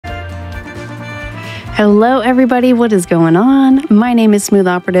Hello everybody, what is going on? My name is Smooth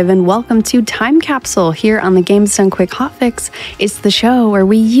Operative and welcome to Time Capsule here on the Games Done Quick Hotfix. It's the show where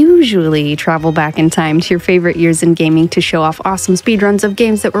we usually travel back in time to your favorite years in gaming to show off awesome speedruns of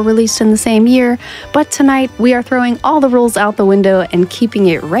games that were released in the same year. But tonight we are throwing all the rules out the window and keeping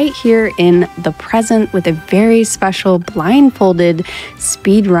it right here in the present with a very special blindfolded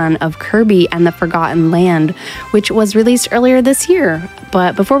speedrun of Kirby and the Forgotten Land, which was released earlier this year.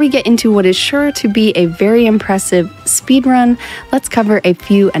 But before we get into what is sure to be a very impressive speedrun, let's cover a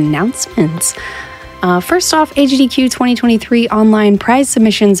few announcements. First off, AGDQ 2023 online prize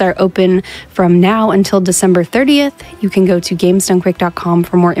submissions are open from now until December 30th. You can go to gamesdonequick.com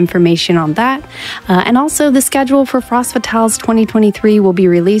for more information on that. And also, the schedule for Frost Fatales 2023 will be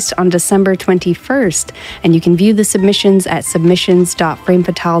released on December 21st, and you can view the submissions at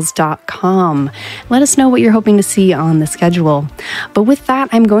submissions.framefatales.com. Let us know what you're hoping to see on the schedule. But with that,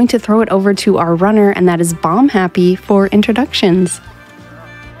 I'm going to throw it over to our runner, and that is Bomb Happy, for introductions.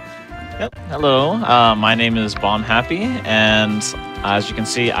 Yep. Hello, my name is Bomb Happy, and as you can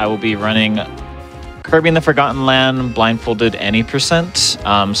see, I will be running Kirby in the Forgotten Land blindfolded any percent.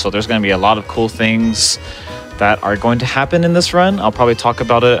 So there's going to be a lot of cool things that are going to happen in this run. I'll probably talk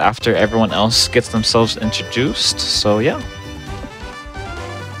about it after everyone else gets themselves introduced. So yeah.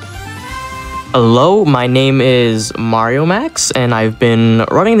 Hello, my name is Mario Max, and I've been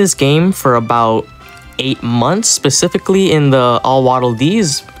running this game for about 8 months, specifically in the All Waddle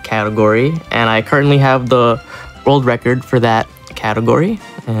Dees category, and I currently have the world record for that category,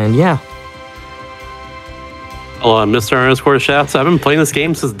 and yeah. Hello, I'm Mr. Shafts. I've been playing this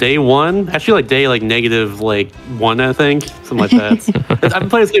game since day one. Actually, day -1, I think. Something like that. I've been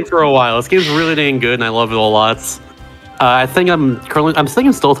playing this game for a while. This game's really dang good, and I love it a lot. I think I'm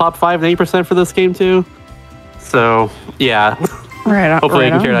still top 5 and 8% for this game, too. So, yeah. Hopefully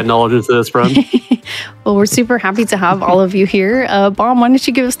I can carry that knowledge into this run. Well, we're super happy to have all of you here. Bomb, why don't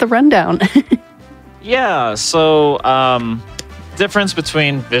you give us the rundown? Yeah, so difference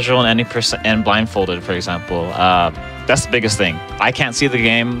between visual and any percent and blindfolded, for example. That's the biggest thing. I can't see the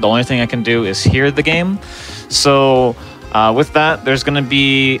game. The only thing I can do is hear the game. So with that, there's going to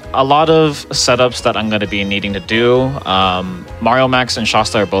be a lot of setups that I'm going to be needing to do. Mario Max and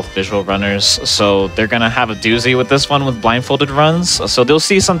Shasta are both visual runners, so they're going to have a doozy with this one with blindfolded runs. So they'll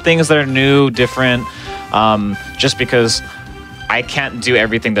see some things that are new, different, just because I can't do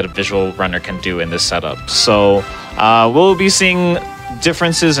everything that a visual runner can do in this setup. So we'll be seeing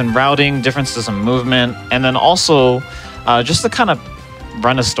differences in routing, differences in movement, and then also just to kind of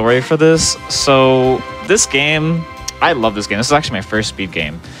run a story for this. So this game, I love this game. This is actually my first speed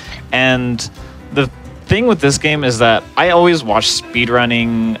game. And the thing with this game is that I always watch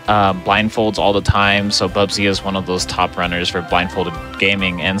speedrunning blindfolds all the time. So Bubsy is one of those top runners for blindfolded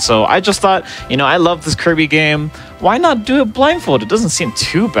gaming. And so I just thought, you know, I love this Kirby game. Why not do it blindfolded? It doesn't seem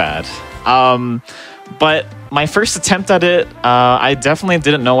too bad. But my first attempt at it, I definitely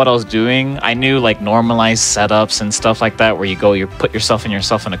didn't know what I was doing. I knew like normalized setups and stuff like that where you put yourself in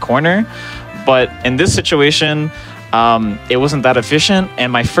a corner. But in this situation, it wasn't that efficient, and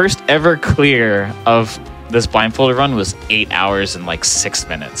my first ever clear of this blindfolded run was 8 hours and like 6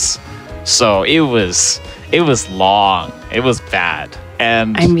 minutes. So it was long. It was bad.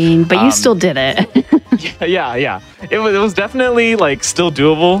 And I mean, but you still did it. yeah. It was definitely like still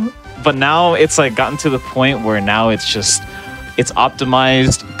doable, but now it's like gotten to the point where now it's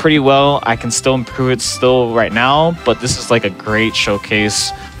optimized pretty well. I can still improve it still right now, but this is like a great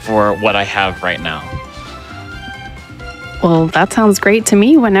showcase for what I have right now. Well, that sounds great to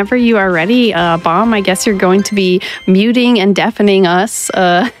me. Whenever you are ready, Bomb, I guess you're going to be muting and deafening us,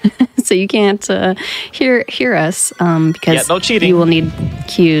 so you can't hear us because no cheating. You will need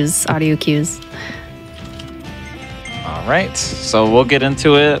cues, audio cues. All right, so we'll get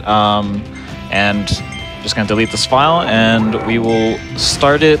into it, and just gonna delete this file, and we will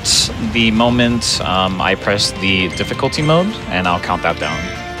start it the moment I press the difficulty mode, and I'll count that down.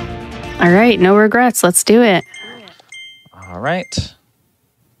 All right, no regrets. Let's do it. All right.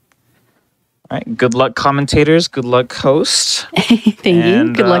 All right. Good luck, commentators. Good luck, host. Thank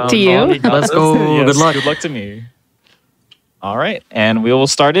you. Good luck to you. Let's go. Yes, Good luck. Good luck to me. All right. And we will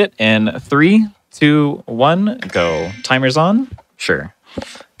start it in 3, 2, 1, go. Timer's on? Sure.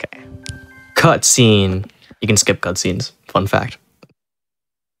 Okay. Cutscene. You can skip cutscenes. Fun fact.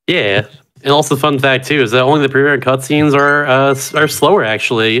 Yeah. And also fun fact, too, is that only the pre-rendered cutscenes are slower,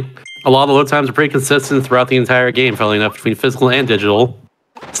 actually. A lot of the load times are pretty consistent throughout the entire game, funnily enough, between physical and digital.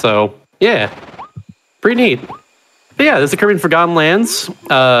 So, yeah. Pretty neat. But yeah, this is Kirby in Forgotten Lands.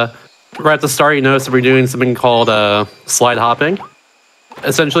 Right at the start, you notice that we're doing something called slide hopping.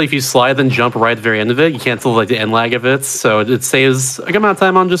 essentially, if you slide then jump right at the very end of it, you cancel like the end lag of it, so it saves a good amount of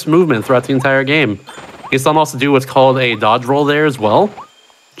time on just movement throughout the entire game. You can also do what's called a dodge roll there as well,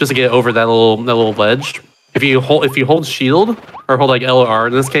 just to get over that little ledge. If you hold shield or hold like L or R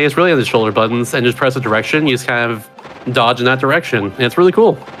in this case, really on the shoulder buttons, and just press a direction, you just kind of dodge in that direction, and it's really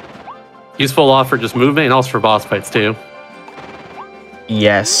cool. Useful a lot for just movement and also for boss fights too.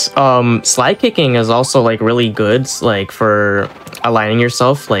 Yes. Slide kicking is also like really good, like for aligning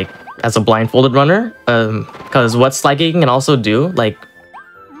yourself like as a blindfolded runner. Because what slide kicking can also do, like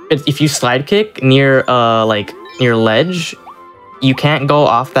if you slide kick near near ledge, you can't go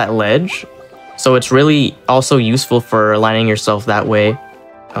off that ledge. So it's really also useful for aligning yourself that way.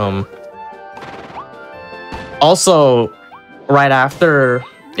 Also, right after,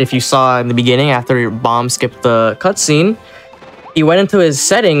 if you saw in the beginning, after your bomb skipped the cutscene, he went into his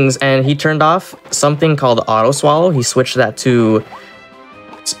settings and he turned off something called auto swallow. He switched that to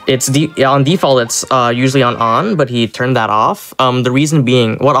on default it's usually on, but he turned that off. The reason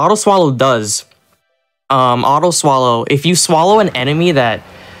being, what auto swallow does, auto swallow, if you swallow an enemy that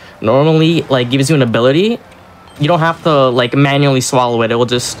normally like gives you an ability, you don't have to like manually swallow it. It will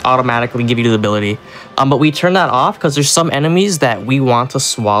just automatically give you the ability. But we turn that off because there's some enemies that we want to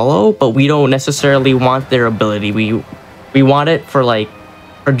swallow, but we don't necessarily want their ability. We want it for like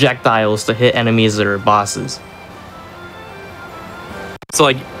projectiles to hit enemies or bosses. So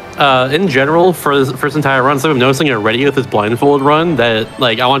like in general, for this first entire run, so I'm noticing already with this blindfold run that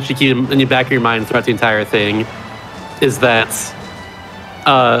like I want you to keep in the back of your mind throughout the entire thing, is that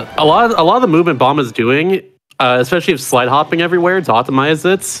a lot of the movement Bomb is doing, especially if slide hopping everywhere to optimize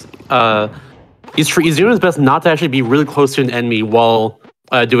it, he's doing his best not to actually be really close to an enemy while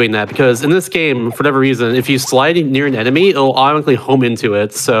doing that, because in this game, for whatever reason, if you slide near an enemy, it'll automatically home into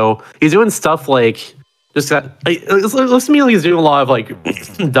it. So he's doing stuff like just that. It looks to me like he's doing a lot of like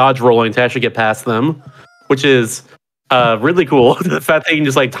dodge rolling to actually get past them, which is really cool. The fact that he can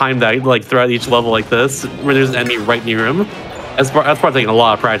just like time that like throughout each level like this, where there's an enemy right near him. That's probably taking a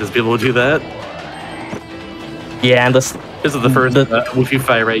lot of practice to be able to do that. Yeah, and this is the first Woofy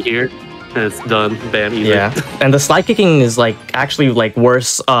fight right here. And it's done. Bam, easy. Yeah, and the slide kicking is like actually like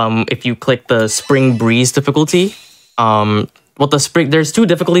worse if you click the Spring Breeze difficulty. There's two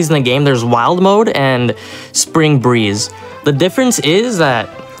difficulties in the game. There's Wild Mode and Spring Breeze. The difference is that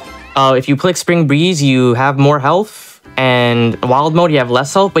if you click Spring Breeze, you have more health, and Wild Mode you have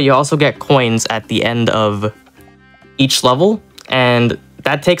less health, but you also get coins at the end of each level, and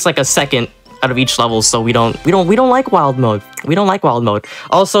that takes like a second out of each level, so we don't like wild mode. We don't like wild mode.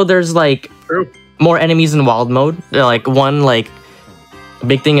 Also, there's like more enemies in wild mode. Like one like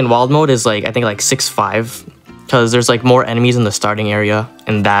big thing in wild mode is like I think like 6-5, because there's like more enemies in the starting area,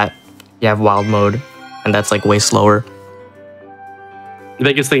 and that you have wild mode, and that's like way slower. The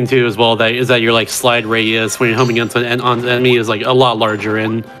biggest thing too as well is that your like slide radius when you're homing into an enemy is like a lot larger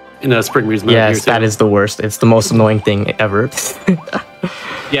in a Spring Breeze mode. Yes, that is the worst. It's the most annoying thing ever.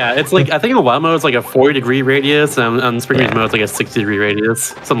 Yeah, it's like, I think in wild mode it's like a 40-degree radius, and on Spring Breeze mode it's like a 60-degree radius,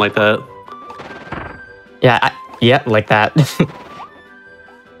 something like that. Yeah, like that.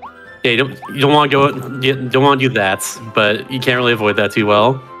 Yeah, you don't want to do that, but you can't really avoid that too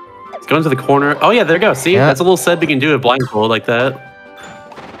well. Let's go into the corner. Oh yeah, there you go. See, that's a little set we can do it blindfold like that.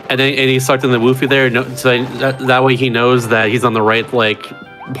 And then he's sucked in the Woofy there, so that way he knows that he's on the right like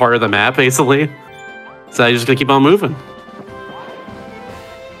part of the map basically. So he's just gonna keep on moving.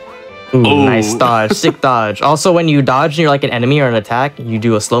 Ooh, nice dodge, sick dodge. Also, when you dodge near like an enemy or an attack, you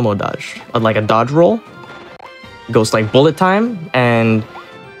do a slow-mo dodge, like a dodge roll. It goes like bullet time, and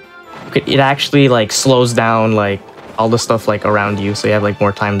it actually like slows down like all the stuff like around you, so you have like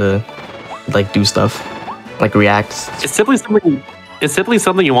more time to like do stuff, like react. It's simply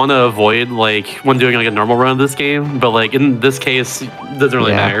something you want to avoid like when doing like a normal run of this game, but like in this case, it doesn't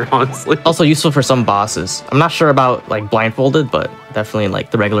really matter, honestly. Also useful for some bosses. I'm not sure about like blindfolded, but definitely like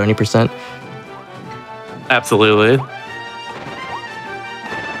the regular 90%. Absolutely.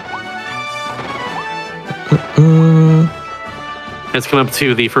 Let's come up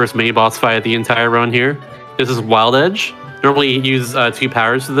to the first mini boss fight of the entire run here. This is Wild Edge. Normally you use 2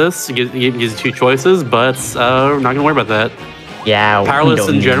 powers to this. You use 2 choices, but we're not gonna worry about that. Yeah, powerless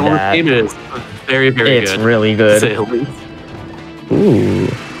in general in this game is very, very good. It's really good. Ooh.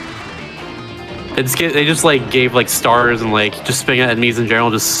 They just like gave like stars and like just spinning at enemies in general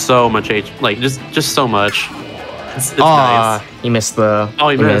just so much just so much. It's nice. You missed the. Oh,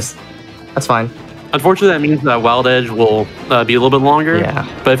 you missed. That's fine. Unfortunately, that means that Wild Edge will be a little bit longer. Yeah.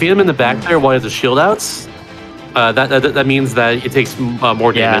 But if you hit him in the back there while he has the shield outs, that means that it takes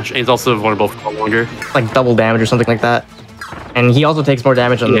more damage, and he's also vulnerable for longer. Like double damage or something like that. And he also takes more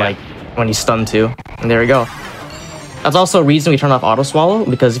damage on like when he's stunned too. And there we go. That's also a reason we turn off auto swallow,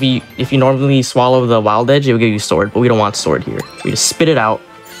 because if you normally swallow the wild edge, it will give you sword, but we don't want sword here. We just spit it out.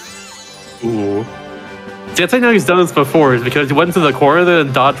 Ooh. See, that's how I know he's done this before, is because he went to the corner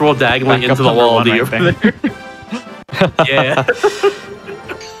and dodge rolled diagonally into the wall. Yeah.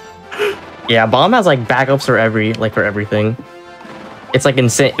 Yeah, Bomb has like backups for everything. It's like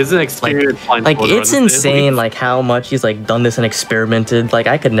insane. It's an experience. Like it's insane, like how much he's like done this and experimented. Like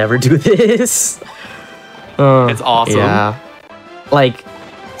I could never do this. It's awesome. Yeah. Like,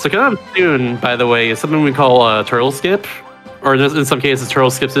 so kind of soon, by the way, is something we call turtle skip, or in some cases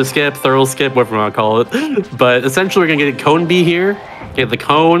turtle skips to skip, thurl skip, whatever you want to call it. But essentially, we're gonna get a cone B here, get the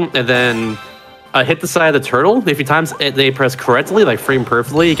cone, and then hit the side of the turtle. If you times they press correctly, like frame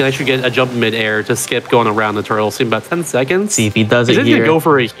perfectly, you can actually get a jump mid-air to skip going around the turtle. So in about 10 seconds. See if he does it here. He's gonna go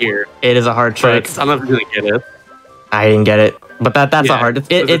for it here. It is a hard trick. I don't know if he's gonna get it. I didn't get it, but that's a hard.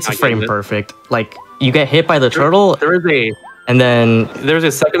 It's frame perfect. Like you get hit by the turtle. And then there's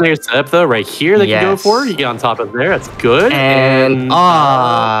a secondary setup though right here that you can go for. You get on top of there. That's good. And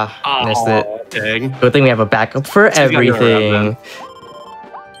missed it. Dang. Good thing we have a backup for everything.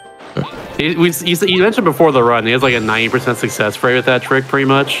 You mentioned before the run, he has like a 90% success rate with that trick, pretty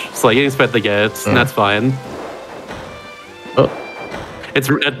much. So like, you expect to get it, and that's fine.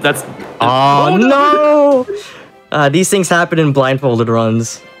 That's. Oh no! These things happen in blindfolded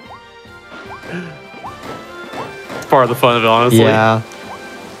runs. It's part of the fun of it, honestly. Yeah.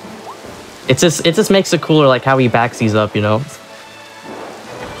 It just makes it cooler, like how he backs these up, you know?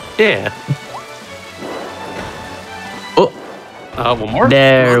 Yeah. One more.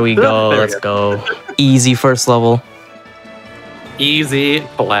 There we go. Let's go. Easy first level. Easy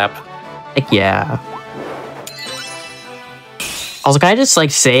clap. Heck yeah. Also, can I just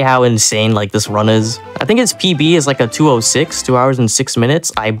like say how insane like this run is? I think its PB is like a 2:06, 2 hours and 6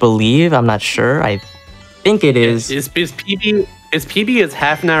 minutes. I believe. I'm not sure. I think it is. His PB is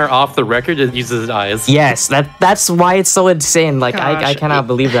half an hour off the record. It uses his eyes. Yes, that's why it's so insane. Like I cannot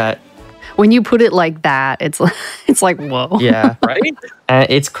believe that. When you put it like that, it's like whoa. Yeah, right.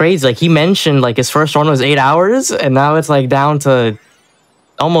 It's crazy. Like he mentioned, like his first run was 8 hours, and now it's like down to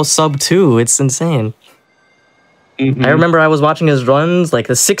almost sub 2. It's insane. I remember I was watching his runs, like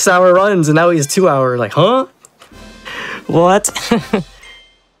the 6-hour runs, and now he's 2 hour. Like, huh? What?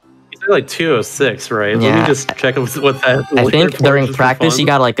 He's like 2:06, right? Yeah. Let me just check what that. I think during practice he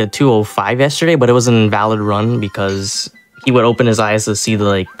got like a 2:05 yesterday, but it was an invalid run because he would open his eyes to see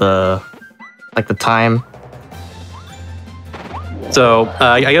the time. So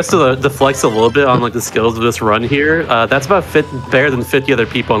I guess to flex a little bit on like the skills of this run here, that's about better than 50 other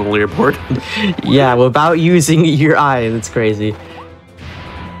people on the leaderboard. Yeah, without using your eye, that's crazy.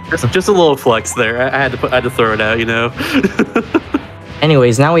 Just a little flex there. I had to throw it out, you know.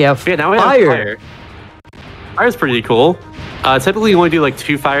 Anyways, now we have fire. Fire's pretty cool. Typically you only do like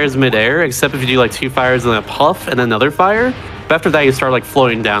 2 fires mid-air, except if you do like 2 fires and then a puff and another fire. But after that you start like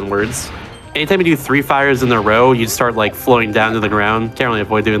floating downwards. Anytime you do 3 fires in a row, you start like floating down to the ground. Can't really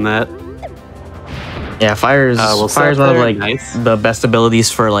avoid doing that. Yeah, fire's one of like the best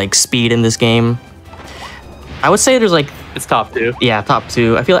abilities for like speed in this game. I would say there's like it's top 2. Yeah, top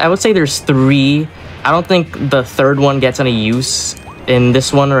 2. I would say there's 3. I don't think the third one gets any use in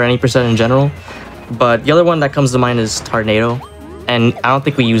this one or any percent in general. But the other one that comes to mind is Tornado, and I don't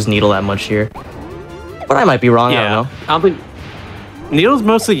think we use Needle that much here. But I might be wrong. Yeah, I don't know. I don't think. Needle's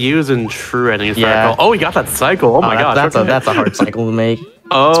mostly used in true endings. Yeah. Oh, he got that cycle. Oh my god. That's a hard cycle to make.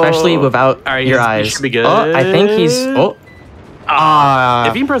 Especially without your eyes. Should be good. Oh, I think he's. Oh.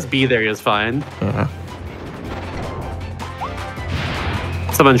 If you can press B there, he is fine. Yeah.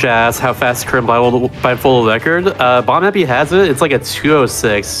 Someone just asked how fast current blindfolded record. Bomb Happy has it. It's like a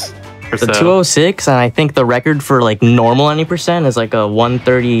 2:06 or so. The 2:06, and I think the record for like normal any percent is like a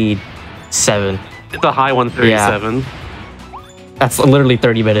 1:37. It's a high 1:37. Yeah. That's literally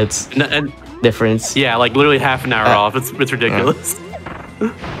 30 minutes and difference. Yeah, like literally half an hour off. It's ridiculous.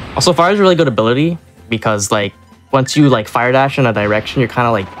 Also, fire is a really good ability because like once you like fire dash in a direction, you're kind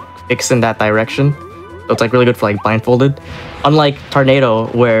of like fixed in that direction. So it's like really good for like blindfolded. Unlike Tornado,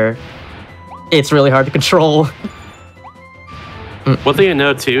 where it's really hard to control. One thing to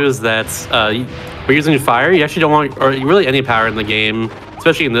note too is that we're using fire. You actually don't want, or really any power in the game,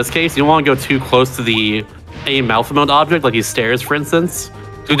 especially in this case, you don't want to go too close to the aim alpha mode object, like these stairs, for instance.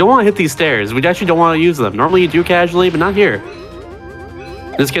 So we don't want to hit these stairs. We actually don't want to use them. Normally you do casually, but not here.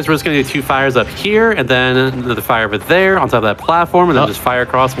 In this case, we're just going to do 2 fires up here, and then another fire over there on top of that platform, and then just fire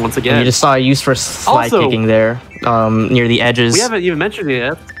across once again. You just saw a use for slide kicking there, near the edges. We haven't even mentioned it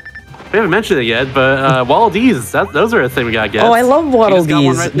yet. We haven't mentioned it yet, but Waddle Dees, those are a thing we gotta get. Oh, I love Waddle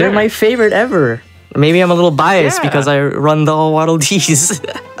Dees. Right They're my favorite ever. Maybe I'm a little biased because I run the Waddle Dees.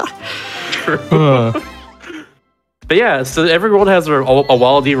 But yeah, so every world has a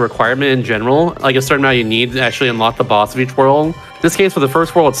Waddle Dee requirement in general. Like a certain amount you need to actually unlock the boss of each world. In this case, for the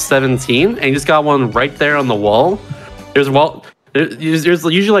first world, it's 17, and you just got one right there on the wall. There's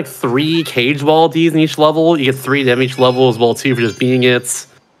usually like 3 cage Waddle Dees in each level. You get 3 of them each level as well too for just beating it.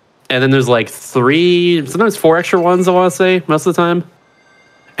 And then there's like 3, sometimes 4 extra ones, I want to say, most of the time.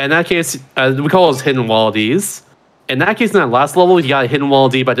 In that case, we call those hidden Waddle Dees. In that case, in that last level, you got a hidden Waddle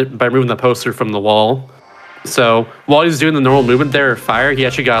Dee by removing the poster from the wall. So while he's doing the normal movement there, fire, he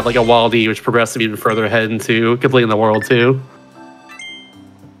actually got like a Waddle Dee, which progressed him even further ahead into completing the world too.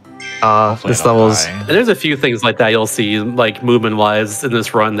 This level's... And there's a few things like that you'll see, like movement-wise, in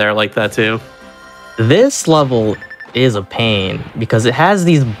this run there like that too. This level is a pain because it has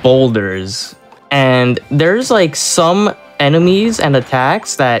these boulders, and there's like some enemies and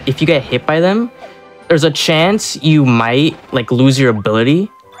attacks that if you get hit by them, there's a chance you might like lose your ability.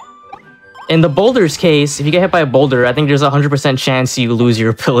 In the boulder's case, if you get hit by a boulder, I think there's a 100% chance you lose your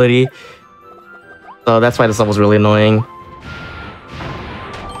ability. So that's why this level's really annoying.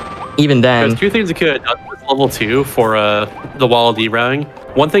 Even then, there's 2 things you could have done with level 2 for the Waddle Dee routing.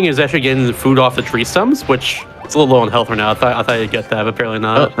 One thing is actually getting the food off the tree stumps, which it's a little low on health right now. I thought you'd get that, but apparently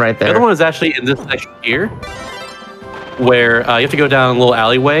not. Oh, right there. The other one is actually in this section here, where you have to go down a little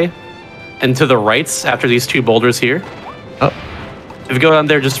alleyway, and to the right after these 2 boulders here. Oh. If you go down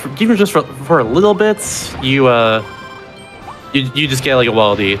there even just for a little bit, you just get like a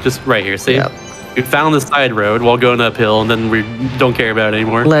Waddle Dee, just right here. See? Yep. We found the side road while going uphill, and then we don't care about it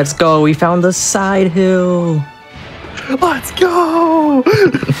anymore. Let's go. We found the side hill. Let's go.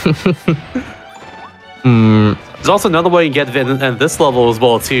 There's also another way you get at this level as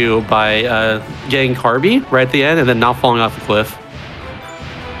well too, by getting Kirby right at the end and then not falling off the cliff.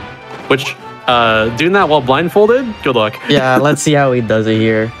 Which doing that while blindfolded, good luck. Yeah, let's see how he does it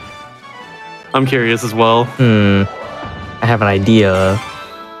here. I'm curious as well. I have an idea.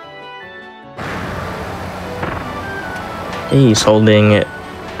 He's holding it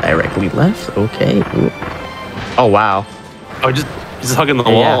directly left. Okay. Ooh. Oh wow. Oh, just hugging the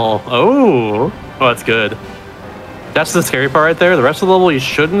wall. Oh, that's good. That's the scary part right there. The rest of the level, you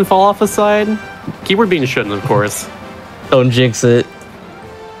shouldn't fall off the side. Keyword being shouldn't, of course. Don't jinx it.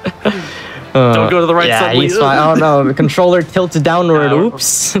 Don't go to the right side. Yeah, he's fine. Oh no, the controller tilted downward.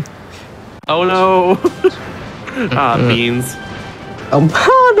 Oops. Oh no. Beans.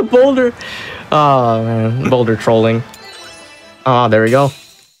 Oh, the boulder. Oh man, boulder trolling. Oh, there we go.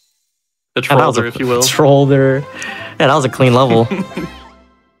 The troller, if you will. Troller. Yeah, that was a clean level. That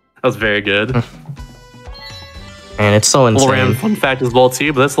was very good. And it's so insane. A little random fun fact as well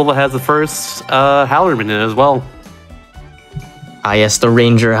too, but this level has the first Howl Room in it as well. Ah yes, the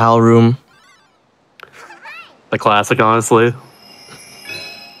Ranger Howl Room. The classic, honestly.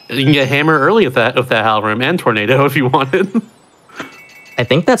 You can get Hammer early with that Howl Room and Tornado if you wanted. I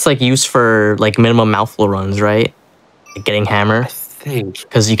think that's like used for like minimum mouthful runs, right? Like getting Hammer. I think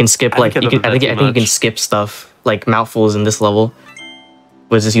because you can skip like I think you can skip stuff like mouthfuls in this level.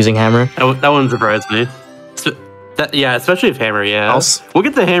 Was this using Hammer? That one surprised me. Yeah, especially if Hammer. Yeah, we'll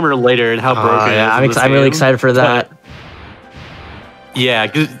get the Hammer later and how broken. Yeah, I'm really excited for that. But, yeah,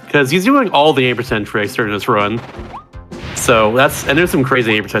 because he's doing all the 8% tricks during this run. So and there's some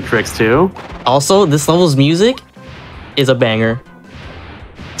crazy 8% tricks too. Also, this level's music is a banger.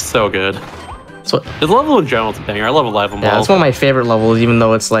 So good. So the level in general is a banger. I love Alive and Ball. Yeah, it's one of my favorite levels, even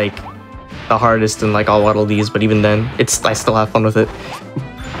though it's like the hardest in like all Waddle Dees. But even then, I still have fun with it.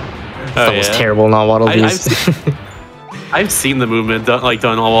 That was terrible in all Waddle Dees. I've seen the movement done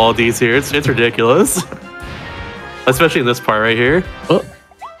all Waddle Dees here. It's ridiculous, especially in this part right here. Oh.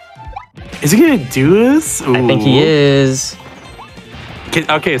 Is he gonna do this? Ooh. I think he is.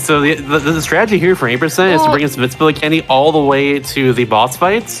 Okay, so the strategy here for 8% is to bring his invincibility candy all the way to the boss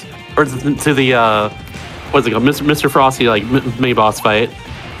fights, or to the what's it called, Mr. Frosty mini boss fight.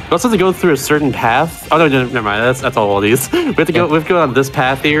 We also have to go through a certain path. Oh no, never mind. That's all Waddle Dees. We have to go on this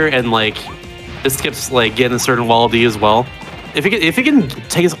path here, and like it skips like getting a certain Waddle Dee as well. If he can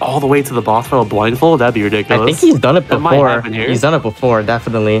take us all the way to the boss fight blindfold, that'd be ridiculous. I think he's done it before. That might happen here. He's done it before,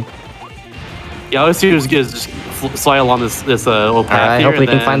 definitely. Yeah, all I see is just slide along this little path. I hope we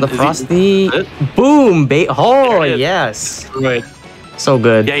can find the Frosty. Boom! Oh yes. Right. So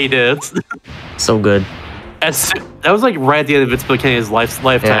good. Yeah, he did. So good. That was like right at the end of Invincibility Candy's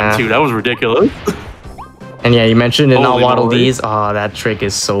lifetime too. That was ridiculous. And yeah, you mentioned in all Waddle Dees. Oh, that trick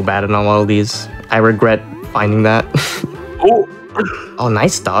is so bad in all Waddle Dees. I regret finding that. Oh,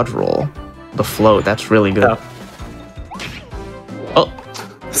 nice dodge roll. The float, that's really good. Yeah. Oh,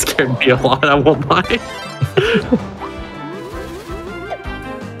 Scared me a lot, I won't lie.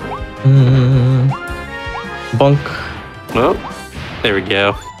 bunk. Well, there we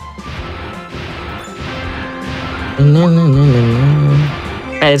go.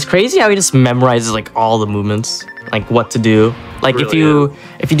 And it's crazy how he just memorizes like all the movements, like what to do. Like Really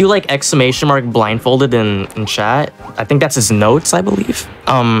if you do like exclamation mark blindfolded in chat, I think that's his notes, I believe.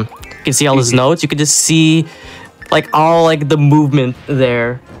 You can see all his notes. You can just see like all like the movement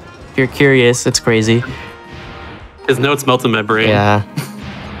there. If you're curious, it's crazy. His notes melt in my brain. Yeah.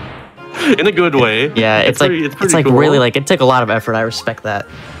 In a good way. Yeah, it's like cool. really like it took a lot of effort. I respect that.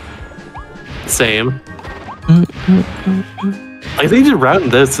 Same. I think he's routing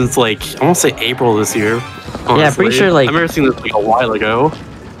this since like I want to say April this year. Honestly. Yeah, pretty sure like I remember seeing this like a while ago.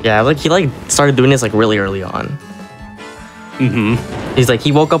 yeah, like he like started doing this like really early on. Mm-hmm. He's like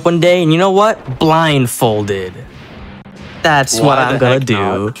he woke up one day and you know what? Blindfolded. That's what Why I'm the gonna heck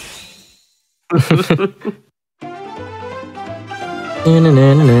do.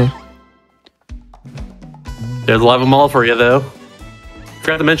 There's a lot of them all for you though.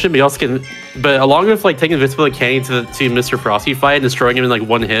 Forgot to mention, but you also can, but along with like taking Invisibility Candy to Mr. Frosty fight and destroying him in like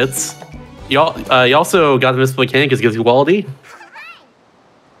one hits, you also got Invisibility Candy because it gives you quality.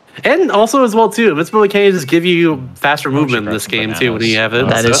 And also as well too, Invisibility Candy just give you faster movement in this game too when you have it.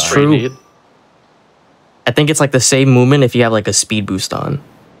 That so is that's pretty true. neat. I think it's like the same movement if you have like a speed boost on.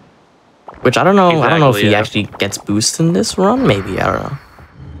 Which I don't know. I don't know if Exactly, he yeah. actually gets boost in this run. Maybe I don't know.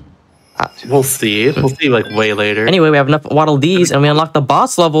 We'll see. We'll see like way later. Anyway, we have enough Waddle Dees and we unlock the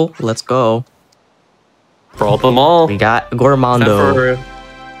boss level. Let's go. Brawl them all. We got Except Gormondo. for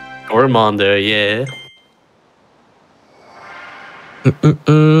Gormondo, yeah.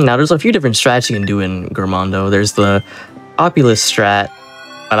 Now there's a few different strats you can do in Gormondo. There's the Opulus strat,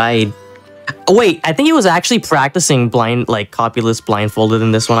 but oh, wait, I think he was actually practicing Opulus blindfolded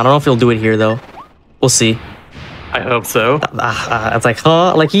in this one. I don't know if he'll do it here though. We'll see. I hope so. It's like,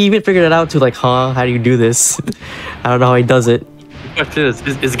 huh? Like he even figured it out too. Like, huh? How do you do this? I don't know how he does it. The question is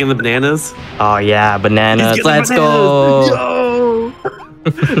he getting the bananas? Oh yeah, bananas. He's getting Let's bananas. go.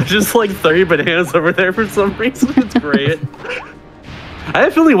 Yo! Just like 30 bananas over there for some reason. It's great. I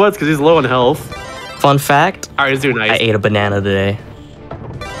have a feeling he was because he's low on health. Fun fact: All right, he's doing I nice. ate a banana today.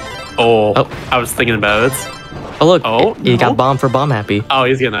 Oh, Oh. I was thinking about it. Oh look, Oh, he no. got bomb for bomb happy. Oh,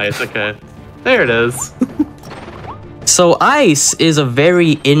 he's getting ice. Okay. There it is. So ice is a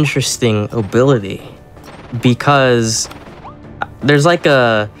very interesting ability because there's like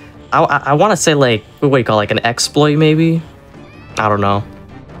I want to say like what do you call it, like an exploit maybe? I don't know.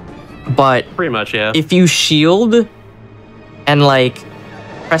 But Pretty much, yeah. if you shield and like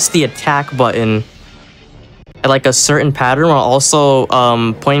press the attack button at like a certain pattern while also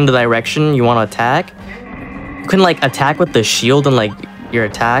pointing the direction you want to attack, you can like attack with the shield and like your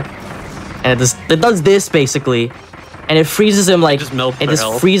attack, and it does this basically, and it freezes him like Just melts it their just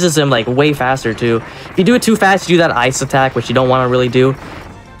health. freezes him like way faster too. If you do it too fast, you do that ice attack, which you don't want to really do.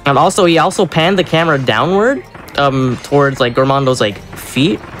 And also he also panned the camera downward towards like Gormondo's like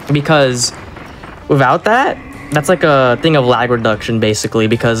feet, because without that, that's like a thing of lag reduction basically,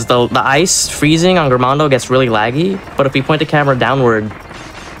 because the ice freezing on Gormondo gets really laggy, but if we point the camera downward,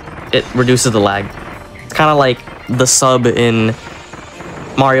 it reduces the lag. It's kind of like the sub in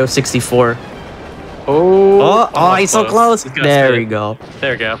Mario 64. Oh, he's so close. He's gonna There stay. we go.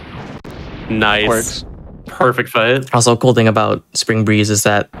 There we go. Nice. Works. Perfect fight. Also, a cool thing about Spring Breeze is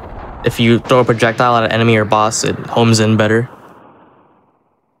that if you throw a projectile at an enemy or boss, it homes in better.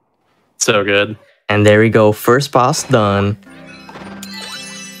 So good. And there we go, first boss done.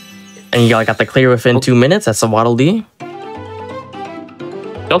 And you got the clear within 2 minutes. That's a Waddle Dee.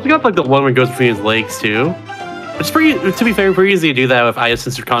 You also got like the one where it goes between his legs too. Which is pretty, to be fair, pretty easy to do that with ice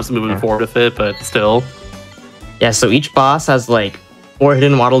since you're constantly moving forward with it, but still. Yeah, so each boss has like 4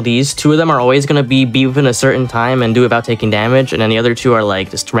 hidden Waddle Dees. 2 of them are always gonna be within a certain time and do without taking damage, and then the other 2 are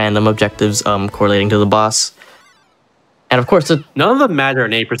like just random objectives correlating to the boss. And of course, None of them matter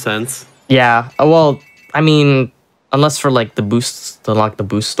in 8%. yeah. Well, I mean, unless for like the boosts to unlock the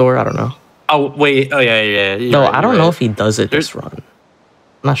boost store, I don't know. Oh, wait. Oh, yeah. You're No, right, I don't you're know right. if he does it this run.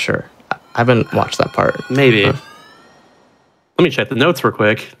 I'm not sure. I haven't watched that part. Maybe. Huh. Let me check the notes real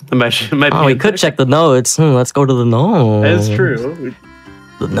quick. It might Oh, be we could check the notes. Let's go to the notes. It's true.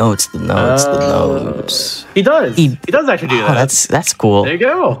 The notes, the notes. He does. He- He does actually do Oh, that. that's cool. There you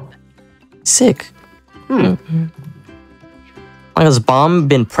go. Sick. Hmm. Like, has Bomb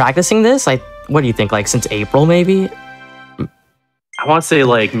been practicing this? What do you think? Like since April, maybe? I want to say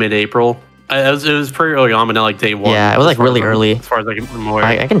like mid-April. It was pretty early on, but not like day one. Yeah, it was like really early. As far as I can remember.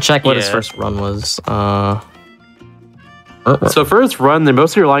 I can check what his first run was. So first run, they're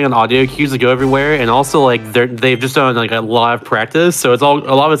mostly relying on audio cues to go everywhere, and also like they've just done like a lot of practice, so it's all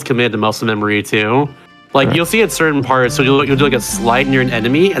a lot of it's committed to muscle memory too. Like you'll see at certain parts, so you'll do like a slide near an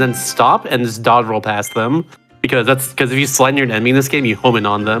enemy and then stop and just dodge roll past them, because if you slide near an enemy in this game, you home in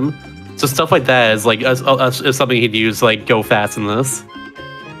on them. So stuff like that is like is something he'd use like go fast in this,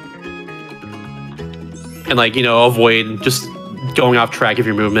 and like avoid just going off track of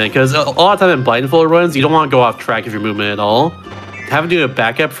your movement, because a lot of time in blindfold runs you don't want to go off track of your movement at all. Having to do a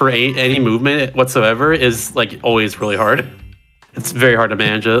backup for any movement whatsoever is like always really hard. It's very hard to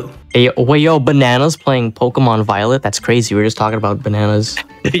manage it. Hey, wait, yo, Bananas playing Pokemon Violet? That's crazy. We were just talking about Bananas.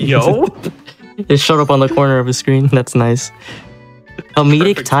 Yo? It showed up on the corner of his screen. That's nice.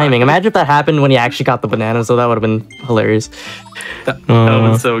 Comedic timing. Imagine if that happened when he actually got the bananas, so that would have been hilarious. That would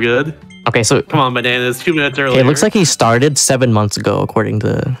have been so good. Okay, so... Come on, Bananas. 2 minutes earlier. It looks like he started 7 months ago, according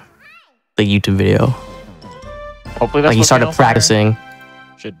to the YouTube video. Hopefully that's like he started practicing.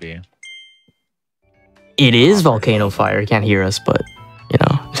 Should be. It is Volcano Fire. He can't hear us, but,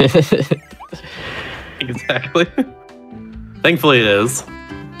 Exactly. Thankfully it is.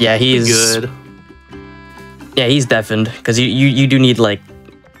 Yeah, he's... good. Yeah, he's deafened, because you do need, like,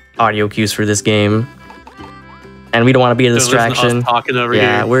 audio cues for this game. And we don't want to be a distraction. Us talking over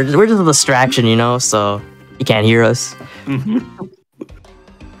yeah, here. we're just a distraction, so he can't hear us.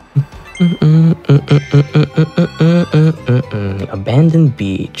 Abandoned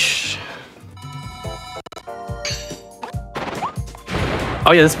beach.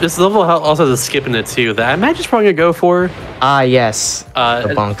 Oh yeah, this level also has a skip in it too that I might just probably gonna go for. Ah yes,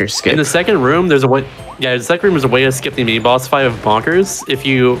 the bonkers skip. In the second room, there's a way. Yeah, the second room is a way to skip the mini boss fight of bonkers if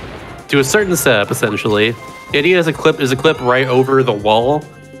you do a certain setup. Essentially, the idea is a clip right over the wall,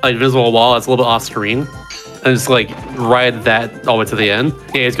 like invisible wall that's a little bit off screen, and just like ride that all the way to the end.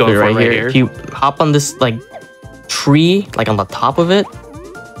 Yeah, it's going right here. If you hop on this like tree, like on the top of it,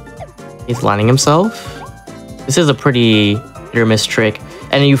 he's lining himself. This is a pretty hit or miss trick.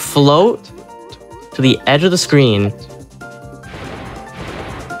 And then you float to the edge of the screen.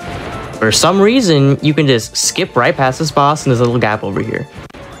 For some reason, you can just skip right past this boss and there's a little gap over here.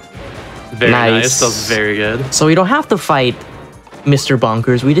 Very nice. That was very good. So we don't have to fight Mr.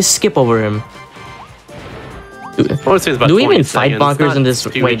 Bonkers. We just skip over him. Do we even fight Bonkers in this?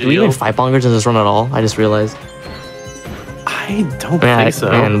 Wait, do we even fight Bonkers in this run at all? I just realized. I don't think so.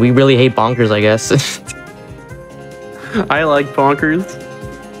 Man, we really hate Bonkers, I guess. I like Bonkers.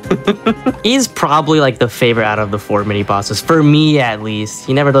 He's probably like the favorite out of the 4 mini bosses, for me at least.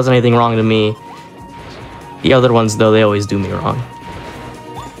 He never does anything wrong to me. The other ones, though, they always do me wrong.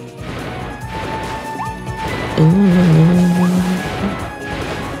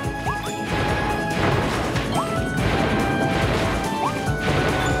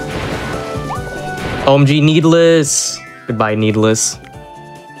 OMG, Needless. Goodbye, Needless.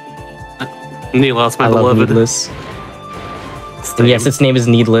 Needless, my I love beloved. Needless. And yes, its name is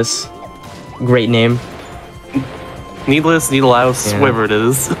Needless. Great name. Needless, Needlehouse, whatever it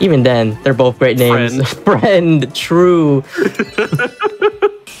is. Even then, they're both great names. Friend, true.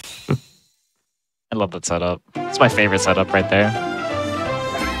 I love that setup. It's my favorite setup right there.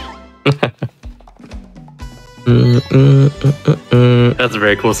 That's a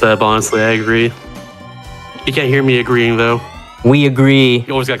very cool setup, honestly. I agree. You can't hear me agreeing, though. We agree.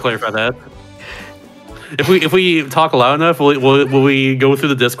 You always gotta clarify that. If we talk loud enough, will we go through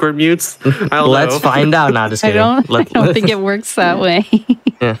the Discord mutes? I don't know. Let's find out. Nah, just kidding. I don't think it works that way.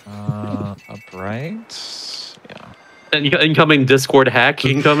 Yeah. Upright. Yeah. Incoming Discord hack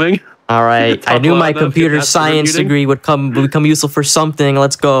incoming. All right. I knew my computer enough, science degree would become useful for something.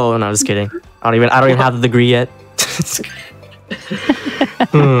 Let's go. No, just kidding. I don't even have the degree yet.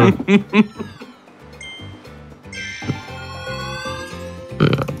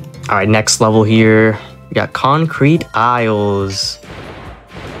 All right, next level here. We got concrete aisles.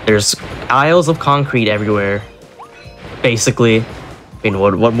 There's aisles of concrete everywhere. Basically. I mean,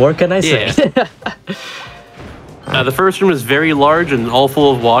 what more can I say? The first room is very large and all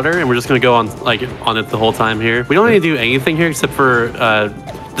full of water, and we're just gonna go on it the whole time here. We don't need to do anything here except for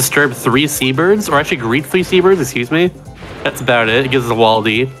disturb 3 seabirds, or actually greet 3 seabirds, excuse me. That's about it. It gives us a wall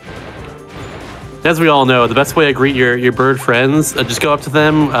D. As we all know, the best way to greet your bird friends, just go up to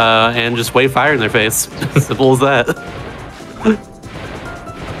them and just wave fire in their face. Simple as that.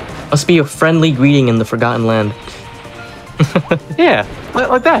 Must be a friendly greeting in the Forgotten Land. Yeah,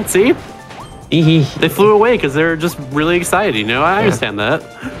 like that, see? They flew away because they're just really excited, you know? I understand that.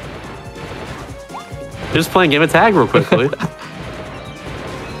 They're just playing game of tag real quickly.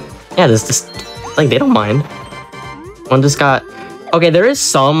 Yeah, this like they don't mind. One just got. Okay, there is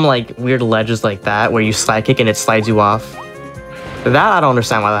some like weird ledges like that where you slide kick and it slides you off. That I don't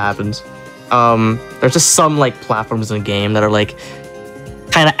understand why that happens. There's just some like platforms in the game that are like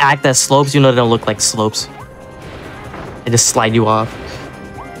kind of act as slopes, they don't look like slopes. They just slide you off.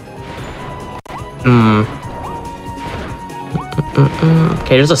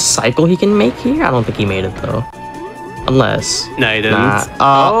 Okay, there's a cycle he can make here. I don't think he made it though. Unless. No, he didn't.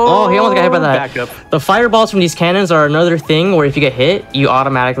 Oh, he almost got hit by that. Backup. The fireballs from these cannons are another thing where if you get hit, you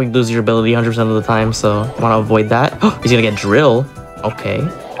automatically lose your ability 100% of the time. So you want to avoid that. He's gonna get drill. Okay.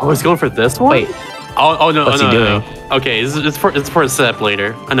 Oh, he's going for this one. Wait. Oh no! What's he doing? No. Okay, it's for a setup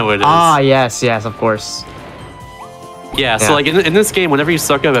later. I know what it is. Ah, yes, of course. Yeah, so like in this game, whenever you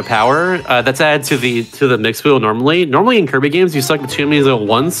suck up a power, that's added to the mix wheel normally. Normally in Kirby games, you suck two minis at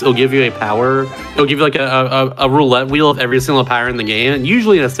once, it'll give you a power. It'll give you like a roulette wheel of every single power in the game, and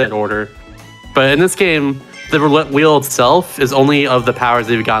usually in a set order. But in this game, the roulette wheel itself is only of the powers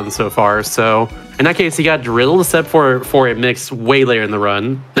that you've gotten so far. So in that case, he got drilled except for a mix way later in the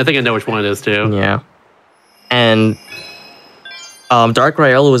run. I think I know which one it is too. Yeah. And Dark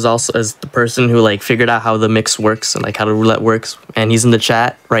Riolu is the person who like figured out how the mix works and like how the roulette works, and he's in the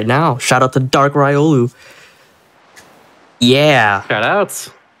chat right now. Shout out to Dark Riolu. Yeah. Shout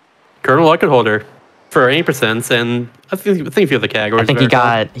outs. Colonel Lucket Holder for 8%, and I think a few of the categories. I think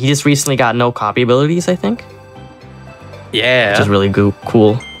he just recently got no copy abilities, I think. Yeah. Which is really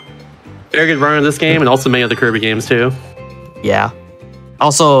cool. Very good runner in this game, and also many of the Kirby games too. Yeah.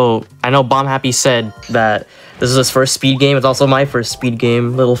 Also, I know Bomb Happy said that this is his first speed game. It's also my first speed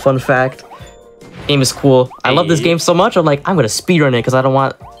game. Little fun fact. Game is cool. I love this game so much. I'm like, I'm gonna speedrun it because I don't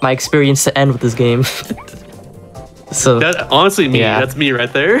want my experience to end with this game. So that honestly me. Yeah. That's me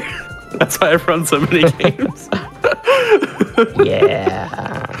right there. That's why I've run so many games.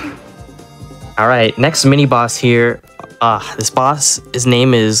 Yeah. All right, next mini boss here. This boss, his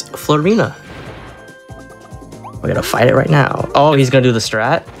name is Florina. We're gonna fight it right now. Oh, he's gonna do the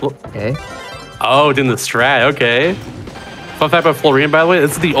strat. Okay. Oh, doing the strat. Okay. Fun fact about Florian, by the way,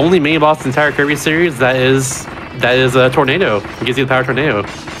 this is the only mini boss in the entire Kirby series that is a tornado. It gives you the power tornado.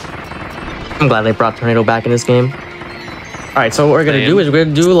 I'm glad they brought tornado back in this game. All right, so what we're gonna do is we're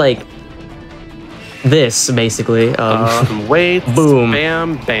gonna do like this basically. Wait. Boom.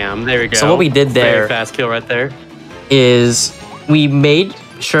 Bam. Bam. There we go. So what we did there Very fast kill right there. is we made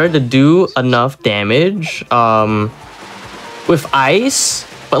sure to do enough damage with ice,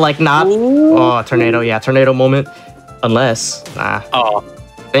 but like not tornado. Yeah, tornado moment. Unless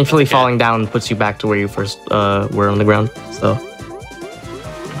thankfully falling down puts you back to where you first were on the ground. So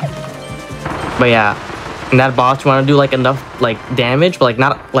but yeah, in that boss you want to do like enough like damage, but like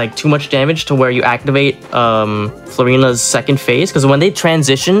not like too much damage to where you activate Florina's second phase, because when they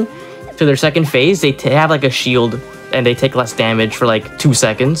transition to their second phase they have like a shield and they take less damage for like 2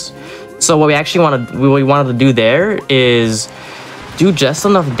 seconds. So what we wanted to do there is do just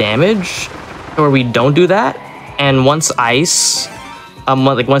enough damage where we don't do that, and once ice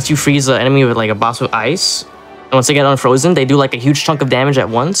like once you freeze the enemy with like a boss with ice, and once they get unfrozen they do like a huge chunk of damage at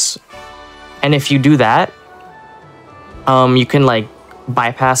once. And if you do that, you can like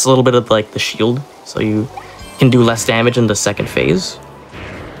bypass a little bit of like the shield, so you can do less damage in the second phase.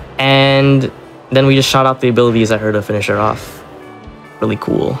 And then we just shot out the abilities at her to finish her off. Really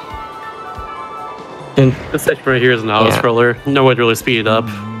cool. And This section right here is an auto scroller. No way to really speed it up.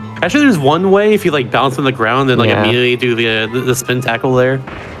 Actually, there's one way if you like bounce on the ground and like immediately do the spin tackle there.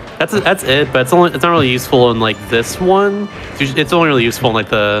 That's it, but it's not really useful in like this one. It's only really useful in like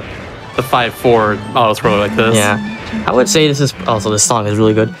the 5-4 auto scroller like this. yeah, I would say this song is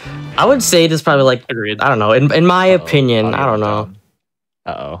really good. I would say this probably like Agreed. I don't know. In my opinion, I don't know.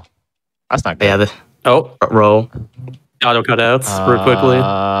 That's not good. Yeah, the Auto cutouts real quickly.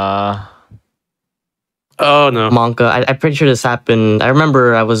 Oh no. Monka, I'm pretty sure this happened. I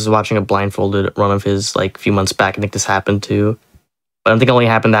remember I was watching a Blindfolded run of his like a few months back. I think this happened too, but I think it only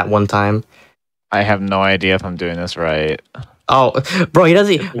happened that one time. I have no idea if I'm doing this right. Oh, bro, he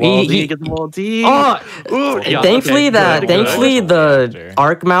doesn't. He gets the wall D. Oh, Yeah, thankfully okay, good. the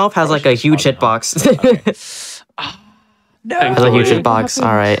arc mouth has like a huge hitbox. No. Has a huge Thankfully. hitbox.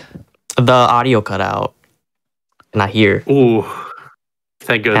 All right, the audio cut out. Not here. Ooh.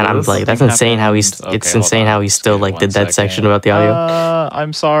 Thank goodness. And I'm like, that's Something insane how he's. happened. It's Okay, hold insane on. how he still like did that 1 section second. about the audio.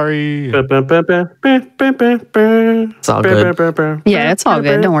 I'm sorry. It's all good. Yeah, it's all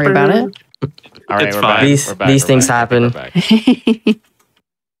good. Don't worry about it. All right, It's we're fine. back. These- We're back. these We're things back. happen. We're back.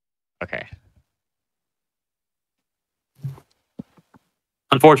 Okay.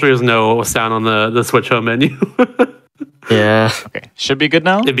 Unfortunately, there's no sound on the Switch home menu. Yeah. Okay, should be good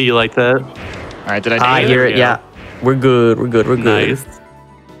now. It'd be like that. All right, did I? I do hear There it. we go. Yeah. We're good. We're good. We're good. Nice.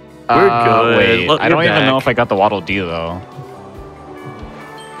 We're good. Wait, Look, I don't you're even know back. if I got the Waddle Dee though.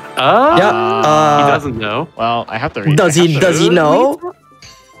 Yeah. He doesn't know. Well, I have to read. Does he? Does he know?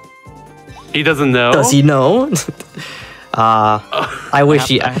 He doesn't know. Does he know? I wish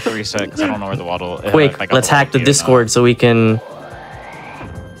he. I have to reset because I don't know where the Waddle. Quick, if I got let's the hack the Waddle Dee or Discord so we can.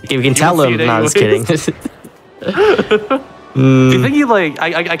 We can tell see him. it No, I'm just kidding. anyways. Do you think he like?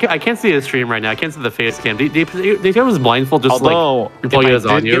 I can't see his stream right now. I can't see the face cam. Do you think it was blindfold just Although, like if plug I his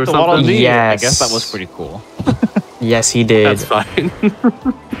did audio get or the Waddle something? Dee, I guess that Yes. was pretty cool. Yes, he did. That's fine.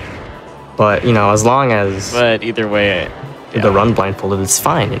 But you know, as long as But either way, yeah. the run blindfolded, it's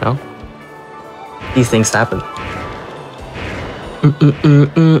fine. You know, these things happen.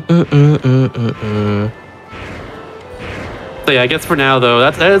 So yeah, I guess for now though,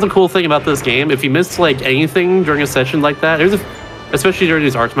 that is a cool thing about this game. If you miss like anything during a session like that, especially during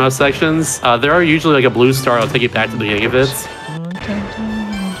these Arch Mouse sections, there are usually like a blue star that'll take you back to the beginning of it.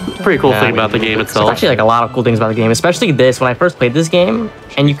 Pretty cool thing about the game There's itself. actually like a lot of cool things about the game, especially this. When I first played this game,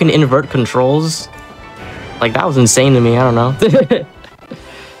 and you can invert controls, like that was insane to me. I don't know.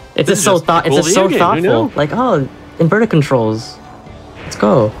 It's This just is so just a cool it's just so video game, you know? thoughtful. Like, oh, inverted controls. Let's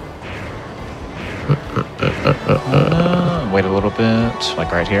go. Wait a little bit,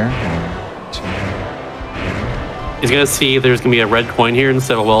 like right here. 1, 2. He's gonna see there's gonna be a red coin here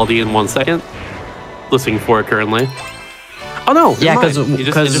instead of LD in 1 second. Listening for it currently. Oh no! Yeah, never mind. It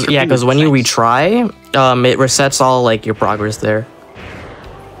just because when you retry, it resets all like your progress there.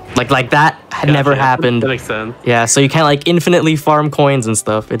 Like that had never Gotcha. happened. That makes sense. Yeah, so you can't like infinitely farm coins and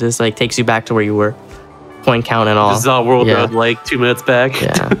stuff. It just like takes you back to where you were, point count and all. This is all World Yeah. Road like 2 minutes back.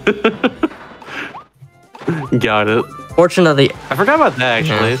 Yeah. Got it. Fortunately, I forgot about that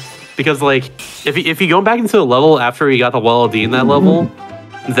actually, because like if you go back into a level after you got the Wall D in that level,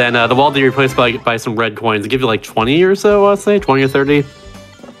 then the Wall D replaced by some red coins. It give you like 20 or so, I'd say 20 or 30.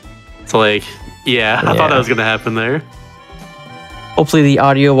 So like, yeah, I thought Yeah. that was gonna happen there. hopefully the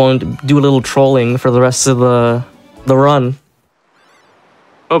audio won't do a little trolling for the rest of the run.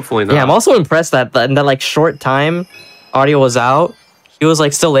 Hopefully not. Yeah, I'm also impressed that in that like short time audio was out, he was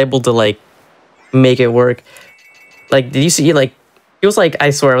like still able to like make it work. Like, did you see like it was like, I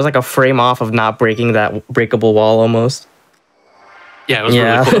swear, it was like a frame off of not breaking that breakable wall almost. Yeah, it was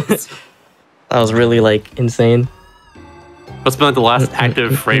Yeah. really close. That was really like insane. It's been like the last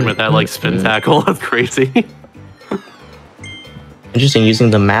active frame of that like spin tackle. That's crazy. Interesting,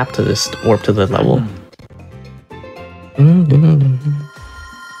 using the map to this warp to the level.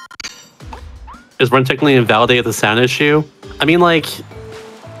 Is run technically invalidate the sound issue? I mean, like,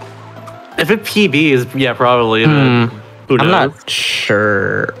 if it PB is, yeah, probably. But who knows? I'm not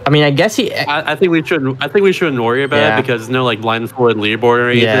sure. I mean, I guess he. I think we shouldn't. I think we shouldn't worry about Yeah. it because there's no like blindfolded leaderboard or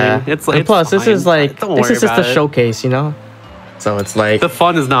anything. Yeah. It's And like plus, this is like Don't this worry is just about a it. showcase, you know. So it's like The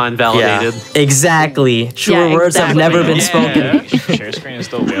fun is not invalidated. exactly. Truer Yeah, words have exactly. never been Yeah. spoken. Share screen is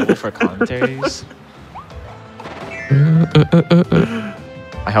still available for commentaries.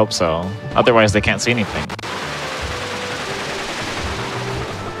 I hope so. Otherwise, they can't see anything.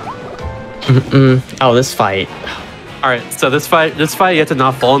 Oh, this fight. All right, so this fight, you have to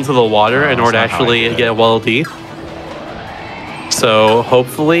not fall into the water in No, order to that's not how I actually do it. get a Wall D. So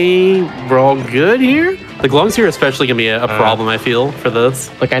hopefully we're all good here. The glunks here are especially gonna be a problem, I feel, for this.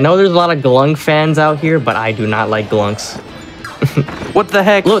 Look, I know there's a lot of Glunk fans out here, but I do not like Glunks. What the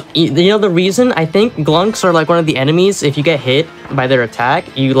heck? Look, you know the reason? I think Glunks are like one of the enemies. If you get hit by their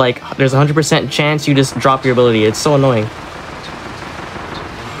attack, you like there's a 100% chance you just drop your ability. It's so annoying.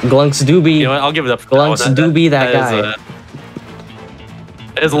 Glunks do be. You know what? I'll give it up. For that one. Glunks do be that guy.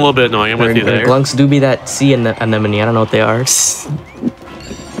 It is a little bit annoying. I'm with you there. Glunks do be that sea anemone. I don't know what they are.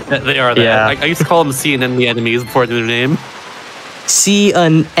 They are that. Yeah. I used to call them sea and enemy enemies before I knew their name. See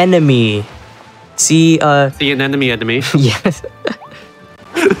an enemy. See Sea and enemy. yes.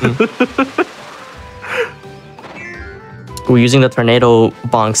 We're using the tornado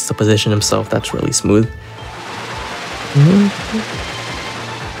bonks to position himself. That's really smooth.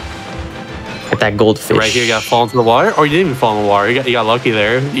 Get that goldfish. Right here, you got to fall into the water, or you didn't even fall in the water. You got lucky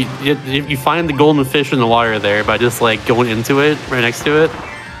there. You find the golden fish in the water there by just like going into it, right next to it.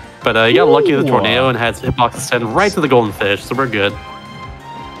 But you got lucky with the tornado and had hitbox extend right to the golden fish, so we're good.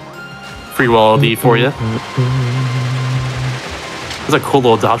 Free Wall D for you. There's a cool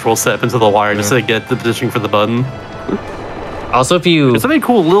little dodge roll set up into the wire just to get the positioning for the button. Also, if you There's so many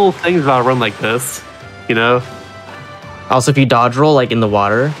cool little things about a run like this, you know? dodge roll like in the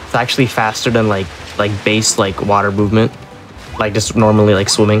water, it's actually faster than like base like water movement, like just normally like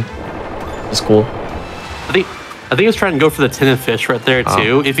swimming. It's cool. I I think it's trying to go for the tin of fish right there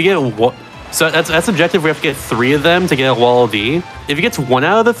too. If you get so that's objective. We have to get 3 of them to get a wall D. If it gets 1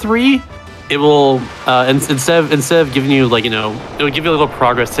 out of the 3, it will instead of giving you like, you know, it will give you a little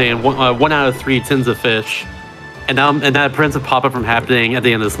progress saying 1 out of 3 tins of fish, and that prevents a pop up from happening at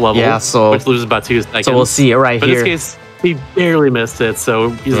the end of this level. Yeah, so which loses about 2 seconds. So we'll see it right but here. In this case, he barely missed it, so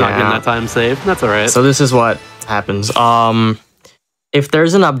he's not getting that time save. That's all right. So this is what happens. If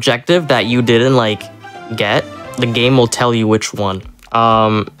there's an objective that you didn't like get, the game will tell you which one.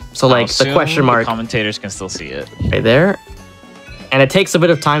 So like the question mark, the commentators can still see it right there, and it takes a bit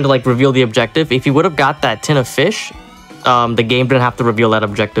of time to like reveal the objective. If you would have got that tin of fish, the game didn't have to reveal that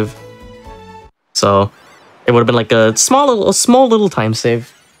objective. So it would have been like a small little time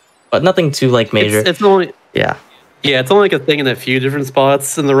save, but nothing too like major. It's only yeah, it's only like a thing in a few different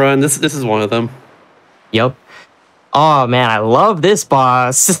spots in the run. This is one of them. Yep. Oh man, I love this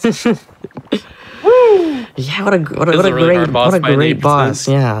boss. Yeah, what a great boss.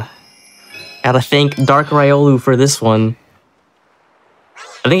 Yeah. Gotta thank Dark Ryolu for this one.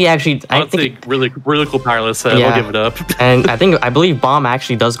 I think he actually I think really cool powerless set. Yeah. I'll give it up. And I believe Bomb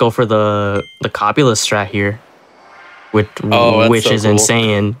actually does go for the copula strat here. Which so is cool.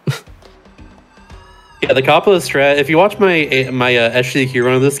 insane. Yeah, the copula strat. If you watch my SGQ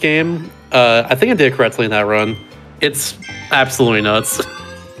run of this game, I think I did it correctly in that run. It's absolutely nuts.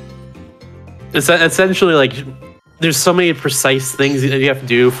 It's essentially like there's so many precise things that you have to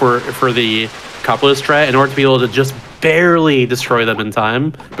do for the copula strat in order to be able to just barely destroy them in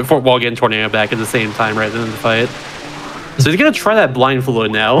time while getting Tornado back at the same time right in the fight. So he's gonna try that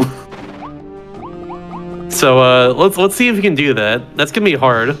blindfolded now. So let's see if we can do that. That's gonna be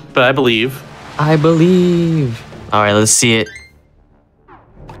hard, but I believe. I believe. All right, let's see it.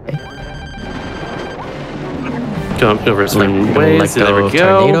 Jump over some ways. There we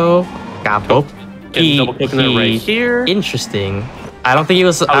go. Tornado. Got both. Double clicking it right here. Interesting. I don't think he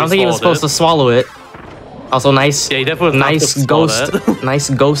was. Oh, I don't think he was supposed to swallow it. Also, nice. Yeah, he definitely nice ghost.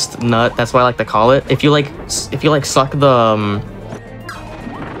 Nice ghost nut. That's what I like to call it. If you like suck the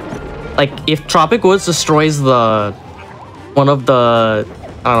like if Tropic Woods destroys the one of the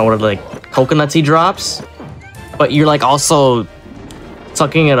I don't know what are like coconuts he drops, but you're like also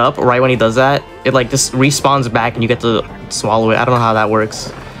sucking it up right when he does that, it like just respawns back and you get to swallow it. I don't know how that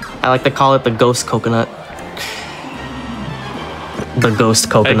works. I like to call it the ghost coconut. The ghost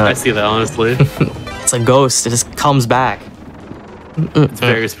coconut. I see that, honestly. It's a ghost. It just comes back. It's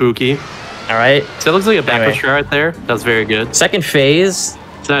very spooky. All right. So it looks like a backward strat right there. That's very good. Second phase.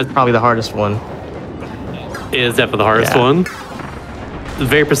 So that's probably the hardest one. It is definitely the hardest one.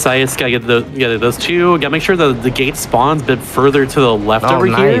 Very precise. Gotta get those two. Gotta make sure the gate spawns a bit further to the left over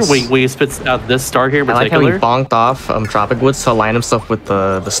here. When he spits out this star here in particular. I like how he bonked off Tropic Woods to align himself with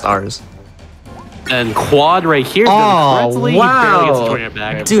the stars. And quad right here. Oh, wow.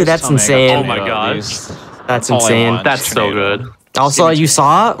 Back. Dude, that's insane. Oh my gosh. That's insane. That's so good. Also, you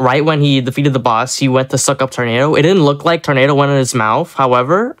saw, right when he defeated the boss, he went to suck up Tornado. It didn't look like Tornado went in his mouth.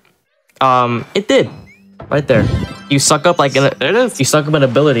 However, it did. Right there. You suck up like there it is. You suck up an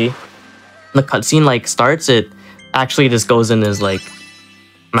ability. The cutscene like starts. It actually just goes in his like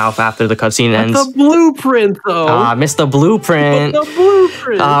mouth after the cutscene ends. The blueprint though. I missed the blueprint. The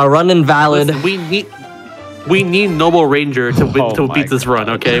blueprint. Run invalid. Listen, we need Noble Ranger to beat this run.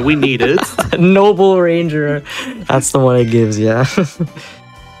 Okay, we need it. Noble Ranger. That's the one it gives. Yeah.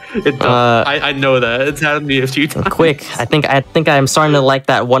 I know that. It's happened to me a few times. Quick. I think I'm starting to like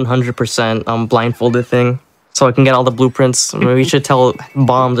that 100% blindfolded thing. So I can get all the blueprints. Maybe we should tell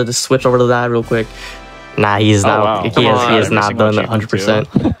Bomb to just switch over to that real quick. Nah, he's not. Wow. He has not done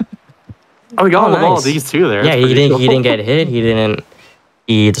 100%. Oh, we got all these two there. Yeah, he didn't get hit.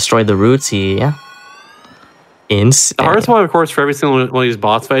 He destroyed the roots. Insane. The hardest one, of course, for every single one of these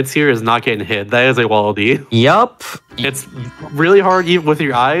boss fights here is not getting hit. That is a wall D. Yup. It's really hard with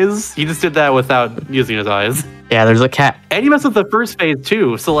your eyes. He just did that without using his eyes. Yeah, there's a cat. And he messed with the first phase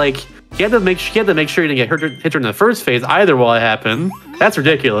too. So like, he had to make sure he didn't get hit in the first phase either while it happened. That's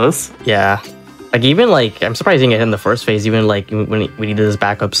ridiculous. Yeah. Like even like, I'm surprised he didn't get hit in the first phase. Even like when he did his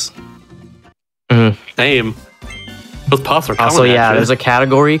backups. Same. Those pops are also, yeah, there's a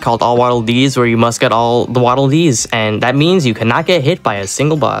category called all Waddle Dees where you must get all the Waddle Dees, and that means you cannot get hit by a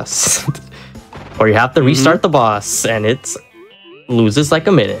single boss. Or you have to restart the boss, and it loses like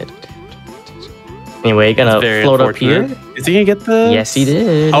a minute. Anyway, gonna float up here. Is he gonna get the? Yes, he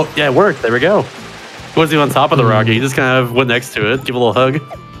did. Oh, yeah, it worked. There we go. He wasn't even on top of the rocket. He just kind of went next to it, give a little hug.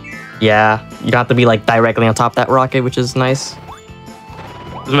 Yeah, you don't have to be like directly on top of that rocket, which is nice.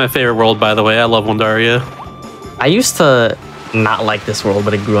 This is my favorite world, by the way. I love Wondaria. I used to not like this world,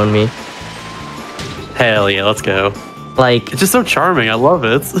 but it grew on me. Hell yeah, let's go. Like, It's just so charming. I love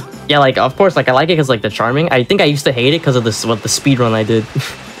it. yeah, like of course, like I like it because like the charming. I think I used to hate it because of this what the speed run I did.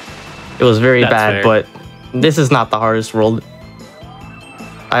 It was very That's bad, fair. but this is not the hardest world.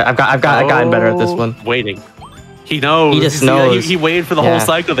 I've gotten better at this one. Waiting. He knows. He just You see that? knows. He waited for the Yeah. whole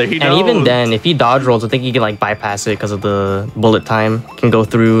cycle there. He knows. And even then, if he dodge rolls, I think he can like bypass it because of the bullet time. Can go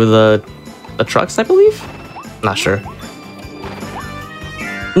through the trucks, I believe. Not sure.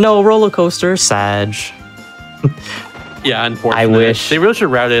 No roller coaster, Sag. Yeah, unfortunately. I wish. They really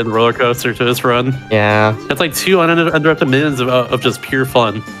should route in the roller coaster to this run. Yeah. That's like 2 uninterrupted minutes of just pure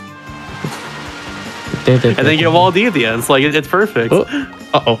fun. And then you get a Wall D at the end. It's like, it's perfect.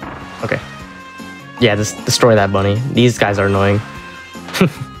 Uh-oh. Okay. Yeah, just destroy that bunny. These guys are annoying.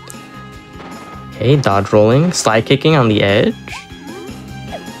 Okay, dodge rolling, slide kicking on the edge.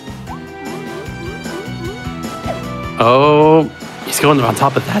 Oh, he's going on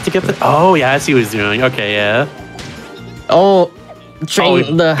top of that to get the... Oh, yeah, I see what he's doing. Okay, yeah. Oh, Oh, train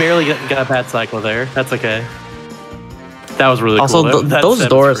he the... barely got a bad cycle there. That's okay. That was really Also, cool. That those set was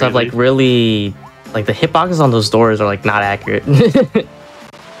doors have crazy. like really... Like the hitboxes on those doors are like not accurate.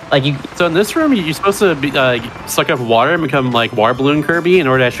 Like you... So in this room, you're supposed to be, suck up water and become like water balloon Kirby in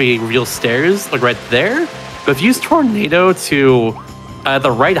order to actually reveal stairs, like right there. But if you use Tornado to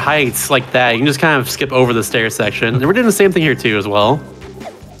the right heights like that, you can just kind of skip over the stair section. And we're doing the same thing here too as well.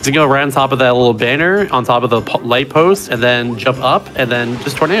 So you go right on top of that little banner, on top of the light post, and then jump up, and then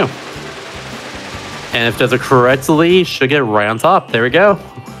just Tornado. And if it does it correctly, you should get right on top. There we go.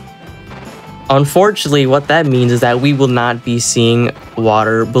 Unfortunately, what that means is that we will not be seeing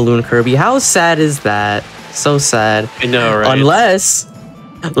water balloon Kirby. How sad is that? So sad. I know, right? Unless,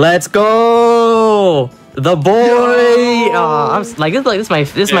 let's go, the boy. Oh, this is my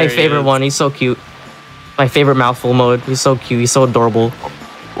There he favorite is. one. He's so cute. My favorite mouthful mode. He's so cute. He's so adorable.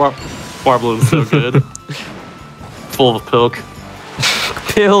 Water balloon's so good. Full of pilk.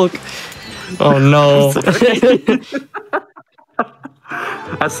 Pilk. Oh no.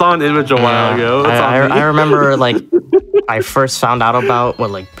 I saw an image a while ago. It's on me. I remember like I first found out about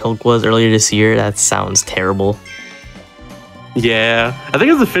what like Pilk was earlier this year. That sounds terrible. Yeah, I think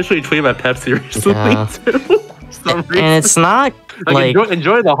it was officially tweeted by Pepsi recently Yeah. too. For some reason. And it's not like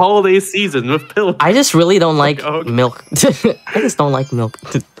enjoy the holiday season with pills. I just really don't like okay. milk. I just don't like milk.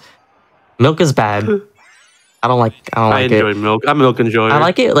 Milk is bad. I don't like I enjoy it. milk. I'm a milk enjoyer. I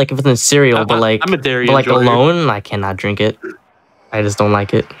like it like if it's in cereal, but like I'm a dairy but like enjoyer. alone, I cannot drink it. I just don't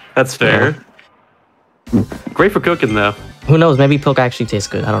like it. That's fair. Great for cooking though. Who knows? Maybe Pilk actually tastes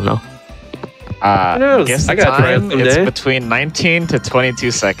good. I don't know. knows? Guess I the gotta try it time, it's someday. between 19 to 22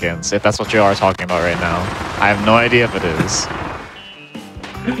 seconds, if that's what you are talking about right now. I have no idea if it is.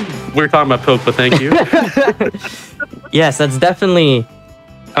 We were talking about Poke, but thank you. Yes, that's definitely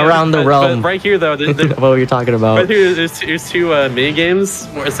around the But realm right here though, of what you're talking about. right here there's two mini games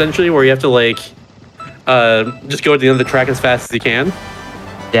essentially where you have to like just go to the end of the track as fast as you can.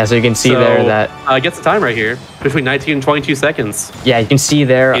 Yeah, so you can see So, there that gets the time right here between 19 and 22 seconds. yeah, you can see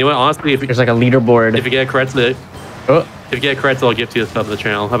there. You know what? Honestly, if There's like a leaderboard. you get it correct, if Oh, you get it correct, I'll gift you a sub to the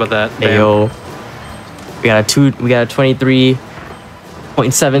channel. How about that? hey, yo, we got a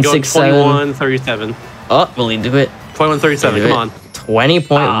 23.767. 21:37. Oh, will he do it? 21:37. Come on.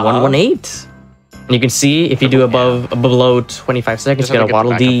 20.118. And you can see if you do below 25 seconds, Just you have get a to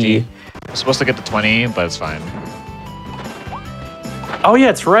Waddle the backup D. I'm supposed to get to 20, but it's fine. Oh yeah,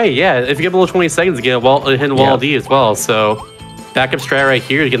 it's right. Yeah, if you get below 20 seconds, you get a hidden wall Yeah. D as well. So backup strat right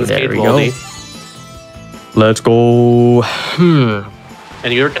here to get this There cage we wall go. D. Let's go.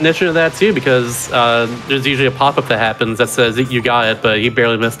 And you're conditioned to that too because there's usually a pop-up that happens that says that you got it, but you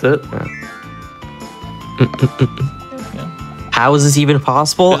barely missed it. How is this even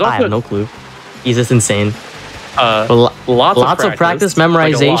possible? There's I also- have no clue. He's just insane. Uh, But lots of practice, like a lot.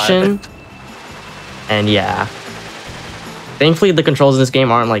 memorization, and yeah. Thankfully, the controls in this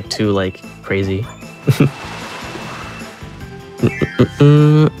game aren't like too like crazy.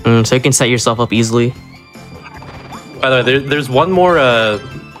 So you can set yourself up easily. By the way, there's one more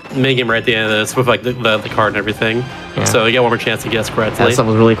minigame right at the end of this with like the card and everything. Yeah. So you get one more chance to guess correctly. That stuff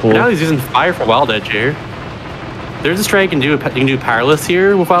was really cool. Now he's using fire for Wild Edge here. There's a strat you can do. You can do powerless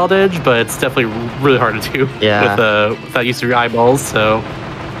here with Wild Edge, but it's definitely really hard to do Yeah. without use of your eyeballs. So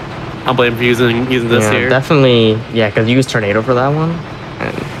I'm blaming for using this Yeah, here. definitely. Yeah, because you use Tornado for that one.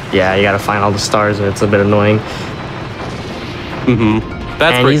 And yeah, you gotta find all the stars, and it's a bit annoying.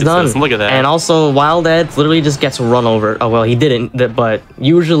 That's And pretty he's done. consistent. Look at that. And also, Wild Edge literally just gets run over. Oh well, he didn't, but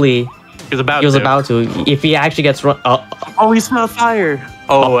usually he was about he was to. about to. If he actually gets run, Oh, he smelled fire.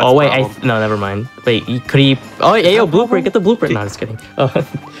 Oh, that's oh wait, a problem. no, never mind. Wait, could he? Oh yeah, yo, blueprint, get the blueprint. No, just kidding.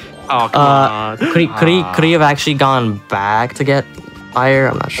 Oh, come on. Could he have actually gone back to get fire?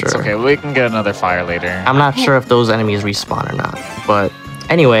 I'm not sure. It's okay. We can get another fire later. I'm not sure if those enemies respawn or not. But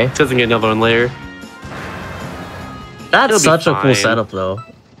anyway, Doesn't get another one later. that's It'll be such a cool fine. setup, though.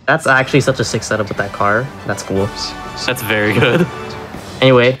 That's actually such a sick setup with that car. That's cool. That's very good.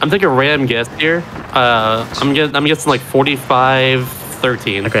 Anyway, I'm taking a random guess here. I'm guessing like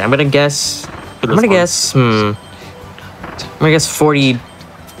 45-13. okay, I'm gonna guess. For I'm this gonna one. guess. I'm gonna guess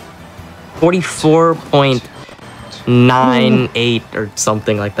 44.98 or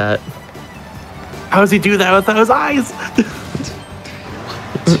something like that. How does he do that without his eyes?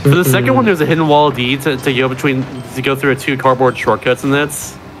 For the second one, there's a hidden wall D to go through 2 cardboard shortcuts, and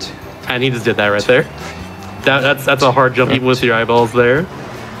he just did that right there. That's a hard jump even with your eyeballs there.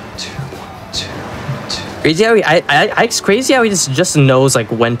 Crazy how it's crazy how he just knows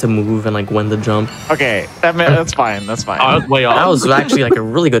like when to move and like when to jump. Okay, that's fine. That's fine. I was way off. That was actually like a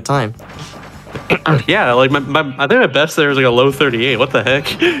really good time. Yeah, like I think my best there was like a low 38. What the heck?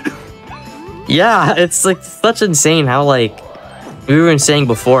 Yeah, it's like such insane how like we were saying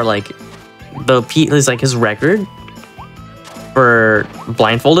before, like his record for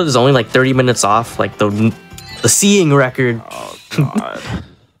Blindfolded is only like 30 minutes off like the seeing record. Oh god.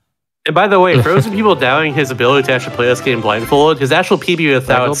 And by the way, for those people doubting his ability to actually play this game blindfolded, his actual PB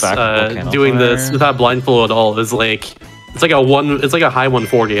without doing this without blindfold at all is like it's like a high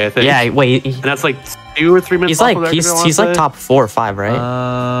 140, I think. Yeah, wait. And that's like 2 or 3 minutes. He's like top 4 or 5,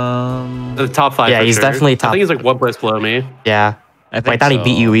 right? The top 5. Yeah, for he's sure. definitely top. I think he's like 1 place below me. Yeah. I thought he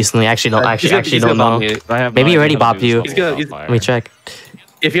beat you recently. Actually, don't know. Maybe he already bopped you. Let me check.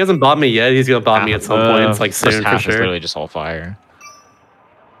 If he hasn't bopped me yet, he's gonna bop me at some point. It's like soon for sure. It's literally just all fire.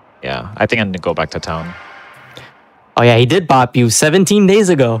 Yeah, I think I need to go back to town. Oh yeah, he did bop you 17 days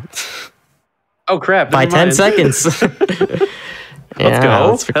ago. Oh crap! By 10 seconds. Let's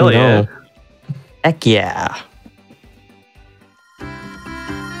go. Hell yeah. Heck yeah.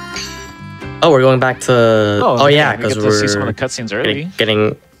 Oh, we're going back to. Oh yeah, because we get to see some of the cutscenes early.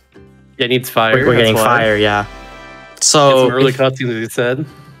 Getting. Yeah, it needs fire. We're getting fire. Yeah. Get So some early cutscenes, as you said.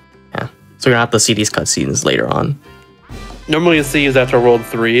 yeah, so we're gonna have to see these cutscenes later on. Normally, you see is after World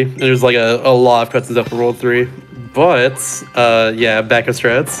 3. And there's like a lot of cutscenes after World 3. But yeah, back of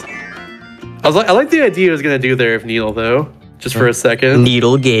strats. I like the idea he was gonna do there of Needle though. Just for a second.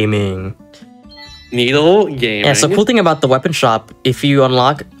 Needle gaming. Needle gaming. Yeah. So cool thing about the weapon shop, if you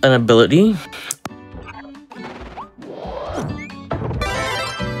unlock an ability.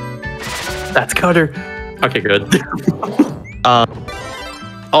 That's Cutter. Okay, good.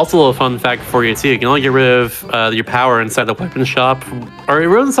 Also, a little fun fact for you too. You can only get rid of your power inside the weapon shop, or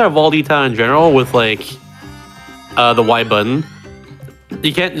really inside of Waldita in general with like the Y button.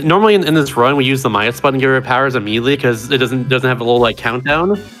 You can't normally in this run we use the minus button to get rid of powers immediately because it doesn't have a little like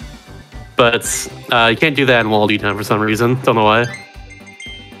countdown. But you can't do that in Waldita for some reason. Don't know why.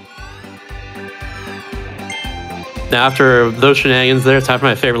 Now after those shenanigans, there, it's time for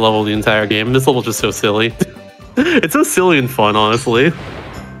my favorite level of the entire game. This level's just so silly. It's so silly and fun, honestly.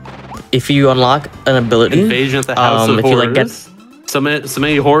 If you unlock an ability, Invasion at the House of if you Horrors. like get So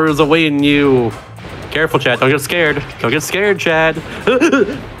many horrors awaiting you. Careful, Chad. Don't get scared. Don't get scared, Chad.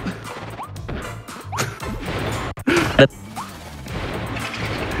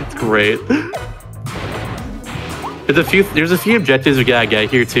 It's great. There's a few objectives we gotta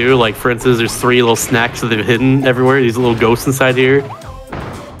get here too. Like for instance, there's 3 little snacks that they've hidden everywhere. These little ghosts inside here.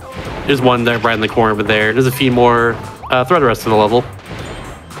 There's one there right in the corner over there. There's a few more throughout the rest of the level.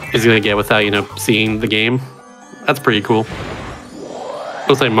 He's gonna get without seeing the game. That's pretty cool.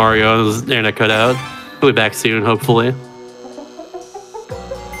 Looks like Mario and his internet cut out. He'll be back soon, hopefully.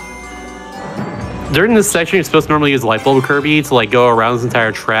 During this section, you're supposed to normally use light bulb Kirby to like go around this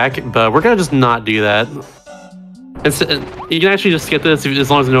entire track, but we're gonna just not do that. You can actually just skip this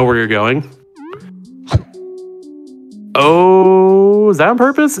as long as you know where you're going. Oh, is that on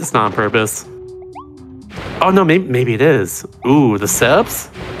purpose? It's not on purpose. Oh no, maybe it is. Ooh, the setups?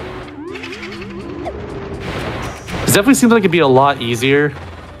 It definitely seems like it'd be a lot easier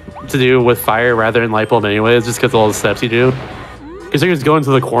to do with fire rather than light bulb anyways, just because of all the steps you do. Because you're just going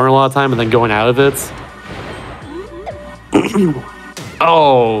to the corner a lot of time and then going out of it.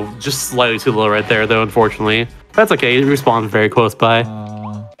 Oh, just slightly too low right there though, unfortunately. That's okay, it respawns very close by.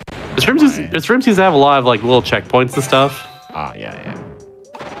 This room seems to have a lot of like little checkpoints and stuff. Ah, yeah.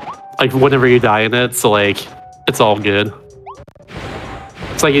 Like whenever you die in it, so like, it's all good.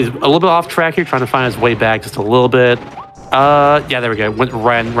 It's like he's a little bit off track here, trying to find his way back just a little bit. Yeah, there we go. Went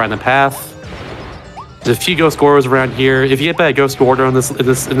right in the path. There's a few ghost gourds around here. If you get that ghost order in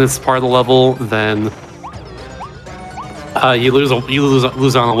this part of the level, then You lose on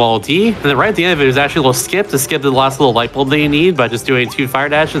the wall D, and then right at the end of it, there's actually a little skip to skip the last little light bulb that you need by just doing 2 fire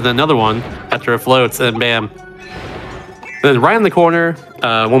dashes, and then another one after it floats, and bam. Then right in the corner,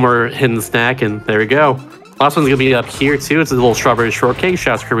 one more hidden snack, and there we go. Last one's gonna be up here too. It's a little strawberry shortcake.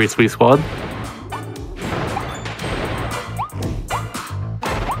 Shouts Kirby Sweet Squad.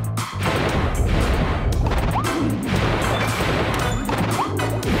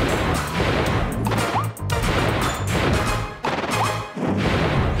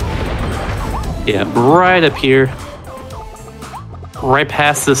 Yeah, right up here. Right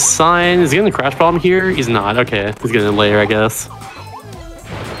past this sign. Is he getting the crash bomb here? He's not. Okay, he's getting a layer, I guess.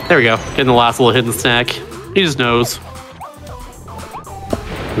 There we go. Getting the last little hidden snack. He just knows.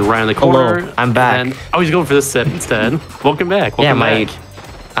 Right in the corner. Hello, I'm back. And, oh, he's going for this set instead. Welcome back. Welcome back.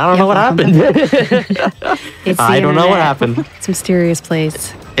 I don't know what happened. It's the I don't know what internet. happened. It's a mysterious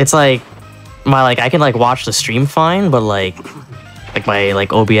place. It's like I can like watch the stream fine, but like my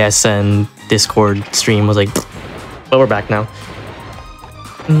like OBS and Discord stream was like, but we're back now.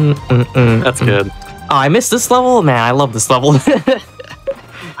 That's good. Oh, I missed this level? Man, I love this level.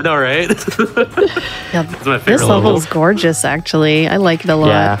 I know, right? Yeah, It's my favorite this level level. is gorgeous, actually. I like it a lot.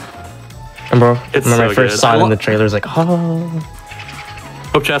 Yeah. Remember It's I so first good. saw I it in lo- the trailers, like, oh.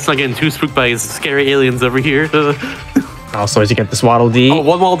 Hope chat's not getting too spooked by these scary aliens over here. Also, as you get this Waddle Dee. Oh,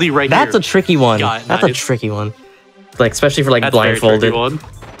 one wall D right That's here. a tricky one. Got it, That's a nice. tricky one. Like, especially for like That's a very tricky blindfolded.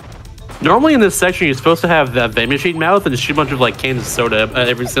 one. Normally in this section, you're supposed to have that vending machine mouth and shoot a bunch of like cans of soda at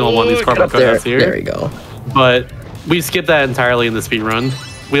every single one of these cardboard cutouts here. There we go. But we skipped that entirely in the speed run.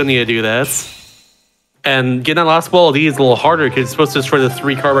 We don't need to do that. And getting that last wall D is a little harder because it's supposed to destroy the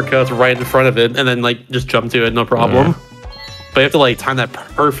 3 cardboard cutouts right in front of it and then like just jump to it, no problem. But you have to like time that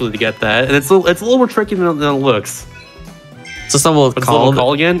perfectly to get that, and it's a little more tricky than it looks. So this level What's the level called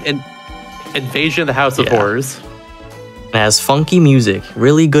called again? Invasion of the House of Yeah. Horrors. it has funky music,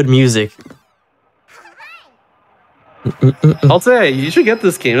 really good music. I'll say you should get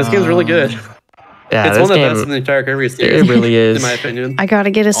this game. This game's really good. Yeah, It's this one of the game, best in the entire Kirby series. it really is. in my opinion. I gotta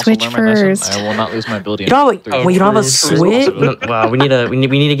get a Also Switch learn my lesson. first. I will not lose my ability. You don't have a, Oh, wait, you don't have a true, true. Switch? No, wow, we need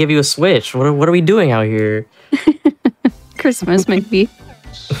to give you a Switch. What are we doing out here? Christmas, maybe.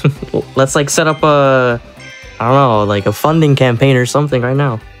 Let's like set up a, I don't know, like a funding campaign or something right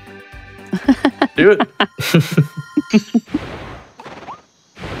now. Do it.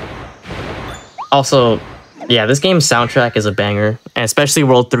 Also, yeah, this game's soundtrack is a banger, and especially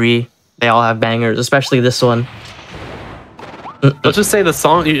World 3. They all have bangers, especially this one. Let's just say the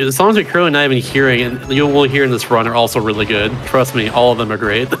songs you're currently not even hearing, and you will hear in this run, are also really good. Trust me, all of them are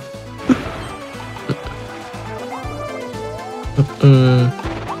great.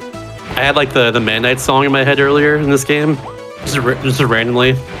 I had like the Man Knight song in my head earlier in this game, just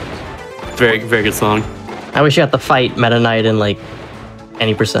randomly. It's a very, very good song. I wish you had to fight Meta Knight in like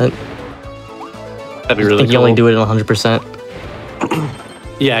any percent. That'd be I really think cool. you only do it in 100%.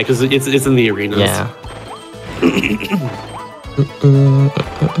 Yeah, because it's in the arenas. Yeah.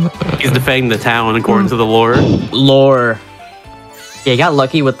 He's defending the town according to the lore. Lore. Yeah, you got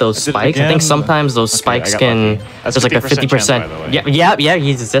lucky with those I did it spikes. I again. think sometimes those Okay, spikes I got can. lucky. That's There's like a 50% 50%. chance, by the way. Yeah.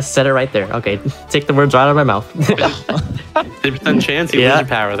 You just said it right there. Okay, take the words right out of my mouth. 50% chance you Yeah. lose your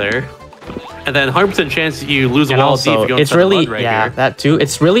power there. And then 100% chance you lose a And wall deep if also, you go it's inside the really mud right yeah, here. that too.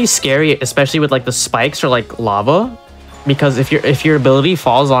 It's really scary, especially with like the spikes or like lava, because if your ability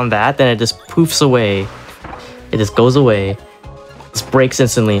falls on that, then it just poofs away. It just goes away. Just breaks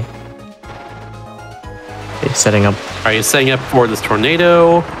instantly. Okay, setting up. Are you setting up for this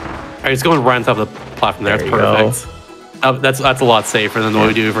tornado? Are you just going right on top of the platform there? There That's you perfect. That's a lot safer than what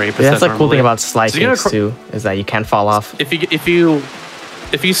we do for 8%. That's the cool normally. thing about slide So you're gonna kicks too, is that you can't fall off. If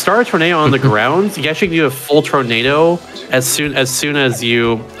you start a tornado on the ground, you actually can do a full tornado as soon as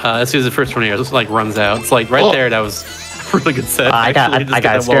the first tornado just like runs out. It's like right there. That was a really good set. I got Actually, just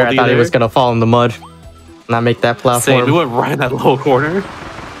get that scared. I wall thought he there. was gonna fall in the mud. Not make that Same. platform. We went right in that little corner.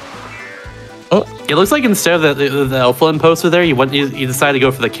 Oh. It looks like instead of the Elfland poster there, you decided to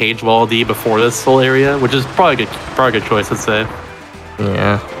go for the cage wall D before this whole area, which is probably a good choice, I'd say.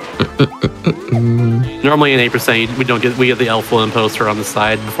 Yeah. Normally in 8%, we get the Elfland poster on the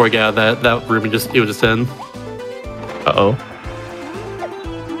side before we get out of that room. It was just in. Uh-oh.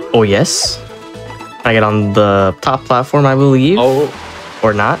 Oh, yes? I get on the top platform, I believe. Oh,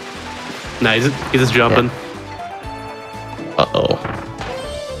 Or not. no, he's just jumping. Uh-oh.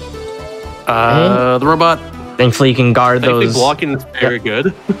 The robot. Thankfully, you can guard Thankfully, those. blocking is very good.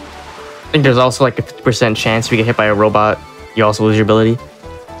 I think there's also like a 50% chance if you get hit by a robot, you also lose your ability.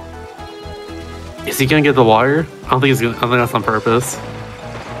 Is he gonna get the wire? I don't think that's on purpose.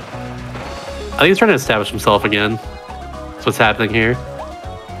 I think he's trying to establish himself again. That's what's happening here.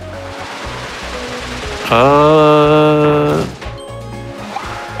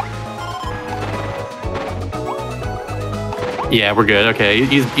 Yeah, we're good. Okay,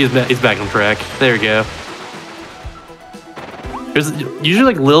 he's back on track. There we go. There's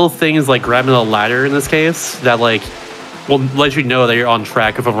usually like little things like grabbing a ladder in this case that like will let you know that you're on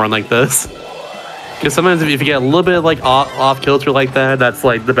track of a run like this. Because sometimes if you get a little bit like off kilter like that, that's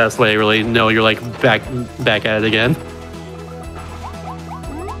like the best way to really know you're like back at it again.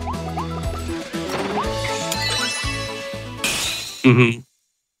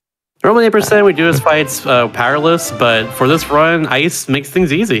 Normally 8% we do his fights powerless, but for this run, ice makes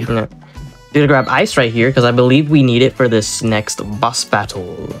things easy. Yeah. Gonna grab ice right here because I believe we need it for this next boss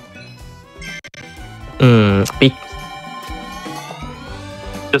battle.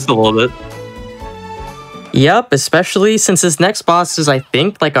 Just a little bit. Yep, especially since this next boss is, I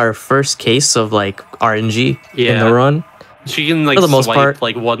think, like our first case of like RNG in the run. She can like for the most part,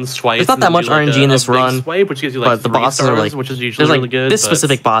 like one swipe. There's not that much RNG in this run, swipe, which gives you like but the bosses are like, which is usually really good. This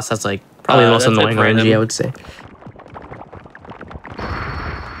specific boss has like probably the most annoying RNG, I would say.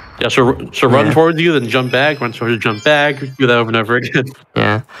 Yeah, she'll run towards you, then jump back, run towards you, jump back, do that over and over again.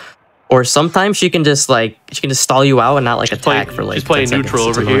 Yeah. Or sometimes she can just stall you out and not like attack for like. She's playing neutral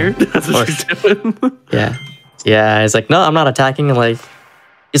over here. That's what she's doing. Yeah. It's like, no, I'm not attacking. And like,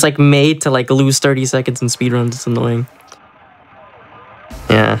 it's like made to like lose 30 seconds in speedruns. It's annoying.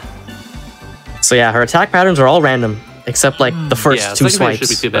 Yeah. So yeah, her attack patterns are all random except like the first two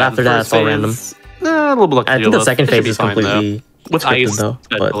swipes. But after that, it's all random. A little bit. I think the second phase is completely with ice though.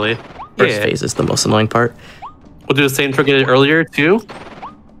 But first phase is the most annoying part. We'll do the same trick I did earlier too.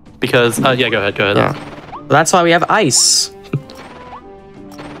 Because, yeah, go ahead. Yeah. That's why we have ice.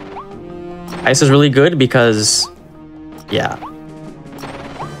 Ice is really good because,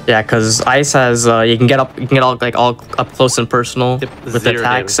 because ice has, you can get all up close and personal with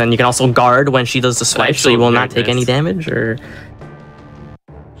attacks, and you can also guard when she does the swipe, so you will not take any damage, or...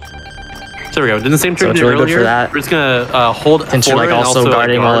 So there we go. Did the same trick really earlier. Good for that. We're just gonna hold and she, like, also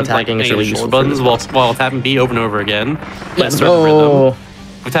guarding while attacking is really useful buttons while tapping B over and over again. Let's go.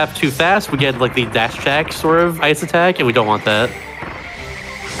 If we tap too fast, we get like the dash attack sort of ice attack, and we don't want that.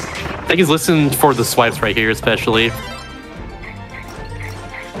 I think he's listening for the swipes right here, especially.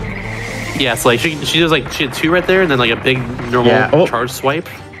 Yeah, so like she does like she had two right there, and then like a big normal charge swipe.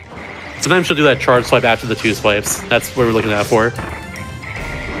 Sometimes she'll do that charge swipe after the two swipes. That's what we're looking at for.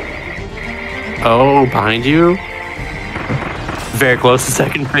 Oh, behind you. Very close to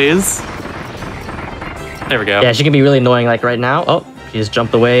second phase. There we go. Yeah, she can be really annoying. Like right now. Oh. She just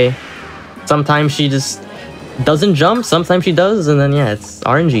jumped away. Sometimes she just doesn't jump. Sometimes she does, and then yeah, it's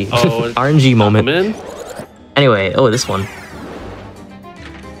RNG. Oh, RNG moment. Anyway, this one.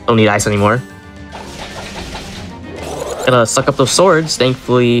 Don't need ice anymore. Gonna suck up those swords.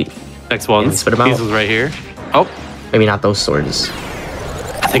 Thankfully, next one. Spit them out. These ones right here. Oh, maybe not those swords.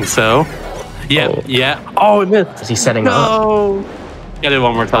 I think so. Yeah, yeah. Oh, it missed. Is he setting up? Gotta do it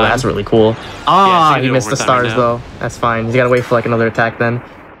one more time. Oh, that's really cool. He missed the stars though. That's fine. He's gotta wait for like another attack then.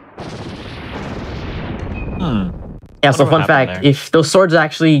 Yeah, so fun fact, if those swords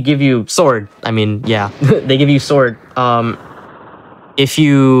actually give you sword, I mean, yeah, they give you sword. If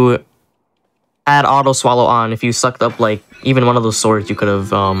you add auto swallow on, if you sucked up like even one of those swords, you could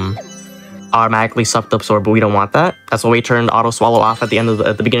have automatically sucked up sword, but we don't want that. That's why we turned auto swallow off at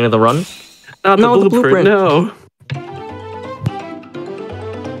the beginning of the run. No, the blueprint. No.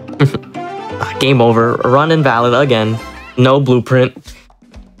 Game over. Run invalid again. No blueprint.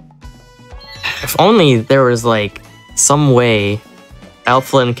 If only there was like some way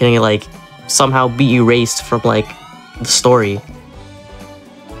Elflin can like somehow be erased from like the story,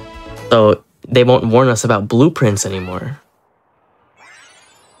 so they won't warn us about blueprints anymore.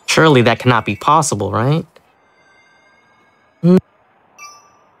 Surely that cannot be possible, right?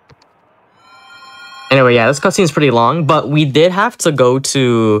 Anyway, yeah, this cutscene is pretty long, but we did have to go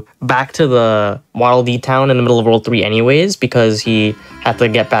back to the Waddle Dee town in the middle of World 3 anyways, because he had to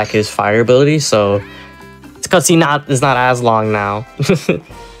get back his fire ability, so this cutscene is not as long now.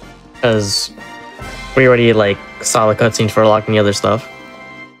 Because we already like saw the cutscene for unlocking the other stuff.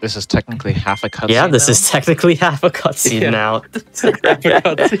 This is technically half a cutscene. Yeah, this is technically half a cutscene now.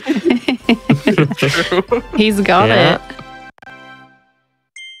 True. He's got it.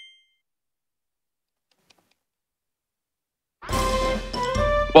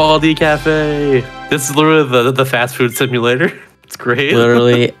 Waddle Cafe. This is literally the fast food simulator. It's great.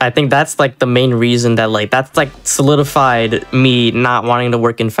 Literally, I think that's like the main reason that that's solidified me not wanting to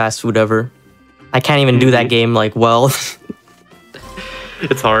work in fast food ever. I can't even do that game like well.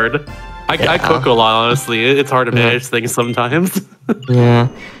 It's hard. I cook a lot, honestly. It's hard to manage things sometimes. Yeah.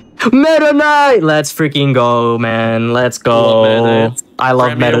 Meta Knight! Let's freaking go, man. Let's go. I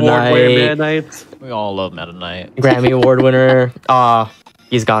love Meta Knight. We all love Meta Knight. Grammy Award winner. Aw,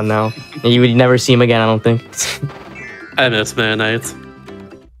 he's gone now. You would never see him again, I don't think. I miss Meta Knight.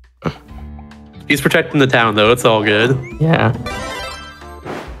 He's protecting the town, though. It's all good. Yeah.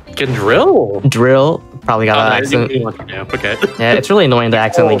 Can drill. Drill. Probably got an accident. Okay. Yeah, it's really annoying to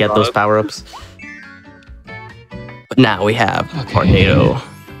accidentally get those power-ups. But now we have Tornado.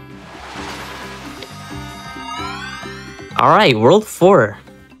 Alright, World 4.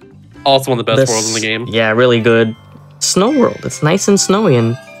 Also one of the best worlds in the game. Yeah, really good. Snow World. It's nice and snowy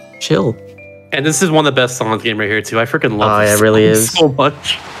and chill. And this is one of the best songs in the game right here, too. I freaking love this it really is. so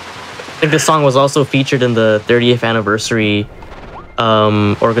much. I think this song was also featured in the 30th anniversary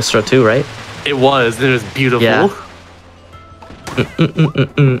orchestra too, right? It was, and it was beautiful. Yeah.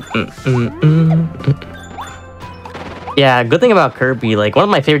 Yeah, good thing about Kirby, like one of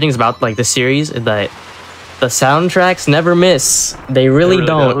my favorite things about like the series is that the soundtracks never miss. They really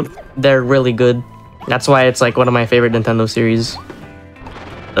don't. They're really good. That's why it's like one of my favorite Nintendo series.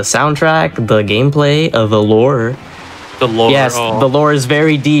 The soundtrack, the gameplay, the lore. The lore. Yes, the lore is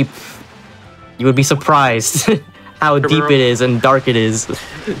very deep. You would be surprised how deep it is and dark it is.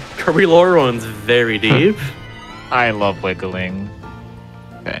 Kirby lore runs very deep. I love wiggling.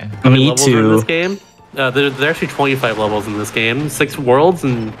 Okay. How many Me levels are in too. this game? There's actually 25 levels in this game. 6 worlds,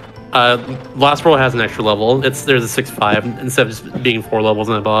 and last world has an extra level. There's a 6-5 instead of just being 4 levels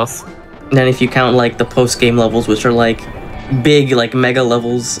and a boss. And then if you count like the post-game levels, which are like big, like mega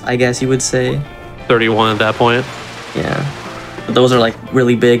levels, I guess you would say. 31 at that point. Yeah. But those are like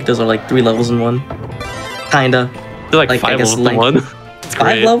really big. Those are like 3 levels in one. Kinda. They're like 5 I guess levels in one. It's 5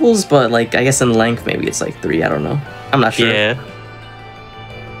 great. levels, but like I guess in length maybe it's like 3. I don't know. I'm not sure. Yeah.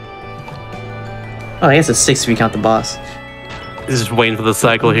 Oh, I guess it's 6 if you count the boss. He's just waiting for the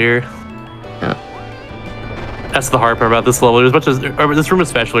cycle here. Yeah. That's the hard part about this level. As much as this room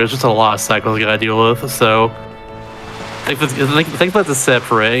especially, there's just a lot of cycles you gotta deal with. So think about the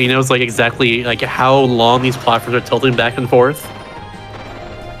separate. You know, it's like exactly like how long these platforms are tilting back and forth.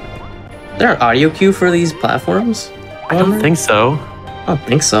 Is there an audio cue for these platforms? I don't think so. I don't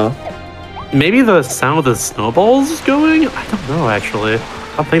think so. Maybe the sound of the snowballs is going? I don't know, actually.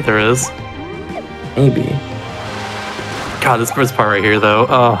 I don't think there is. Maybe. God, this first part right here, though.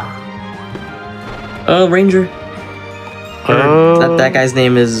 Oh, Ranger. That guy's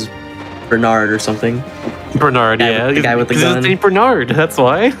name is Bernard or something. Bernard, yeah. The guy with the gun. His name Bernard, that's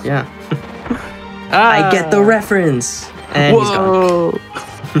why. Yeah. I get the reference. And he's gone.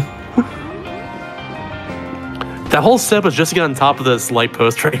 That whole step was just to get on top of this light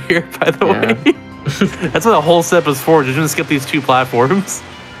post right here, by the way. That's what the whole step was for, just to skip these 2 platforms.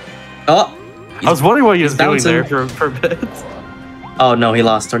 Oh! I was wondering what he was doing bouncing there for a bit. Oh no, he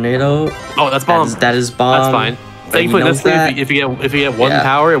lost Tornado. Oh, that's bomb. That is bomb. That's fine. Thankfully, this thing, if you get one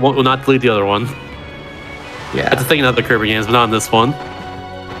power, it will not delete the other one. Yeah. That's the thing in other Kirby games, but not in this one.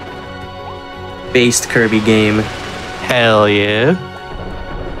 Based Kirby game. Hell yeah.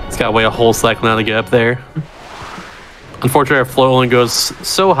 It's got to wait a whole cycle now to get up there. Unfortunately, our float only goes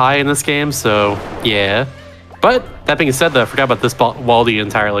so high in this game, so yeah. But that being said, though, I forgot about this Waldy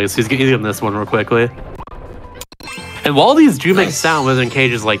entirely, so he's getting this one real quickly. And Waldy's do make sound within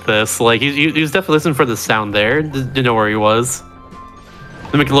cages like this. Like he was definitely listening for the sound there. Didn't know where he was.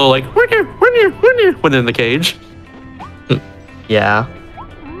 They make a little like when they're in the cage. Yeah.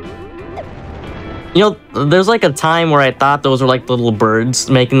 You know, there's like a time where I thought those were like the little birds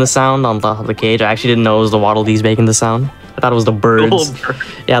making the sound on top of the cage. I actually didn't know it was the Waddle Dees making the sound. I thought it was the birds.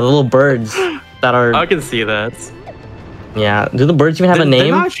 Yeah, the little birds that are. I can see that. Yeah. Do the birds even have a name?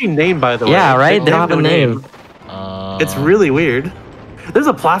 They're not actually named, by the way. Yeah, right? They don't have a name. It's really weird. There's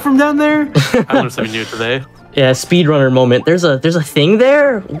a platform down there? I learned something new today. Yeah, speedrunner moment. There's a thing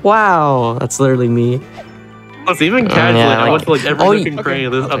there? Wow. That's literally me. Plus, even casually, I went to like every looking crane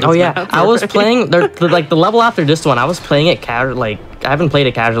of this map. I was playing like the level after this one. I was playing it I haven't played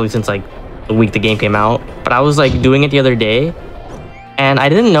it casually since like the week the game came out. But I was like doing it the other day, and I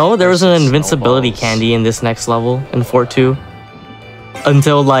didn't know there was an invincibility candy in this next level in 4-2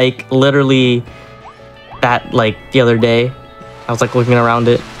 until like literally that like the other day. I was like looking around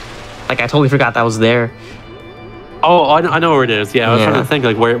it, like I totally forgot that was there. Oh, I know where it is. Yeah, I was trying to think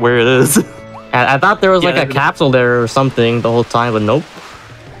like where it is. I thought there was like a capsule there or something the whole time, but nope.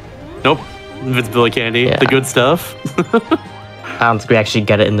 Nope. Invincibility candy, the good stuff. I don't think we actually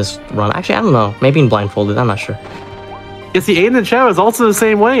get it in this run. Actually, I don't know. Maybe in Blindfolded. I'm not sure. Yeah, see, Aiden and Chow is also the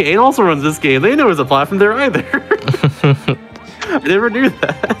same way. Aiden also runs this game. They know there's a platform there either. I never knew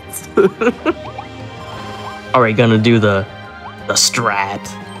that. Are we gonna do the strat,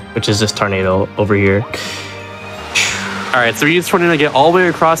 which is this tornado over here? All right, so we use tornado to get all the way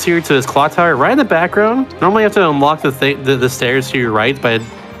across here to this clock tower right in the background. Normally you have to unlock the stairs to your right by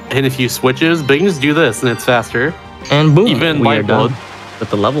hitting a few switches, but you can just do this and it's faster. And boom, Even we are done Blindfolded. with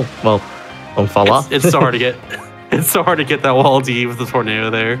the level. Well, don't fall off. It's so hard to get. It's so hard to get that wall D with the tornado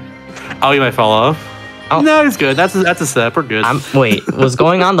there. Oh, you might fall off. Oh. No, he's good. That's a step. We're good. Wait, was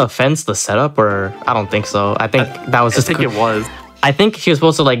going on the fence the setup, or I don't think so. I think that was just. I think it was. I think he was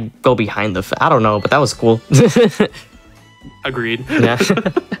supposed to like go behind the. I don't know, but that was cool. Agreed. Yeah.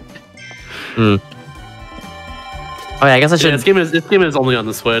 Oh yeah, I guess I should. Yeah, this game is only on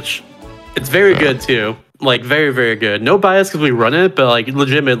the Switch. It's very good too. Like very, very good. No bias because we run it, but like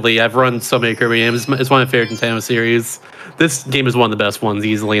legitimately, I've run so many Kirby games. It's one of my favorite Nintendo series. This game is one of the best ones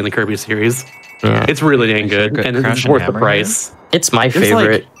easily in the Kirby series. Yeah. It's really dang good, and it's worth the price. It's my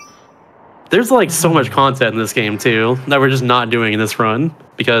favorite. There's like so much content in this game too that we're just not doing in this run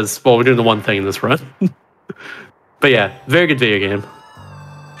because, well, we're doing the one thing in this run. But yeah, very good video game.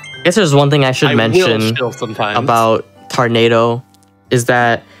 I guess there's one thing I should mention about Tornado is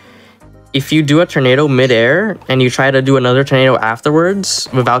that if you do a tornado midair and you try to do another tornado afterwards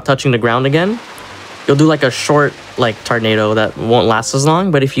without touching the ground again, you'll do like a short like tornado that won't last as long.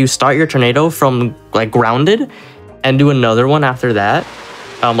 But if you start your tornado from like grounded and do another one after that,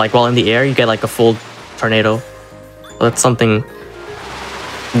 like while in the air, you get like a full tornado. That's something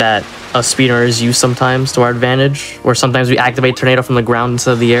that us speedrunners use sometimes to our advantage, where sometimes we activate tornado from the ground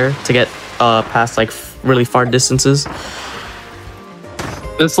instead of the air to get past like really far distances.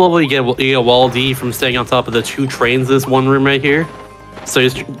 This level you get wall D from staying on top of the two trains this one room right here. So you're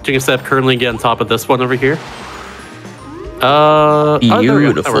taking a step currently get on top of this one over here.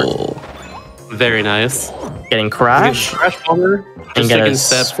 Beautiful. Very nice. Getting crash. Crash bomber. Just taking a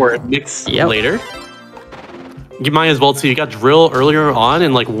step for it mix later. You might as well too. You got drill earlier on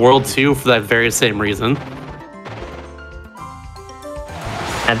in like World 2 for that very same reason.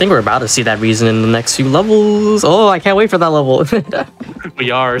 I think we're about to see that reason in the next few levels. Oh, I can't wait for that level. We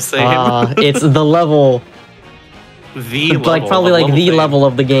are same. It's the level. The level. Like probably like the level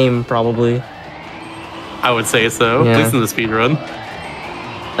of the game, probably. I would say so. Yeah. At least in the speedrun.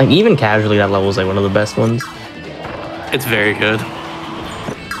 Like even casually, that level is like one of the best ones. It's very good.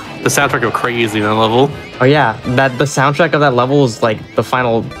 The soundtrack go crazy in that level. Oh yeah, the soundtrack of that level is like the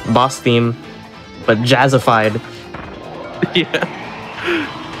final boss theme, but jazzified. Yeah.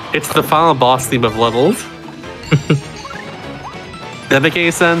 It's the final boss theme of levels. That make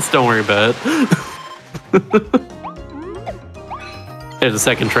any sense? Don't worry about it. There's a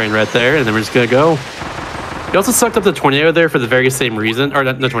second train right there, and then we're just gonna go. You also sucked up the tornado there for the very same reason, or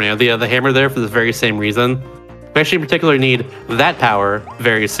not the tornado, the hammer there for the very same reason. We actually in particular need that power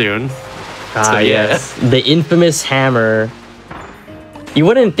very soon. Ah, so, yes. The infamous hammer. You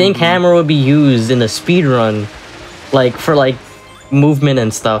wouldn't think hammer would be used in a speedrun, like for like movement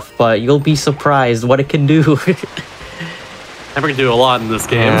and stuff, but you'll be surprised what it can do. Hammer can do a lot in this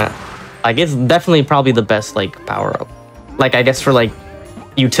game. Yeah. Like it's definitely probably the best like power up. Like I guess for like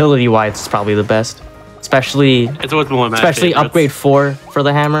utility wise, it's probably the best. Especially upgrade 4 for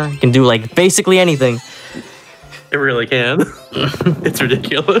the hammer. You can do like basically anything. It really can. It's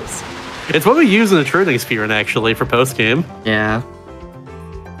ridiculous. It's what we use in the training speedrun actually for post game. Yeah.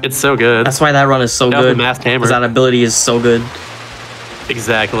 It's so good. That's why that run is so good. The masked hammer. That ability is so good.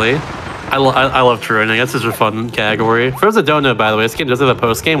 Exactly. I love true running. That's such a fun category. For those that don't know, by the way, this game does have a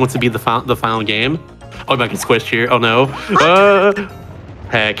post game. Wants to be the final game. Oh, I might get squished here. Oh no.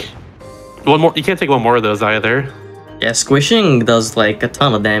 Heck. One more. You can't take one more of those either. Yeah, squishing does like a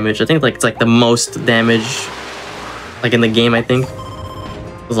ton of damage. I think like it's like the most damage like in the game. I think.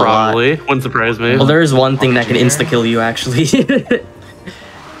 Probably. Wouldn't surprise me. Well, there is one thing that can insta kill you actually.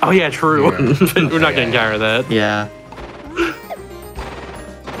 Oh yeah, true. We're not getting tired of that. Yeah.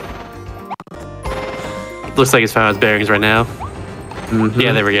 Looks like he's found his bearings right now.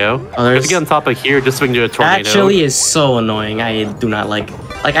 Yeah, there we go. Oh, we have to get on top of here just so we can do a tornado. That chili is so annoying. I do not like.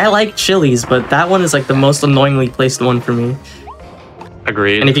 Like I like chilies, but that one is like the most annoyingly placed one for me.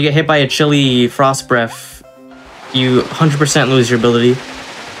 Agreed. And if you get hit by a chili frost breath, you 100% lose your ability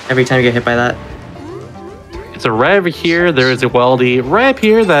every time you get hit by that. So right over here, there is a weldy right up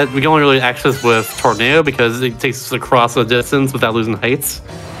here that we can only really access with tornado because it takes us across the distance without losing heights.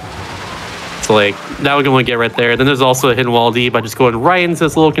 So like, now we can only get right there. Then there's also a hidden wall D by just going right into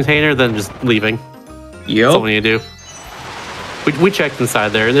this little container, then just leaving. Yep. That's all we need to do. We checked inside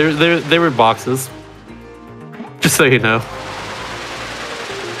there. There were boxes. Just so you know.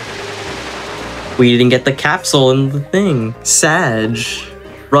 We didn't get the capsule in the thing. Sag.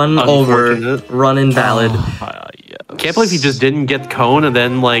 Run over. Unfortunate. Run invalid. Yes. Can't believe he just didn't get the cone and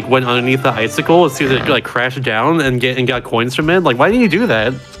then like went underneath the icicle as soon as it like crashed down and got coins from it. Like, why didn't you do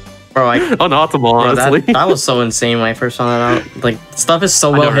that? Bro, Unoptimal, bro, honestly. that was so insane when I first found that out. Like, stuff is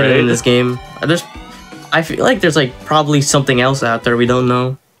so well hidden in this game. I feel like there's like probably something else out there we don't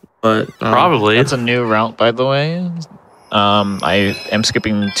know. But Probably. That's a new route, by the way. I am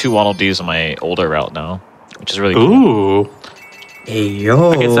skipping 2 Waddle Dees on my older route now, which is really cool. Ooh. Hey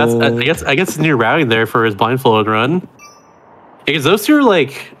yo. I guess it's new routing there for his blindfolded run. Because those two are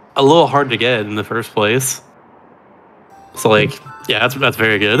like a little hard to get in the first place. So like, yeah, that's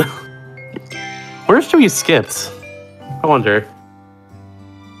very good. Where's Joey skipped? I wonder.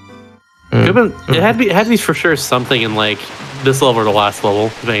 It had to be for sure something in like this level or the last level,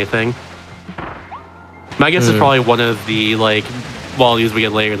 if anything. My guess is probably one of the like wallabies we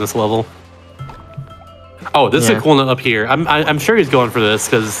get later in this level. Oh, this is a cool note up here. I'm sure he's going for this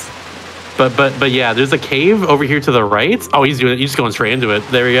because, but yeah, there's a cave over here to the right. Oh, he's just going straight into it.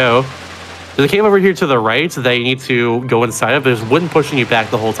 There we go. There's a cave over here to the right that you need to go inside of. There's wind pushing you back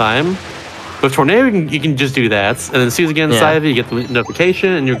the whole time. With Tornado, you can just do that, and then as soon as you get inside of it, you get the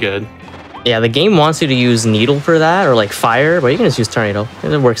notification, and you're good. Yeah, the game wants you to use Needle for that, or like Fire, but you can just use Tornado.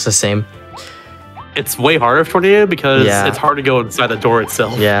 It works the same. It's way harder for Tornado because it's hard to go inside the door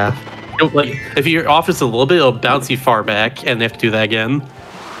itself. Yeah. Like, if you're off just a little bit, it'll bounce you far back, and they have to do that again.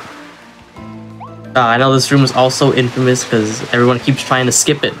 I know this room is also infamous because everyone keeps trying to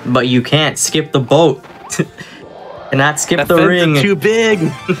skip it, but you can't skip the boat. Cannot skip That the fence ring. is too big.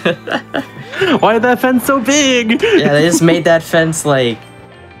 Why is that fence so big? Yeah, they just made that fence like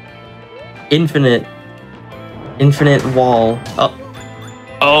infinite wall.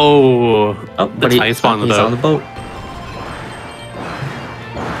 Oh, but that's how you spawn he's on the boat.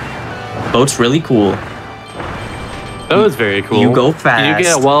 Boat's really cool. That was very cool. You go fast. You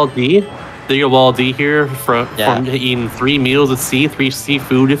get a Wall D. You get a Wall D here from eating 3 meals at sea, 3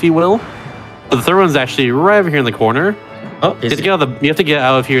 seafood, if you will. But the third one's actually right over here in the corner. Oh, you have to get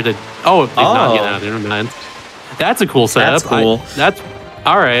out of here to. Oh, did not get out of there. Never mind. That's a cool setup. That's cool. That's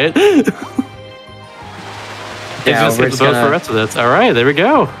all right. Yeah, just skip the boat for the rest of this. All right, there we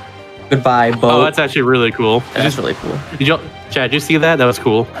go. Goodbye, boat. Oh, that's actually really cool. That's really cool. Chad, did you see that? That was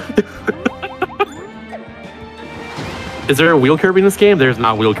cool. Is there a wheel Kirby in this game? There's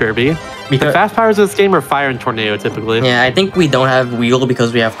not wheel Kirby. The fast powers in this game are fire and tornado typically. Yeah, I think we don't have wheel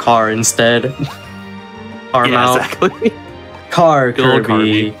because we have car instead. Car mount. Exactly. Car Good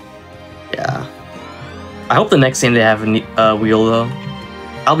Kirby. Yeah. I hope the next game they have a wheel though.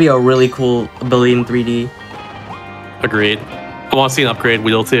 That'll be a really cool ability in 3D. Agreed. I want to see an upgrade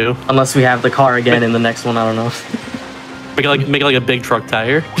wheel too. Unless we have the car again in the next one, I don't know. Make it like a big truck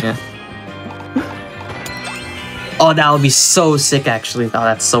tire. Yeah. Oh, that would be so sick, actually. Oh,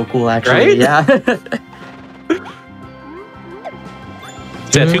 that's so cool, actually. Right? Yeah.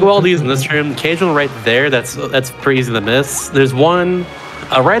 Yeah, 2 all these in this room. The cage one right there, that's pretty easy to miss. There's one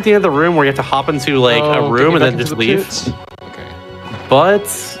right at the end of the room where you have to hop into like a room and then just leave. Okay. But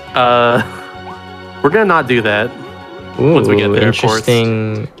we're gonna not do that. Ooh, once we get there, of course.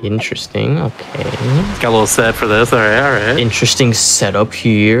 Interesting. Okay. Got a little set for this. All right. Interesting setup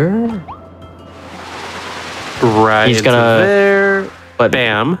here. Right. He's gonna there. But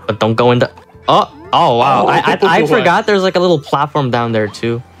bam. But don't go into. Oh wow! Oh, I forgot there's like a little platform down there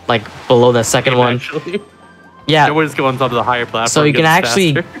too, like below the second one. Actually. Yeah. We'll just go on top of the higher platform. So you can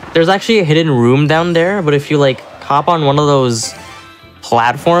actually. There's actually a hidden room down there, but if you like hop on one of those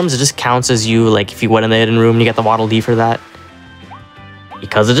platforms, it just counts as you like if you went in the hidden room, you get the Waddle Dee for that.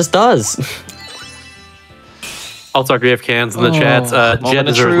 Because it just does. Also, we have cans in the chat. Jet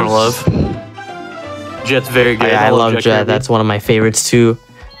deserves more love. Jet's very good. I love Jet. That's one of my favorites too.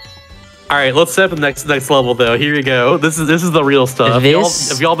 All right, let's set up the next level though. Here we go. This is the real stuff.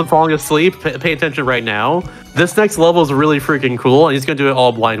 If y'all been falling asleep, pay attention right now. This next level is really freaking cool, and he's gonna do it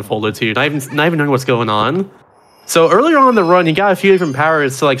all blindfolded too, not even knowing what's going on. So earlier on in the run, you got a few different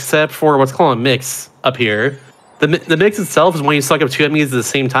powers to like set up for what's called a mix up here. The mix itself is when you suck up 2 enemies at the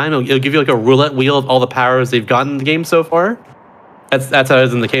same time. It'll give you like a roulette wheel of all the powers they've gotten in the game so far. That's how it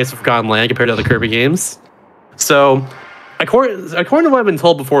is in the case of Forgotten Land compared to other Kirby games. So, according to what I've been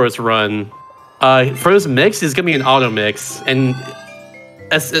told before this run, for this mix, it's gonna be an auto mix, and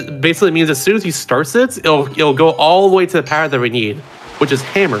it basically means as soon as he starts it, it'll go all the way to the power that we need, which is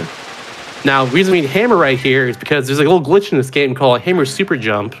Hammer. Now, the reason we need Hammer right here is because there's a little glitch in this game called Hammer Super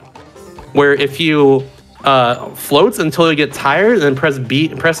Jump, where if you float until you get tired, and then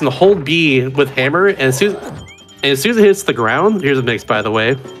press and hold B with Hammer, and as soon as it hits the ground, here's a mix, by the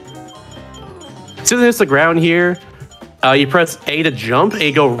way. soon as it hits the ground here, you press A to jump, and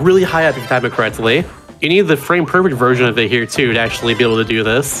you go really high up if you time it correctly. You need the frame perfect version of it here too to actually be able to do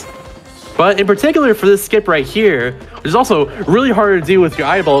this. But in particular for this skip right here, which is also really hard to do with your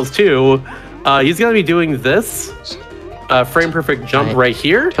eyeballs too, he's going to be doing this frame perfect jump right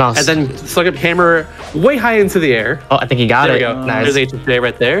here, and then suck up hammer way high into the air. Oh, I think he got there it. There we go. Nice. There's HFJ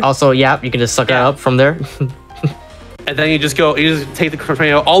right there. Also, yeah, you can just suck it up from there. And then you just take the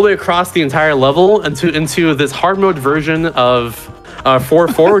tornado all the way across the entire level into this hard mode version of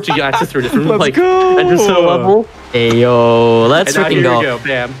 4-4, which you get access through different entrance to the level. Hey yo, let's freaking go.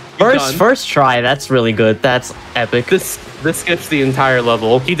 Bam. First try. That's really good. That's epic. This skips the entire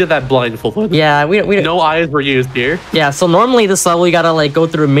level. He did that blindfolded. Yeah, we no eyes were used here. Yeah, so normally this level you gotta like go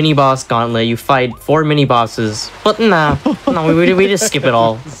through a mini boss gauntlet. You fight 4 mini bosses, but no, we just skip it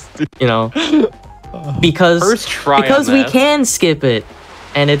all. You know, because we can skip it,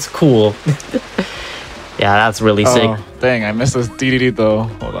 and it's cool. Yeah, that's really sick. Dang, I missed this DDD though.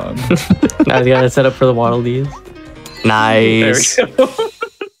 Hold on. Now you gotta set up for the Waddle Dees. Nice. There we go.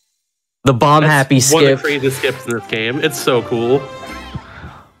 The bomb happy skip. One of the craziest skips in this game. It's so cool.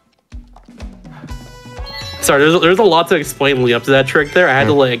 Sorry, there's a lot to explain leading up to that trick there. I had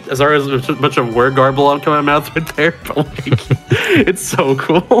to like, sorry, there's a bunch of word garble out coming my mouth right there, but like, it's so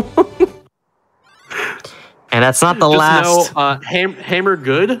cool. And that's not the last. No, hammer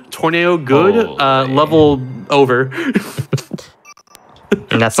good, tornado good, level over.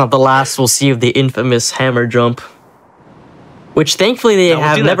 And that's not the last we'll see of the infamous hammer jump. Which thankfully they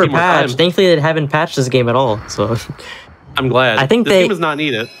have never patched. Thankfully they haven't patched this game at all. So I'm glad. I think this game does not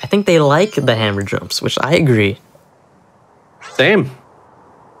need it. I think they like the hammer jumps, which I agree. Same.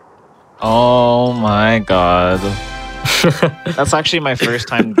 Oh my god. That's actually my first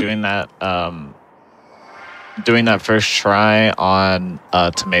time doing that. Doing that first try on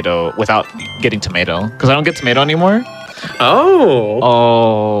tomato without getting tomato, because I don't get tomato anymore.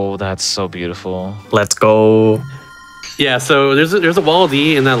 Oh, that's so beautiful. Let's go. Yeah, so there's a Wall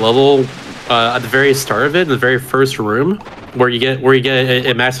D in that level at the very start of it, in the very first room, where you get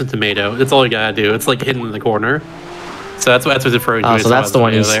a massive tomato. That's all you gotta do. It's like hidden in the corner. So that's what it's referring to. Oh, so that's the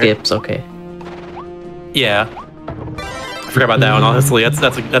one he skips. Okay. Yeah. I forgot about that one. Honestly,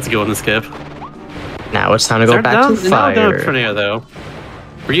 that's a good one to skip. Now it's time to go back to fire. No, tornado though.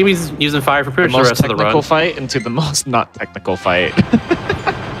 We're gonna be using fire for pretty much the rest of the run. Technical fight into the most not technical fight.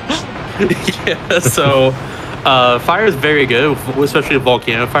 Yeah. So. Fire is very good, especially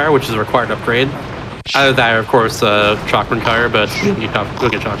volcano fire, which is a required upgrade. Either that or, of course, Chakran Kyre, but you go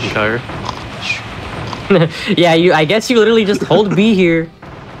get Chakran Kyre. Yeah, I guess you literally just hold B here,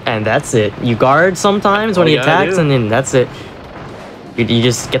 and that's it. You guard sometimes when he attacks, and then that's it. You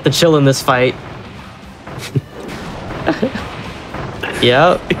just get the chill in this fight.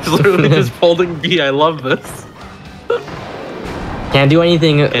 Yeah. He's literally just holding B. I love this. Can't do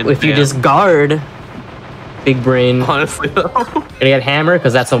anything if you just guard. Big brain. Honestly, though. Gonna get hammer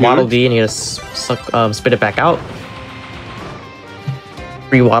because that's a Waddle Dee, and you gotta spit it back out.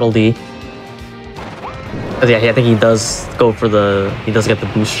 Free Waddle Dee. Yeah, I think he does go for he does get the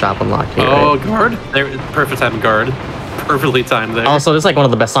boost shop unlocked here. Oh, right? guard! There, perfect time guard. Perfectly timed there. Also, it's like one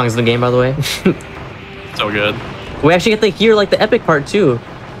of the best songs in the game, by the way. So good. We actually get to hear like the epic part too.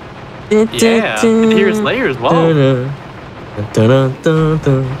 Yeah, here's layers. Wow.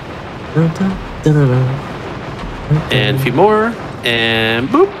 And a few more, and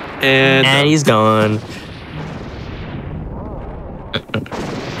boop, and he's gone.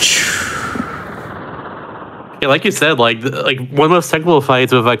 Yeah, like you said, like one of the most technical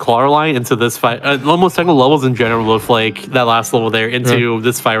fights with like Claw Line into this fight, one of the most technical levels in general with like that last level there into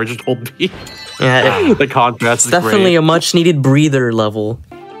this fight, we're just hold B. Yeah, the contrast is definitely great. a much needed breather level.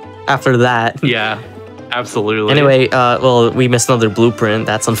 After that, yeah, absolutely. Anyway, well, we missed another blueprint.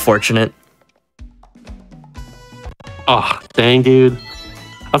 That's unfortunate. Oh, dang, dude.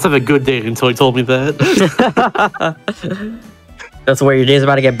 I was having a good day until he told me that. That's where your day's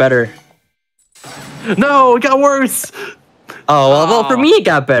about to get better. No, it got worse. Oh, well, for me it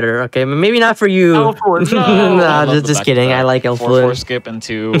got better. Okay, but maybe not for you. Elflin, no. No, just kidding. I like Elflin. 4-4 skip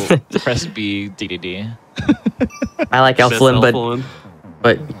into press B DDD. I like Elflin,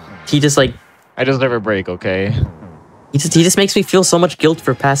 but he just like... I just never break, okay? He just makes me feel so much guilt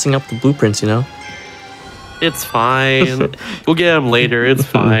for passing up the blueprints, you know? It's fine. We'll get him later. It's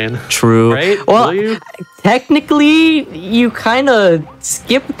fine. True. Right? Well, technically, you kind of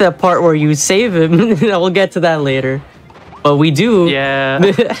skipped the part where you save him. We'll get to that later. But we do. Yeah.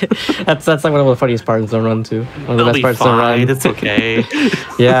 that's like one of the funniest parts of the run, too. One of the best parts of the run. It's okay.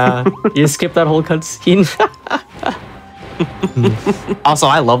 Yeah. You skip that whole cutscene. Also,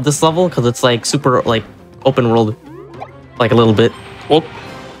 I love this level because it's like super like open world, like a little bit. Well,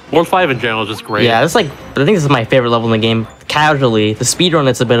 World 5 in general is just great. Yeah, it's like I think this is my favorite level in the game. Casually, the speedrun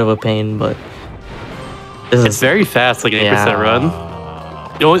it's a bit of a pain, but it's very fast, like an 8% run.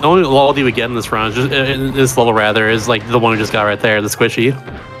 The only wall you would get in this run, is just, in this level rather, is like the one we just got right there, the squishy.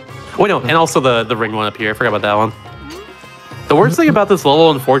 Wait, no, and also the ring one up here. I forgot about that one. The worst thing about this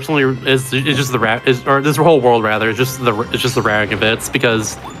level, unfortunately, is just or this whole world rather, is just the raring of it. It's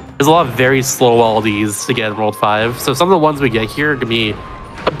because there's a lot of very slow LDs to get in World 5. So some of the ones we get here can be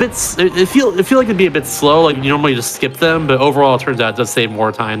a bit. It feel like it'd be a bit slow. Like you normally just skip them, but overall, it turns out it does save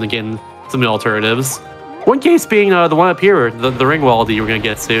more time than getting some of the alternatives. One case being the one up here, the ring LD we're gonna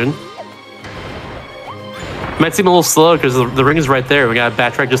get soon. Might seem a little slow because the ring is right there. We gotta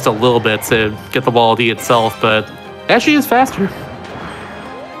backtrack just a little bit to get the LD itself, but it actually is faster.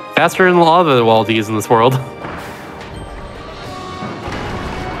 Faster than a lot of the LDs in this world.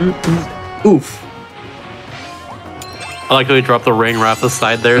 Oof. I like how he dropped the ring right off the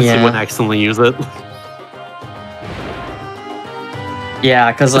side there so he wouldn't accidentally use it.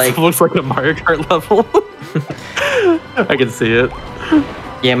 Yeah, because like... It looks like a Mario Kart level. I can see it.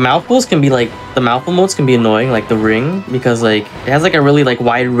 Yeah, mouthfuls can be like... The mouthful modes can be annoying, like the ring, because like it has like a really like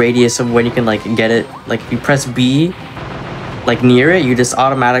wide radius of when you can like get it. Like if you press B, like near it, you just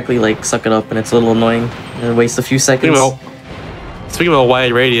automatically like suck it up and it's a little annoying. And it wastes a few seconds. Speaking of a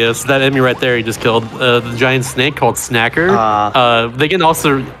wide radius, that enemy right there you just killed, the giant snake called Snacker. They can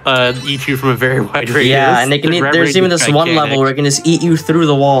also eat you from a very wide radius. Yeah, and they can there's even this one level where it can just eat you through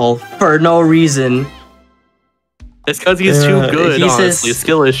the wall for no reason. It's because he's too good, honestly.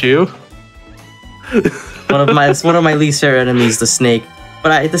 Skill issue. one of my least favorite enemies, the snake.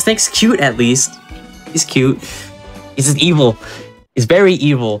 But the snake's cute at least. He's cute. He's just evil. He's very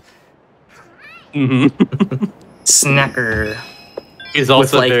evil. Snacker. He's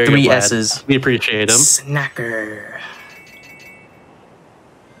also with like very 3 good S's. We appreciate him. Snacker.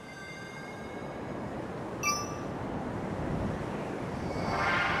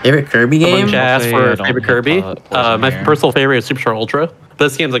 Favorite Kirby game? Jazz for favorite Kirby. My personal favorite is Superstar Ultra.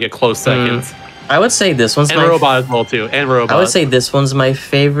 This game's like a close second. I would say this one's and Robot as well too. And Robot. I would say this one's my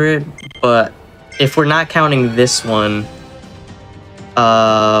favorite, but if we're not counting this one, also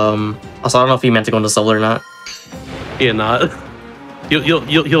I don't know if he meant to go into solo or not. Yeah, not.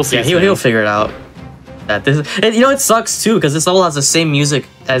 He'll see. Yeah, he'll figure it out. That this, and, you know, it sucks too because this level has the same music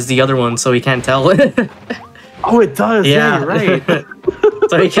as the other one, so he can't tell. Oh, it does. Yeah, you're right.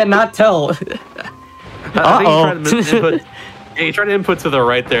 So he cannot tell. I think he tried to input to the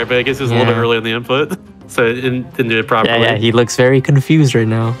right there, but I guess it was a little bit early in the input, so it didn't do it properly. Yeah, he looks very confused right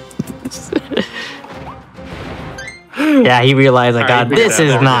now. Yeah, he realized, like, God, this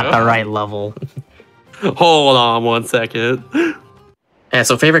is not the right level. Hold on 1 second. Yeah,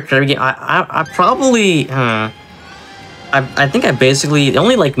 so favorite Kirby game, I probably, I think I basically, the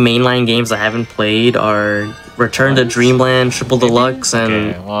only like mainline games I haven't played are Return to Dreamland, Triple Deluxe,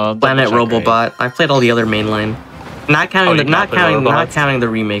 and Planet Robobot. I played all the other mainline. Not counting the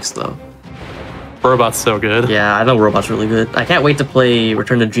remakes though. Robot's so good. Yeah, I know Robot's really good. I can't wait to play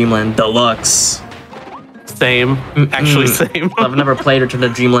Return to Dreamland Deluxe. Same, actually same. I've never played Return to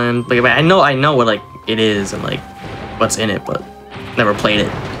Dreamland. Like, I know what like it is and like what's in it, but never played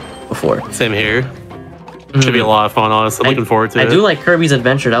it before. Same here. Should be a lot of fun, honestly. Looking forward to it. I do like Kirby's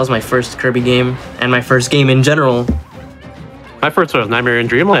Adventure. That was my first Kirby game and my first game in general. My first one was Nightmare in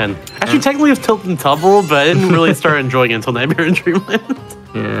Dreamland. Actually, technically it was Tilt and Tumble, but I didn't really start enjoying it until Nightmare in Dreamland.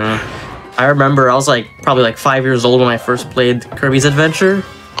 Yeah. I remember I was like probably like 5 years old when I first played Kirby's Adventure.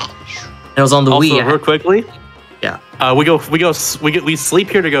 It was on the Wii. Also, real quickly. Yeah. We sleep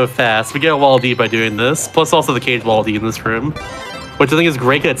here to go fast. We get a wall deep by doing this. Plus also the cage wall deep in this room. Which I think is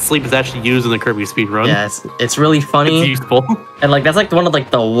great that sleep is actually used in the Kirby speedrun. Yeah, it's really funny. It's useful. And like that's like one of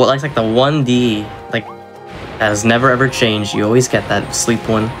like the 1D like has never ever changed. You always get that sleep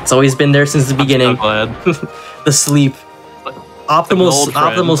one. It's always been there since the beginning. I'm so glad. The sleep.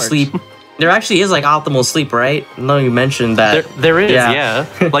 Optimal sleep. There actually is like optimal sleep, right? No, you mentioned that. There is, yeah.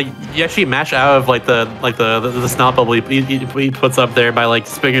 Like you actually mash out of like the snot bubble he puts up there by like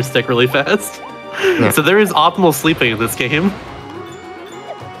spinning your stick really fast. Yeah. So there is optimal sleeping in this game.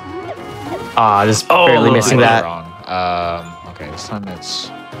 Just barely missing that. Wrong. Okay, this time it's.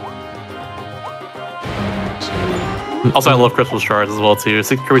 Also, I love Crystal Shards as well too.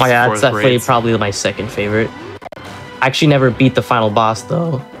 So oh yeah, that's definitely probably my second favorite. I actually never beat the final boss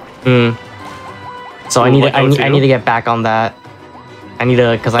though. So I need to get back on that. I need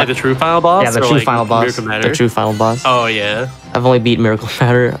to because the true final boss. Yeah, the true final boss. The true final boss. Oh yeah. I've only beat Miracle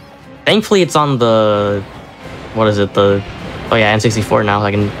Matter. Thankfully, it's on the what is it? Oh yeah, N64 now.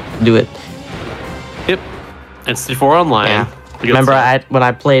 I can do it. Yep. N64 online. Yeah. Remember, when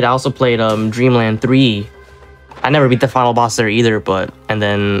I played, I also played Dreamland 3. I never beat the final boss there either, and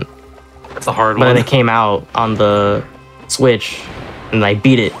then that's a hard but one. then it came out on the Switch, and I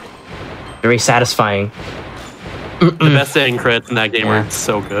beat it. Very satisfying. The best ending credits in that game are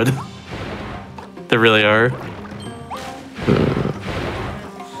so good. They really are.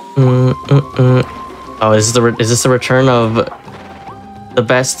 Oh, is this the return of the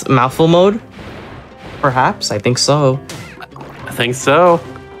best mouthful mode? Perhaps, I think so. I think so.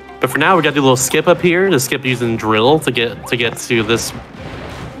 But for now, we got to do a little skip up here. To skip using drill to get to this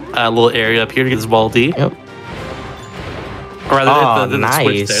little area up here to get this wall D. Yep. Or rather, the nice.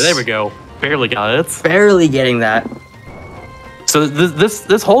 switch there. There we go. Barely got it. Barely getting that. So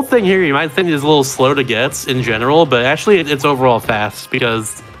this whole thing here, you might think is a little slow to get in general, but actually it's overall fast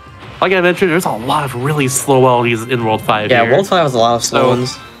because, like I mentioned, there's a lot of really slow LEDs in World 5 Yeah, here. World 5 has a lot of slow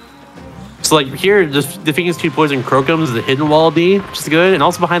ones. So like here, just defeating 2 poison crocums is a hidden wall D, which is good, and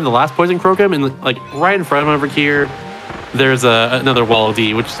also behind the last poison crocum, and like right in front of him over here, there's another wall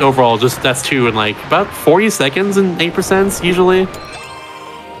D, which is overall that's 2 in like about 40 seconds and 8% usually.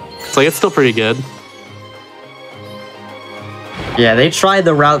 So it's still pretty good. Yeah, they tried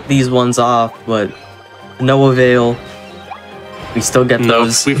to route these ones off, but no avail. We still get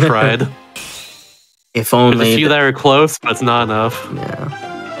those. We've tried. If only. There's a few that are close, but it's not enough. Yeah.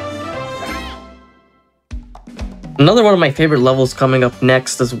 Another one of my favorite levels coming up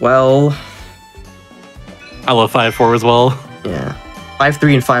next as well. I love 5-4 as well. Yeah.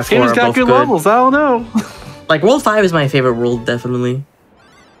 5-3 and 5-4 Game's are got both good good. levels, I don't know. Like, World 5 is my favorite world, definitely.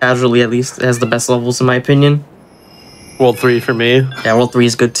 Casually, at least. It has the best levels, in my opinion. World 3 for me. Yeah, World 3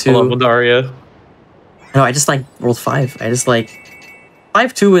 is good, too. I love Windaria. No, I just like World 5. I just like...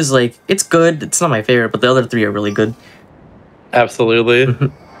 5-2 is like... It's good. It's not my favorite, but the other 3 are really good. Absolutely.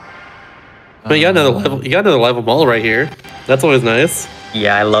 But you got another level. You got another level mall right here. That's always nice.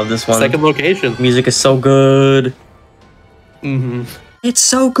 Yeah, I love this one. Second location. Music is so good. Mm-hmm. It's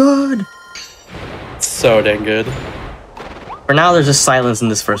so good. So dang good. For now, there's just silence in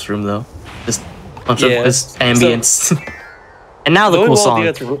this first room, though. Just a bunch of just ambience. And now the cool song.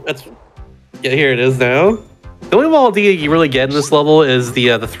 Yeah, here it is now. The only wall D you really get in this level is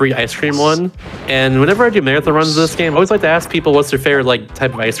the 3 ice cream one. And whenever I do marathon runs of this game, I always like to ask people what's their favorite like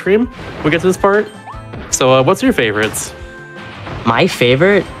type of ice cream when we get to this part. So what's your favorites? My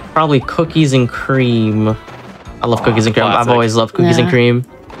favorite? Probably cookies and cream. I love cookies and cream. Classic. I've always loved cookies and cream.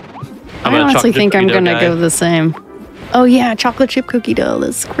 I honestly think I'm gonna go the same. Oh yeah, chocolate chip cookie dough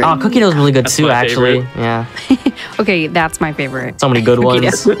is great. Oh, cookie dough is really good too, actually. Favorite. Yeah. Okay, that's my favorite. So many good Cookie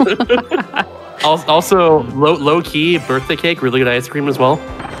ones. dough. Also, low key birthday cake, really good ice cream as well.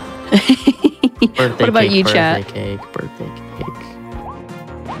 Birthday What about cake, you, birthday chat? cake, birthday cake.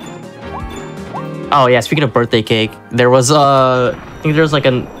 Oh yeah, speaking of birthday cake, there was I think there's like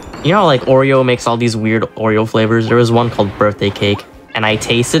an, you know, like Oreo makes all these weird Oreo flavors. There was one called birthday cake, and I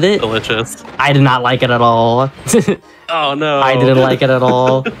tasted it. Delicious. I did not like it at all. Oh no. I didn't like it at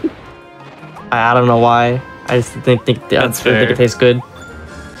all. I don't know why. I just didn't think it tastes good.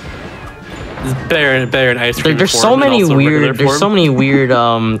 It's better in ice cream. There's so many weird. There's so many weird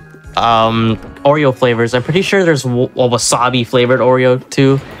Oreo flavors. I'm pretty sure there's a wasabi flavored Oreo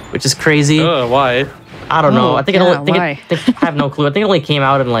too, which is crazy. Why? I don't know. I think why? I have no clue. I think it only came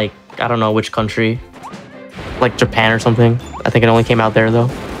out in like, I don't know which country, like Japan or something. I think it only came out there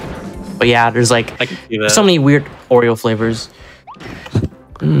though. But yeah, there's like I can see that. so many weird Oreo flavors.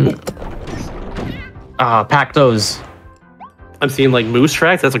 Pack those. I'm seeing like moose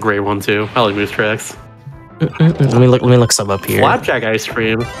tracks. That's a great one too. I like moose tracks. Let me look some up here. Flapjack ice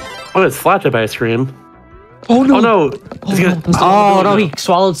cream. Oh, it's flapjack ice cream. Oh no! Oh no! Oh no! He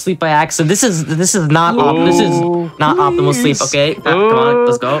swallowed sleep by accident. This is not optimal sleep. Okay, come on,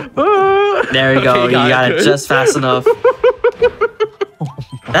 let's go. There you go. Okay, you got it just fast enough.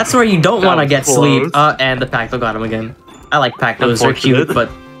 That's where you don't want to get sleep. And the Pacto got him again. I like Pactos. They're cute,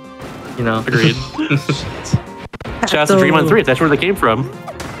 but you know. Agreed. Shouts to Dream on 3. That's where they came from.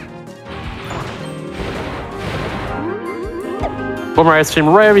 One more ice cream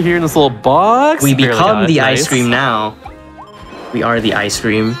right over here in this little box. We Barely become got it. the Nice. ice cream now. We are the ice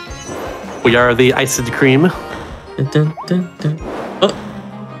cream. We are the iced cream. Dun, dun, dun, dun. Oh,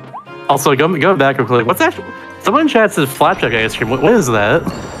 Also, go back real quick. What's that? Someone in chat says flapjack ice cream. What is that?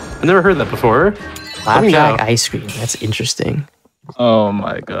 I've never heard that before. flapjack ice cream. That's interesting. Oh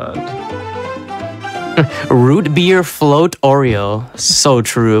my god. Root beer float Oreo. So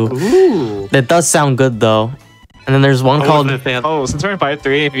true. Ooh. That does sound good though. And then there's one I called. wasn't a fan. Oh, since we're in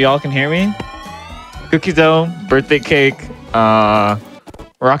 5-3, if y'all can hear me, Cookie dough, birthday cake,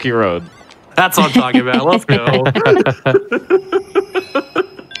 Rocky Road. That's what I'm talking about. Let's go.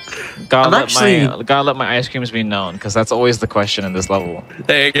 Gotta let my ice creams be known, because that's always the question in this level.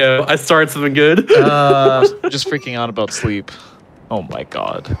 There you go. I started something good. Just freaking out about sleep. Oh my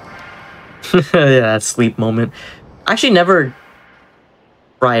god. Yeah, that sleep moment. I actually never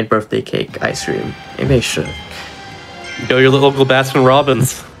tried birthday cake ice cream. Maybe I should. Go your local Baskin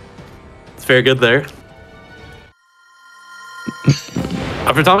Robbins. It's very good there.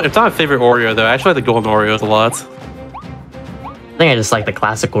 If it's not my favorite Oreo, though, I actually like the golden Oreos a lot. I think I just like the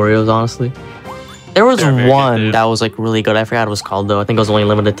classic Oreos, honestly. There was one that was like really good. I forgot what it was called, though. I think it was only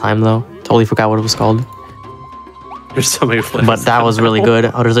limited time, though. Totally forgot what it was called. There's so many flavors. But that was really good.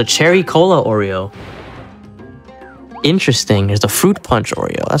 Oh, there's a cherry cola Oreo. Interesting. There's a fruit punch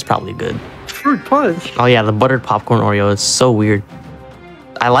Oreo. That's probably good. Fruit punch? Oh yeah, the buttered popcorn Oreo. It's so weird.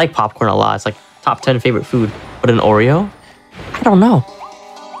 I like popcorn a lot. It's like top 10 favorite food. But an Oreo? I don't know.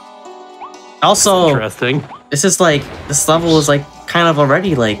 Also, interesting. This is like, this level is like kind of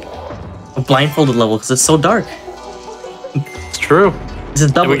already like a blindfolded level because it's so dark. It's true. This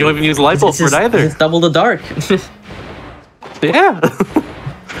is double. And we don't even use light bulb for it either. It's double the dark. Yeah.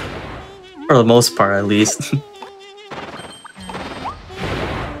 For the most part, at least.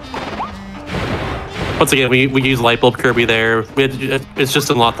 Once again, we use light bulb Kirby there. It's just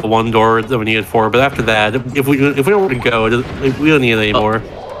unlocked the one door that we needed for. But after that, if we don't want to go, we don't need it anymore.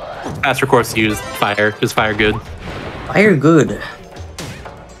 Faster course to use fire. Is fire good? Fire good.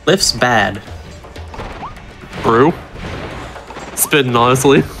 Lift's bad. Brew. Spitting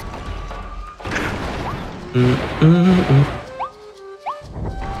honestly.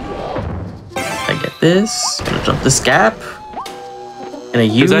 I get this. Gonna jump this gap. Gonna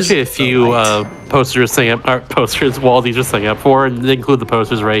use. There's actually a few posters setting up, Waldy's just setting up for, and they include the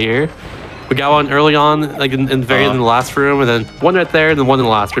posters right here. We got one early on, like in the last room, and then one right there, and then one in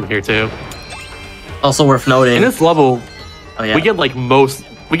the last room here too. Also worth noting. In this level, yeah. we get like most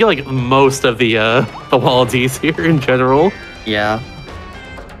of the Waldies here in general. Yeah.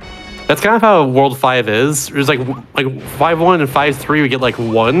 That's kind of how World 5 is. There's like 5-1 and 5-3 we get like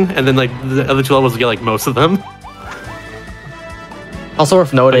one, and then like the other two levels we get like most of them. Also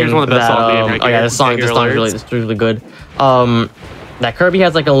worth noting one of the best that songs oh yeah, this song is really good. That Kirby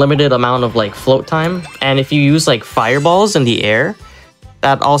has like a limited amount of like float time, and if you use like fireballs in the air,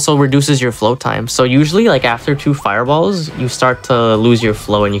 that also reduces your float time. So usually like after 2 fireballs, you start to lose your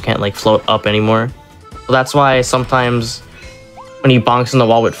flow and you can't like float up anymore. So that's why sometimes when he bonks in the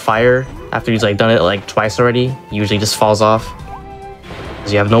wall with fire, after he's like done it like twice already, he usually just falls off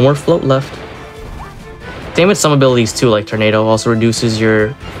because you have no more float left. Same with some abilities too, like Tornado also reduces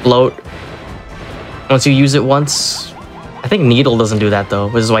your float once you use it once. I think Needle doesn't do that though,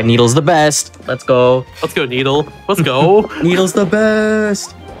 which is why Needle's the best. Let's go. Let's go, Needle. Let's go. Needle's the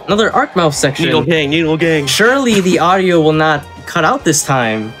best. Another Arc Mouth section. Needle gang, Needle gang. Surely the audio will not cut out this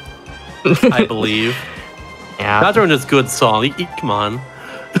time. I believe. Yeah. Not during this good song. Come on.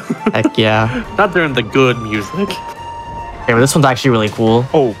 Heck yeah. Not during the good music. Okay, but this one's actually really cool.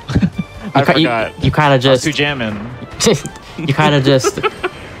 Oh, I forgot. You kind of just... too jamming. You kind of just...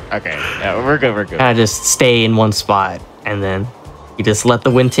 Okay, yeah, we're good, Kind of just stay in one spot, and then you just let the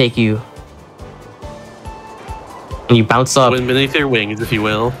wind take you. And you bounce up. Wind beneath your wings, if you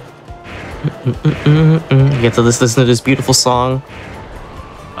will. You get to listen to this beautiful song.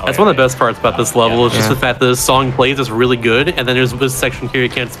 That's one of the best parts about this level, is just the fact that the song plays is really good, and then there's this section here you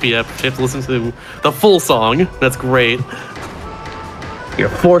can't speed up. You have to listen to the full song. That's great. You're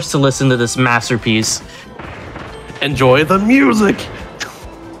forced to listen to this masterpiece. Enjoy the music!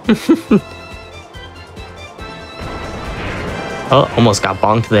 Oh, almost got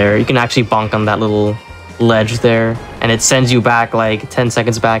bonked there. You can actually bonk on that little ledge there, and it sends you back like 10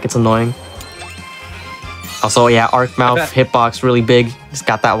 seconds back. It's annoying. Also, yeah, Arc Mouth hitbox really big. It's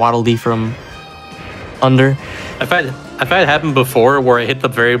got that Waddle Dee from under. I've had it happen before where I hit the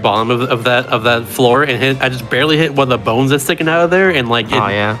very bottom of that floor and I just barely hit one of the bones that's sticking out of there, and like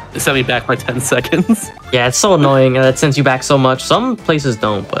it sent me back by 10 seconds. Yeah, it's so annoying, and it sends you back so much. Some places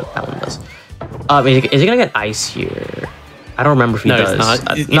don't, but that one does. Is he gonna get ice here? I don't remember if he does. No, he's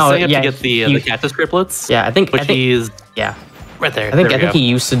not. He's saying to get the cactus triplets. Yeah, I think he's yeah. Right there. I think he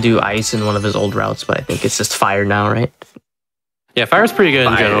used to do ice in one of his old routes, but I think it's just fire now, right? Yeah, fire's pretty good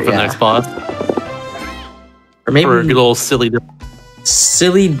in general for the next boss. Or maybe for a little silly.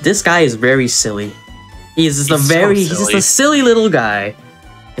 Silly. This guy is very silly. He's just a silly little guy.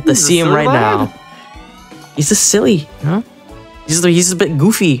 Get to see him right now. He's just silly, huh? He's a bit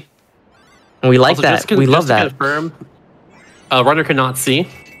goofy, and we like that. We love that. Confirm, runner cannot see.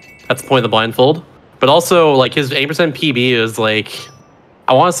 That's the point of the blindfold. But also, like, his 8% PB is like,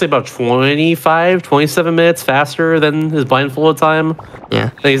 I want to say about 25, 27 minutes faster than his blindfolded time. Yeah.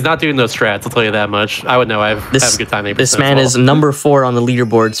 And he's not doing those strats, I'll tell you that much. I would know I have a good time 8%. This man is number 4 on the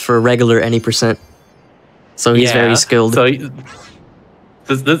leaderboards for regular any percent. So he's very skilled. So he's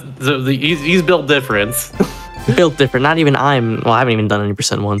built different. Built different. Not even I haven't even done any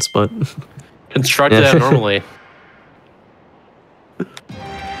percent once, but constructed abnormally.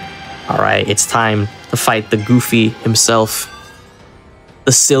 All right, it's time to fight the Goofy himself.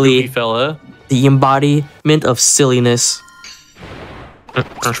 The silly Goofy fella. The embodiment of silliness.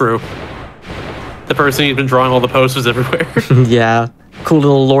 It's true. The person who's been drawing all the posters everywhere. Yeah. Cool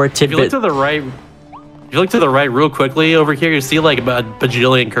little lore tidbit. If you look to the right real quickly over here, you see like about a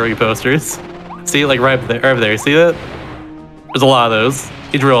bajillion Kirby posters. See, like right over there. See that? There's a lot of those.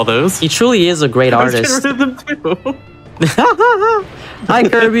 He drew all those. He truly is a great artist. Get rid of them too. Hi,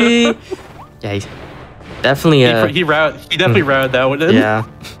 Kirby. Yeah, definitely. He definitely routed that one in. Yeah.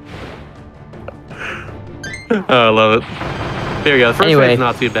 Oh, I love it. There we go. The first anyway, rate's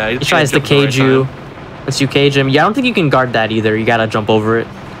not too bad. He tries to cage you. Once you cage him, yeah, I don't think you can guard that either. You gotta jump over it.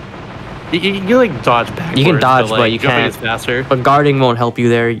 You like dodge backwards. You can dodge, but you jumping can't. is faster. But guarding won't help you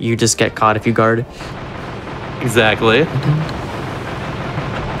there. You just get caught if you guard. Exactly.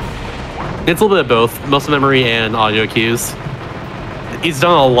 It's a little bit of both, muscle memory and audio cues. He's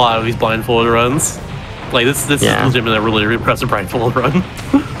done a lot of these blindfolded runs. Like this is legitimately a really impressive blindfolded run.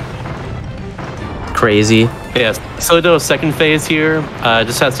 Crazy. Yes. So he does a second phase here.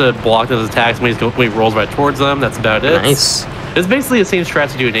 Just has to block those attacks when he rolls right towards them. That's about it. Nice. It's basically the same strat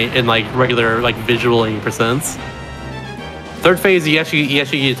to do in like regular like visual 80%. Third phase, he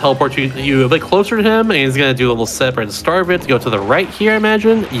actually teleport you a bit closer to him, and he's gonna do a little step right at the start of it to go to the right here. I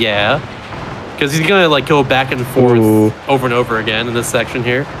imagine, yeah, because he's gonna like go back and forth over and over again in this section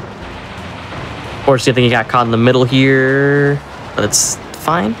here. Of course, you think he got caught in the middle here, but it's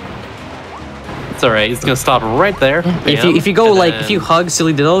fine. It's all right. He's gonna stop right there. Yeah. If you go if you hug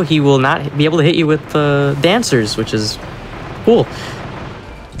Silly Ditto, he will not be able to hit you with dancers, which is cool.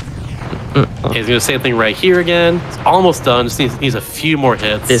 He's gonna do the same thing right here again. It's almost done. Just needs a few more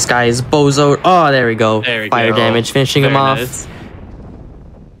hits. This guy is bozo. Oh, there we go. There we Fire go. damage, finishing him off. Nice.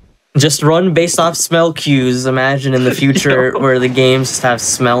 Just run based off smell cues. Imagine in the future where the games just have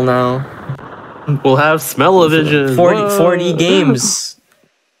smell now. We'll have smell-o-vision. 40 games.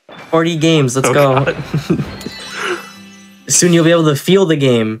 40 games. Let's go. Soon you'll be able to feel the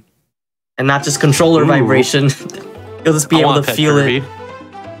game and not just controller vibration. You'll just be able to feel it.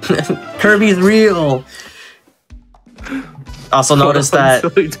 Kirby's real. Also notice that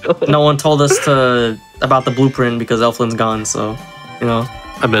no one told us about the blueprint because Elflin's gone, so you know.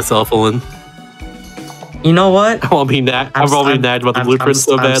 I miss Elflin. You know what? I won't be nagged about the blueprint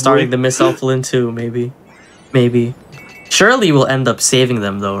so badly. I'm starting to miss Elflin too, maybe. Surely we'll end up saving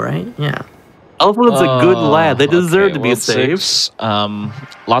them though, right? Yeah. Elflin's a good lad. They deserve to be saved. 6,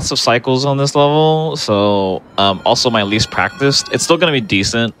 lots of cycles on this level, so also my least practiced. It's still gonna be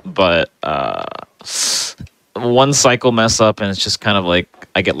decent, but one cycle mess up and it's just kind of like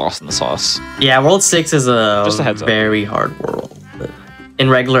I get lost in the sauce. Yeah, World 6 is Just a heads up. very hard world. In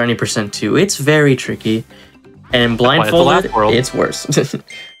regular any percent 2, it's very tricky. And in blindfolded, it's worse.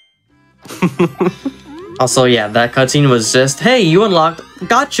 Also, yeah, that cutscene was just, hey, you unlocked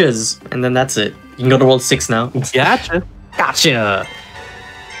gotchas, and then that's it. You can go to World 6 now. Gotcha.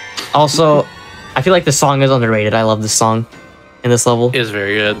 Also, I feel like the song is underrated. I love this song in this level. It is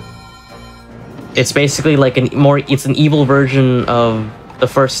very good. It's basically like it's an evil version of the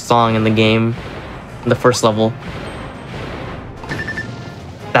first song in the game, the first level.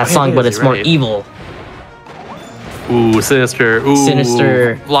 That song, but it's more evil. Ooh, sinister. Ooh,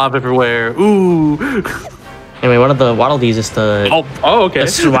 sinister. Lava everywhere. Ooh. Anyway, one of the Waddle Dees is the. Oh, okay.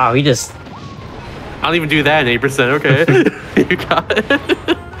 Wow, he just. I don't even do that in 8%. Okay, you got it.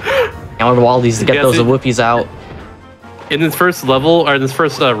 And one of the Waddle Dees to get those whoopies out. In this first level or in this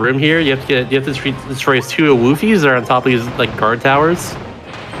first room here, you have to destroy 2 Woofies that are on top of these like guard towers.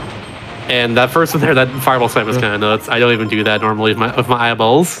 And that first one there, that fireball slam was kind of nuts. I don't even do that normally with my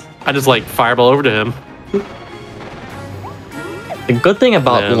eyeballs. I just like fireball over to him. The good thing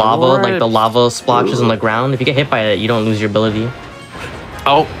about lava, like the lava splashes on the ground, if you get hit by it, you don't lose your ability.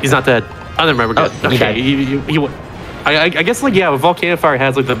 Oh, he's not dead. I don't remember. Okay, I guess like yeah, volcano fire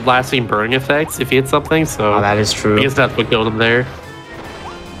has like the lasting burning effects if you hit something. So that is true. I guess that's what killed him there.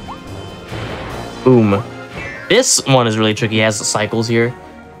 Boom. This one is really tricky. It has the cycles here.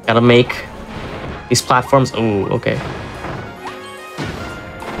 Gotta make these platforms. Ooh, okay.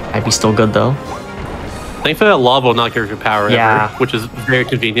 Might be still good though. Thankfully, that lava will not give your power ever, which is very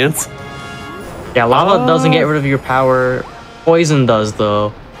convenient. Yeah, lava doesn't get rid of your power. Poison does,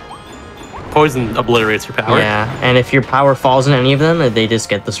 though. Poison obliterates your power. Yeah, and if your power falls in any of them, they just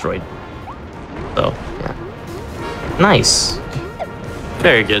get destroyed. So, yeah. Nice.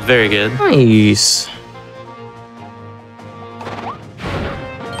 Very good, very good. Nice.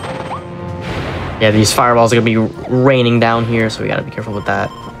 Yeah, these fireballs are gonna be raining down here, so we gotta be careful with that.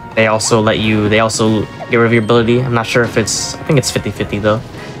 They also get rid of your ability. I'm not sure if I think it's 50-50 though.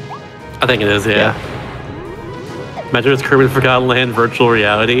 I think it is, yeah. Imagine it's Kirby Forgotten Land virtual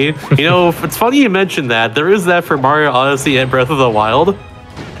reality. You know, it's funny you mentioned that. There is that for Mario Odyssey and Breath of the Wild.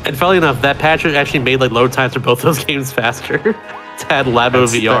 And funny enough, that patch actually made like load times for both those games faster. It's had Labo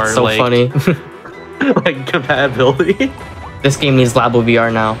VR. That's so funny. like compatibility. This game needs Labo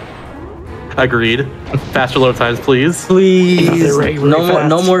VR now. Agreed. Faster load times, please. Please.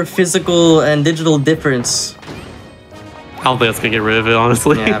 No more physical and digital difference. I don't think that's gonna get rid of it,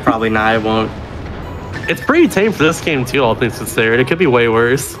 honestly. Yeah, probably not. It won't. It's pretty tame for this game too, all things considered. It could be way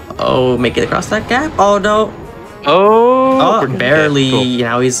worse. Oh, make it across that gap? Oh no. Oh, barely. Cool.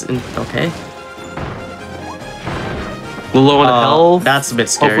 Now he's in, okay. Low on health. That's a bit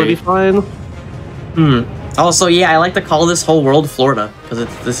scary. Hopefully be fine. Also, yeah, I like to call this whole world Florida because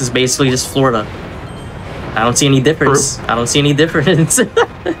this is basically just Florida. I don't see any difference. True. I don't see any difference.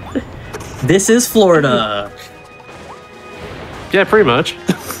 This is Florida. Yeah, pretty much.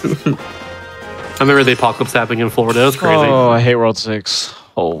 I remember the apocalypse happening in Florida. It was crazy. Oh, I hate World 6.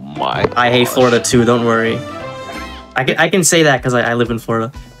 Oh my. I hate Florida too. Don't worry. I can say that because I live in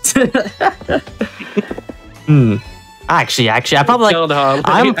Florida. Actually, I probably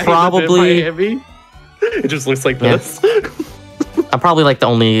I'm probably. It just looks like this. I'm probably like the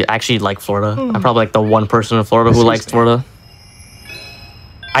only actually like Florida. I'm probably like the one person in Florida who likes Florida.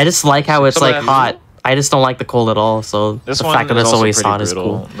 I just like how it's like hot. I just don't like the cold at all. So This the one fact that is it's also always pretty hot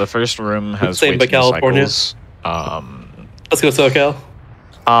brutal. is cool. The first room has Same way by too many California. cycles. Let's go SoCal.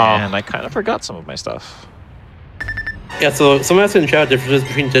 And I kind of forgot some of my stuff. Yeah, so someone asked in the chat differences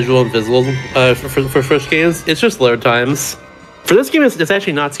between digital and physical for Switch games. It's just load times. For this game, it's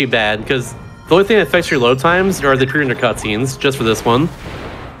actually not too bad because the only thing that affects your load times are the pre-render cutscenes, just for this one.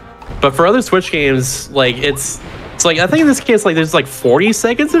 But for other Switch games, like it's like I think in this case, like there's like 40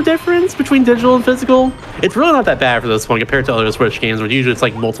 seconds of difference between digital and physical. It's really not that bad for this one compared to other Switch games, where usually it's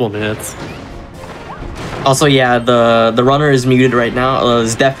like multiple minutes. Also, yeah, the runner is muted right now.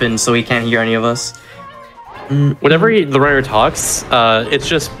 It's deafened, so he can't hear any of us. Whenever the runner talks, it's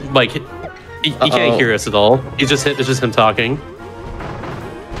just like he can't hear us at all. It's just him talking.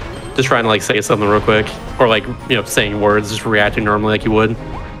 Just trying to like say something real quick, or like saying words, just reacting normally like you would.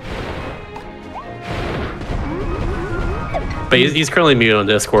 But he's currently muted on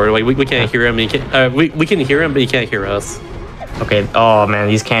Discord. Like we can't hear him. He can't, we can hear him, but he can't hear us. Okay. Oh man,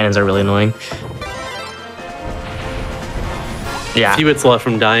 these cannons are really annoying. Yeah. A few bits left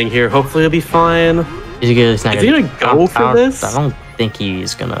from dying here. Hopefully it'll be fine. Is he gonna go for this? I don't think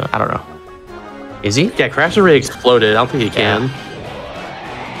he's gonna. I don't know. Is he? Yeah, Crash already exploded. I don't think he can.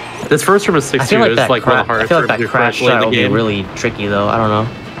 This first room is 6-2. I feel like like one of the hardest I feel like rooms that to crash play in shot the will be game. really tricky though. I don't know.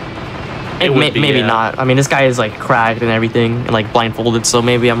 Maybe not. I mean, this guy is like cracked and everything, and like blindfolded. So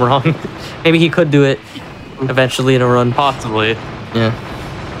maybe I'm wrong. Maybe he could do it eventually in a run. Possibly. Yeah.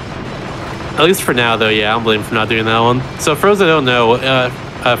 At least for now, though, yeah, I'm blamed for not doing that one. So for those that don't know,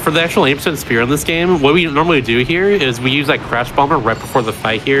 for the actual 8% spear in this game, what we normally do here is we use that Crash Bomber right before the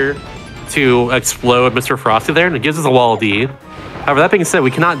fight here to explode Mr. Frosty there, and it gives us a wall D. However, that being said,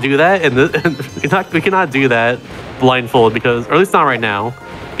 we cannot do that, and we cannot do that blindfold because, or at least not right now,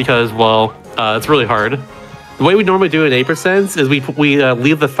 because well, it's really hard. The way we normally do it in 8% is we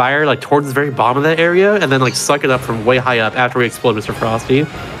leave the fire like towards the very bottom of that area, and then like suck it up from way high up after we explode Mr. Frosty.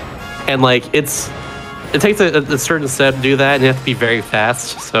 And like it takes a certain step to do that, and you have to be very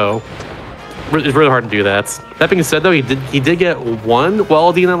fast. So it's really hard to do that. That being said, though, he did get one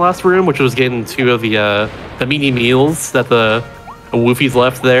Wall D in that last room, which was getting 2 of the mini meals that the Woofies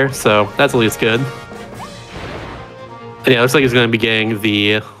left there. So that's at least good. And yeah, it looks like he's going to be getting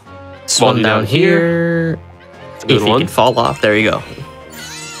the Wall D down here. If he can fall off, there you go.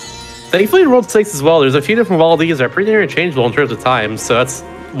 Thankfully, in World 6 as well, there's a few different Wall Ds that are pretty interchangeable in terms of time. So that's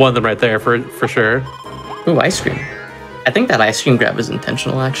one of them right there for sure. Ooh, ice cream. I think that ice cream grab is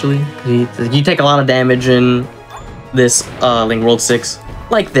intentional, actually. You take a lot of damage in this Link World 6.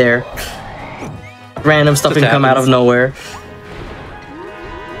 Like there. Random stuff can come out of nowhere.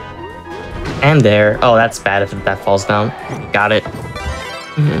 And there. Oh, that's bad if that falls down. Got it.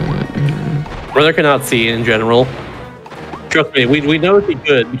 Brother cannot see in general. Trust me, we know he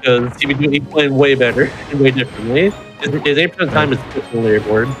could because he's playing way better and way differently. His 8% time is on the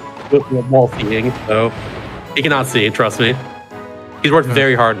leaderboard. wall seeing, so he cannot see. Trust me. He's worked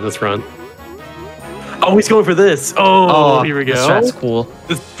very hard in this run. Oh, he's going for this. Oh, here we go. This strat's cool.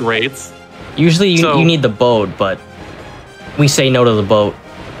 This is great. Usually you need the boat, but we say no to the boat.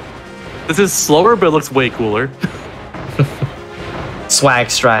 This is slower, but it looks way cooler. Swag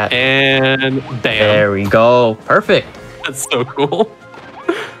strat. And bam. There we go. Perfect. That's so cool.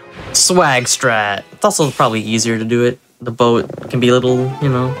 Swag strat. It's also probably easier to do it. The boat can be a little, you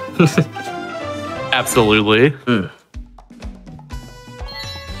know. Absolutely.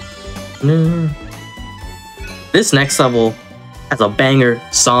 This next level has a banger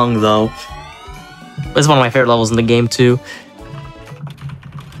song, though. It's one of my favorite levels in the game, too.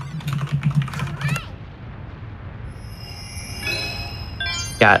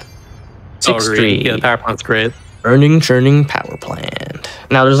 Got 6-3. Yeah, the power plant's great. Burning, churning power plant.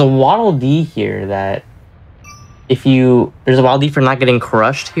 Now, there's a Waddle Dee here that there's a Waddle Dee for not getting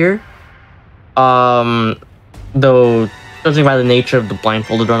crushed here. Though, judging by the nature of the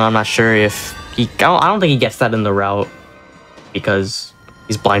blindfolded run, I'm not sure if I don't think he gets that in the route because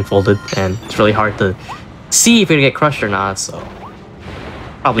he's blindfolded and it's really hard to see if you're gonna get crushed or not. So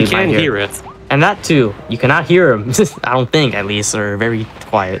probably you can't hear it, and that too. You cannot hear him. I don't think, at least, or very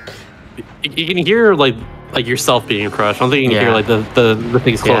quiet. You can hear like yourself being crushed. I don't think you can hear like the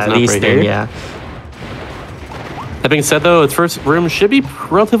things closing up right here. Yeah. That being said, though, its first room should be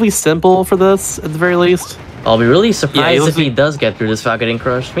relatively simple for this, at the very least. I'll be really surprised if he does get through this without getting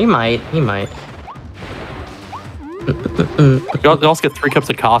crushed. He might. You also get 3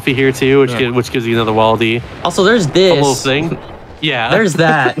 cups of coffee here, too, which gives you another Waddle Dee. Also, there's this. A little thing. Yeah. There's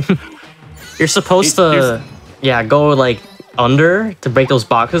that. You're supposed to, go, like, under to break those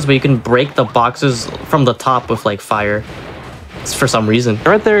boxes, but you can break the boxes from the top with, like, fire. For some reason.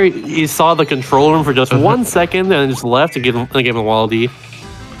 Right there, you saw the control room for just 1 second, and then just left and gave him a Waddle Dee.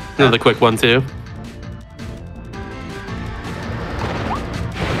 Another quick one, too.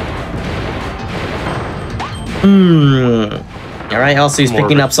 Alright, also he's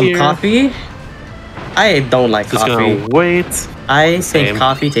picking up some coffee. I don't like coffee. Gonna wait. I think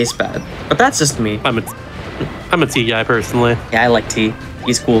coffee tastes bad. But that's just me. I'm a tea guy, personally. Yeah, I like tea.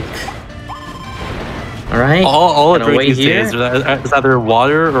 He's cool. Alright. All I drink these days is either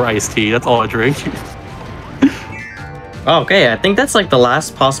water or iced tea. That's all I drink. Okay, I think that's like the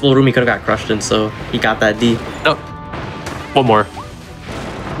last possible room he could have got crushed in, so he got that D. No. One more.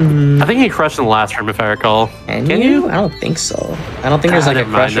 I think he crushed in the last room, if I recall. Can you? I don't think so. I don't think there's like a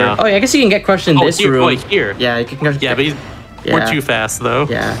crusher. Oh, yeah, I guess you can get crushed in this room. Like here. Yeah, you can crush. Yeah, but we're too fast, though.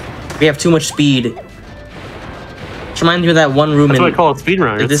 Yeah. We have too much speed. Which reminds me of that one room That's what I call it,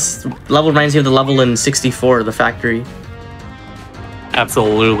 speedrunners. This level reminds me of the level in 64, the factory.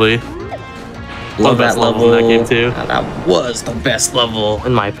 Absolutely. Love that level. In that game too. That was the best level,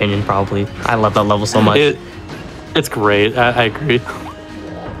 in my opinion, probably. I love that level so much. It's great. I agree.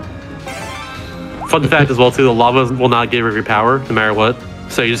 Fun fact as well too, the lava will not give you power no matter what.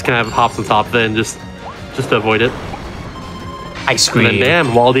 So you just kind of hops on top of it and just to avoid it. Ice cream. And then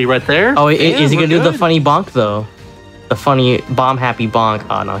bam, Waddle Dee right there. Oh, is he gonna do the funny bonk though? The funny bomb happy bonk.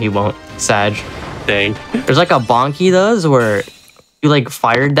 Oh no, he won't. Sag. Dang. There's like a bonk he does where you like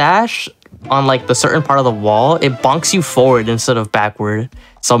fire dash on like the certain part of the wall. It bonks you forward instead of backward.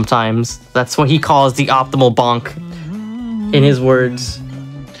 Sometimes that's what he calls the optimal bonk, in his words.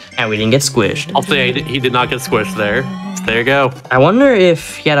 And we didn't get squished. I'll say he did not get squished there. So there you go. I wonder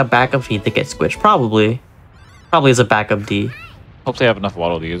if he had a backup D to get squished. Probably as a backup D. Hope they have enough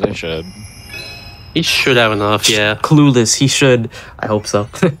Waddle Dees. They should. He should have enough, yeah. Clueless, he should. I hope so.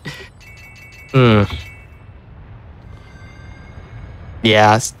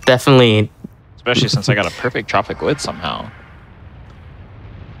 Yeah, it's definitely. Especially since I got a perfect Tropic Wood somehow.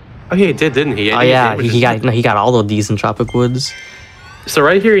 Oh yeah, he did, didn't he? Oh yeah, he got all of these in Tropic Woods. So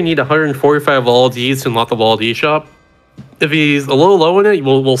right here, you need 145 Waddle Dees to unlock the Waddle Dee shop. If he's a little low in it,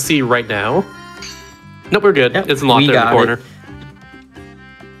 we'll see right now. Nope, we're good. Yep, it's unlocked there in the corner.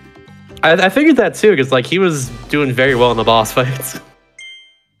 I figured that too, because like he was doing very well in the boss fights.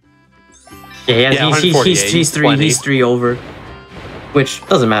 Yeah, he's three over, which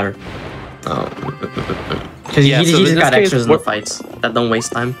doesn't matter. Because he's got extras in the fights that don't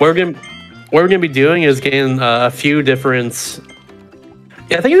waste time. What we're gonna be doing is getting a few different.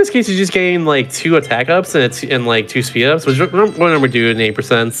 Yeah, I think in this case he's just getting like 2 attack ups and like 2 speed ups, which we're doing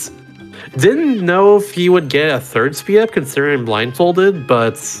 8%. Didn't know if he would get a 3rd speed up considering blindfolded,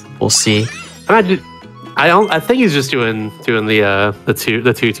 but we'll see. I think he's just doing the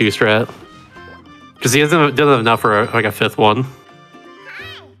 2-2 strat because he doesn't have enough for like a 5th one.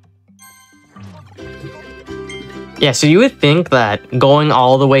 Yeah, so you would think that going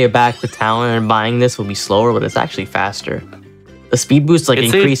all the way back to town and buying this would be slower, but it's actually faster. The speed boost like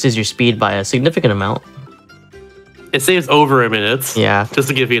increases your speed by a significant amount. It saves over a minute. Yeah. Just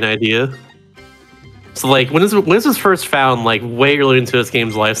to give you an idea. So like when this was first found, like way early into this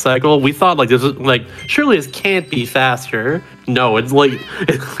game's life cycle, we thought like this was like surely this can't be faster. No, it's like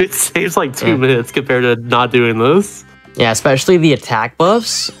it saves like 2 minutes compared to not doing this. Yeah, especially the attack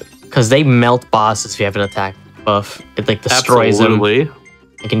buffs, because they melt bosses if you have an attack buff. It like destroys them. You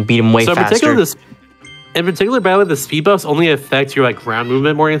can beat them way faster. In particular, by the way, the speed buffs only affect your like ground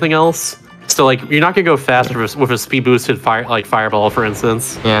movement more than anything else. So like you're not gonna go faster with a speed boosted fireball, for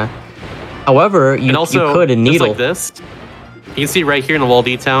instance. Yeah. However, you could in Needle. Like this, you can see right here in the wall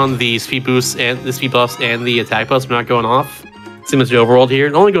town the speed boosts and the speed buffs and the attack buffs are not going off. Same as the overworld here.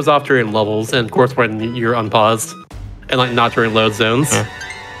 It only goes off during levels and of course when you're unpaused and like not during load zones. Yeah.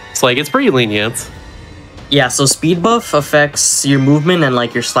 So like it's pretty lenient. Yeah, so speed buff affects your movement and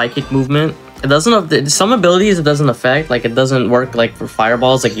like your psychic movement. It doesn't. Some abilities it doesn't affect. Like it doesn't work like for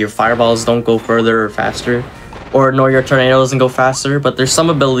fireballs. Like your fireballs don't go further or faster, or nor your tornado doesn't go faster. But there's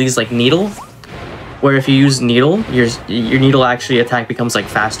some abilities like Needle, where if you use Needle, your Needle actually attack becomes like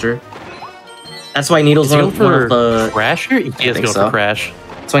faster. That's why Needle's one of the Crash here. He has to go for Crash.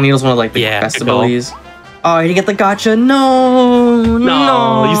 That's why Needle's one of like the best abilities. Oh, he get the gotcha.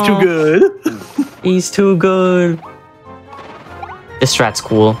 No, he's too good. He's too good. This strat's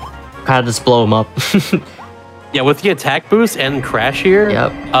cool. Kind of just blow him up. Yeah, with the attack boost and Crash here.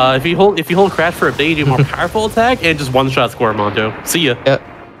 Yep. If you hold Crash for a bit, you do more powerful attack and just one-shot score Monto. See ya. Yep.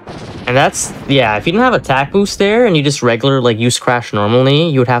 And that's if you don't have attack boost there and you just like use Crash normally,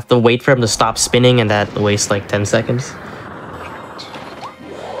 you would have to wait for him to stop spinning and that wastes like 10 seconds.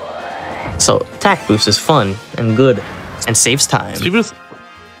 So attack boost is fun and good and saves time. Speed boost,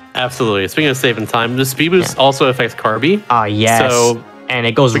 absolutely. Speaking of saving time, the speed boost also affects Kirby. Ah, yes. So, and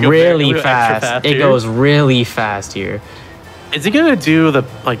it goes really fast. It goes really fast here. Is he gonna do the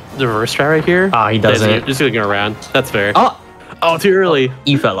reverse strat right here? Ah, he doesn't. Just gonna go around. That's fair. Oh, too early.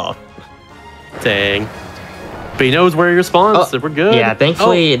 You fell off. Dang. But he knows where he respawns, so we're good. Yeah,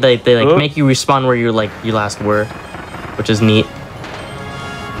 thankfully they make you respawn where you last were, which is neat.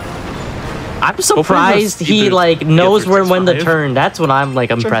 I'm surprised he knows when to turn. That's what I'm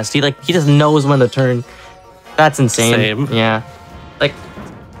impressed. He just knows when to turn. That's insane. Same. Yeah. Like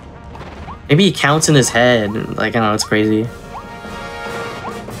maybe he counts in his head. Like I don't know, it's crazy.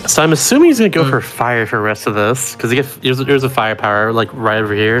 So I'm assuming he's gonna go for fire for the rest of this because there's a firepower like right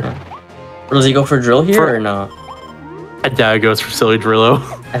over here. Or does he go for drill here or no? I doubt he goes for silly Drillo.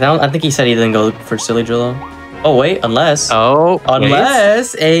 I think he said he didn't go for silly Drillo. Oh wait, unless.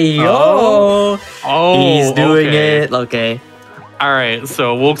 Hey yo. He's doing it. Okay. All right,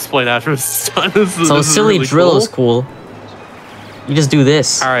 so we'll explain after this. So silly really drill is cool. You just do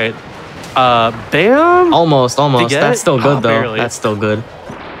this. All right. Bam. Almost. That's still good though. Barely. That's still good.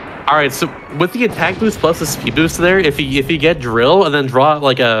 All right, so with the attack boost plus the speed boost there, if you get drill and then draw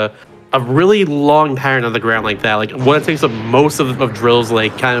like a really long pattern on the ground like that, like what it takes up most of drill's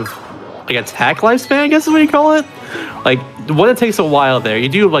like kind of like attack lifespan, I guess is what you call it. Like when it takes a while there, you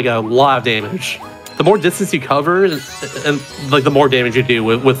do like a lot of damage. The more distance you cover, and like the more damage you do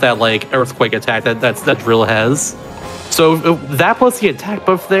with that like earthquake attack that drill has. So that plus the attack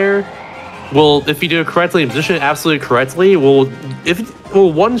buff there. Well, if you do it correctly and position it absolutely correctly, will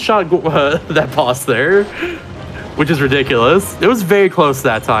one-shot that boss there, which is ridiculous. It was very close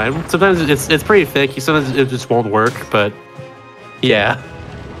that time. Sometimes it's pretty thick. Sometimes it just won't work, but yeah.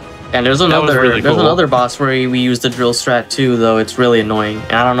 And there's another boss where we use the drill strat too, though it's really annoying.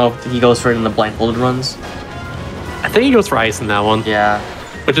 And I don't know if he goes for it in the blindfolded runs. I think he goes for ice in that one. Yeah.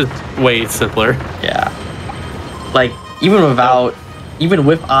 Which is way simpler. Yeah. Like even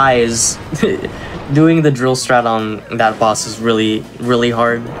with eyes, doing the drill strat on that boss is really, really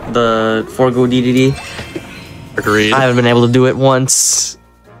hard. The Forgo DDD. Agreed. I haven't been able to do it once.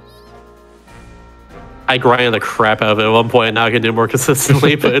 I grinded the crap out of it at one point, and now I can do it more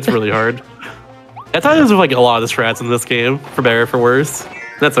consistently, but it's really hard. That's how it is with like a lot of the strats in this game, for better or for worse.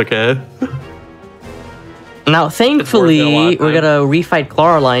 That's okay. Now, thankfully, we're gonna refight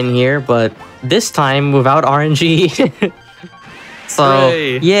Clawline here, but this time without RNG. So,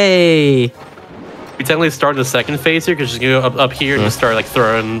 hooray. Yay! We technically start in the second phase here, because she's gonna go up here and just start like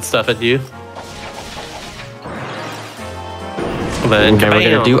throwing stuff at you. And then we're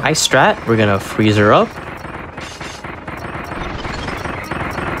gonna do ice strat. We're gonna freeze her up.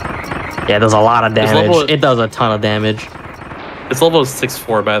 Yeah, it does a lot of damage. It does a ton of damage. This level is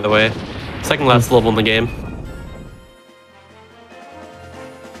 6-4, by the way. Second last level in the game.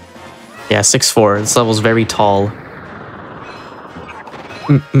 Yeah, 6-4. This level's very tall.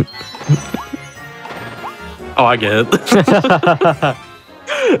 Oh, I get it.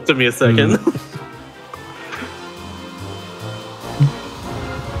 Took me a second.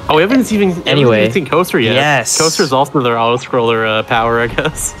 Oh, we haven't even seen Coaster yet. Yes. Coaster is also their auto-scroller power, I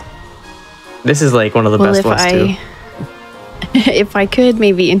guess. This is like one of the best ones too. If I could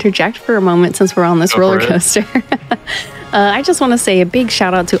maybe interject for a moment since we're on this roller coaster. I just want to say a big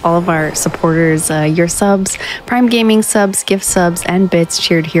shout out to all of our supporters. Your subs, Prime Gaming subs, gift subs, and bits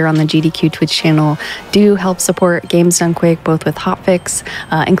cheered here on the GDQ Twitch channel do help support Games Done Quick, both with Hotfix,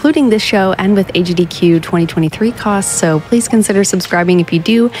 including this show, and with AGDQ 2023 costs. So please consider subscribing if you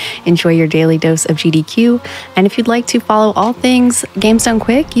do enjoy your daily dose of GDQ. And if you'd like to follow all things Games Done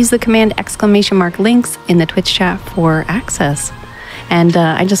Quick, use the command !links in the Twitch chat for access. And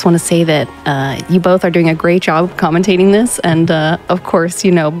I just want to say that you both are doing a great job commentating this. And of course,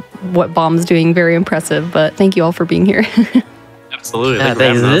 you know, what Bomb's doing, very impressive. But thank you all for being here. Absolutely. Yeah,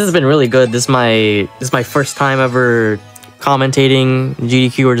 thanks. This has been really good. This is my first time ever commentating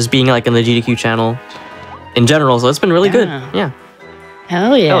GDQ or just being like in the GDQ channel in general. So it's been really good. Yeah.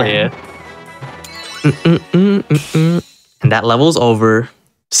 Hell yeah. Hell yeah. And that level's over.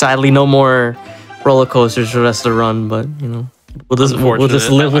 Sadly, no more roller coasters for the rest of the run, but you know. We'll just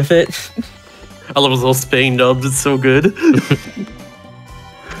live with it. I love those little Spain dubs. It's so good.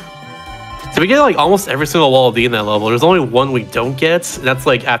 So we get like almost every single wall D in that level. There's only one we don't get. And that's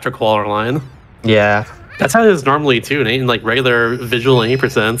like after Qualler Line. Yeah. That's how it is normally too. In like regular visual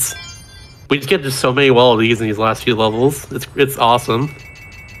 80%. We just get just so many wall Ds in these last few levels. It's awesome.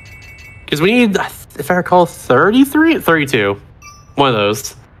 Because we need, if I recall, 32. One of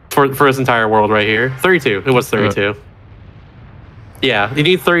those for this entire world right here. 32. It was 32. Yeah, you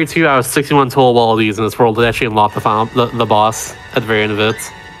need 32 out of 61 total wallabies in this world to actually unlock the boss at the very end of it.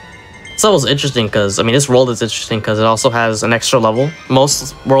 This level's interesting because, I mean, this world is interesting because it also has an extra level.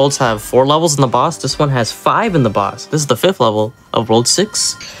 Most worlds have 4 levels in the boss. This one has 5 in the boss. This is the 5th level of World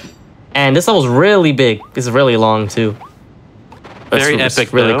 6. And this level's really big. It's really long, too. Very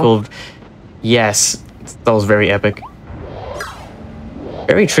epic, really though. Cool. Yes, that was very epic.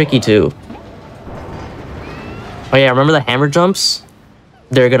 Very tricky, too. Oh, yeah, remember the hammer jumps?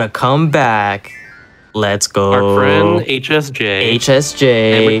 They're gonna come back. Let's go. Our friend HSJ.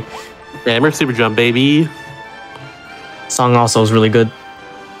 HSJ. Hammer Super Jump, baby. Song also is really good.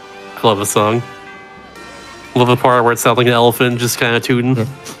 I love the song. Love the part where it sounds like an elephant just kind of tooting.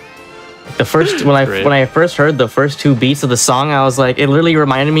 The first when I first heard the first 2 beats of the song, I was like, it literally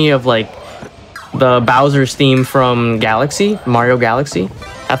reminded me of like the Bowser's theme from Galaxy, Mario Galaxy.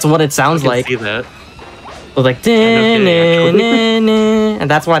 That's what it sounds like. See that. It was like, and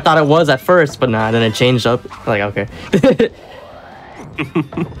that's what I thought it was at first, but nah, then it changed up. Like, okay.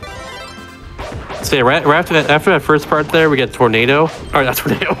 So yeah, right after that first part there, we get Tornado. Or not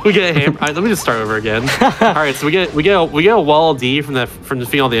Tornado. We get a hammer. All right, let me just start over again. All right, so we get a wall D from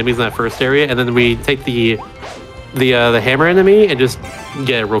defeating all the enemies in that first area, and then we take the hammer enemy and just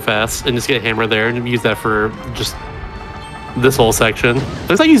get it real fast, and just get a hammer there and use that for just this whole section.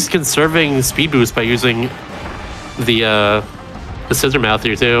 Looks like he's conserving speed boost by using the scissor mouth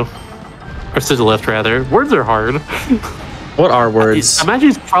here too, or scissor lift rather. Words are hard. What are words? I imagine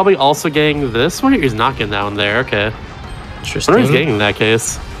he's probably also getting this one. He's not getting that one there. Okay. Interesting. I wonder if he's getting in that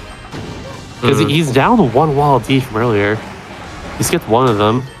case. Because he's down to 1 wall D from earlier. He skipped one of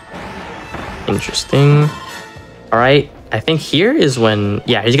them. Interesting. All right. I think here is when,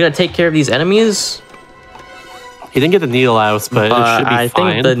 yeah, he's gonna take care of these enemies. He didn't get the needle out, but it should be I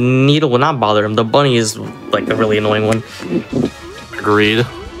fine. think the needle will not bother him. The bunny is like a really annoying one. Agreed.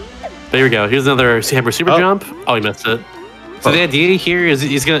 There we go. Here's another hammer super jump. Oh, he missed it. So the idea here is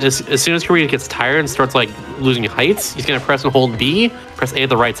he's gonna, as soon as Kirby gets tired and starts like losing heights, he's gonna press and hold B, press A at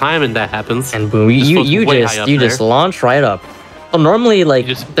the right time, and that happens. And boom, you just launch right up. Well, normally like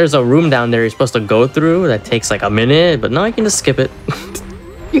there's a room down there you're supposed to go through that takes like a minute, but no, you can just skip it.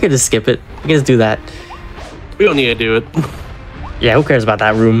 You can just skip it. You can just do that. We don't need to do it. Yeah, who cares about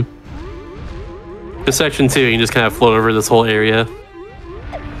that room? This section 2, you can just kind of float over this whole area,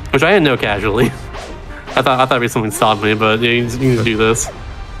 which I didn't know casually. I thought it'd be something stopped me, but yeah, you can just do this.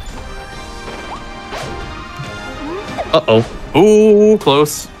 Uh-oh. Ooh,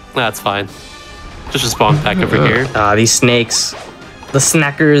 close. That's fine. Just spawn back over here. These snakes. The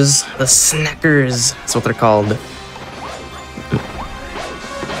snackers. The snackers. That's what they're called.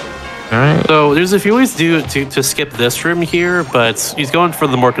 Alright. So there's a few ways to skip this room here, but he's going for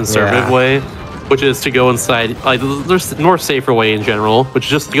the more conservative way, which is to go inside. Like, there's a more safer way in general, which is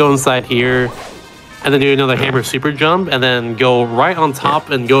just to go inside here, and then do another hammer super jump, and then go right on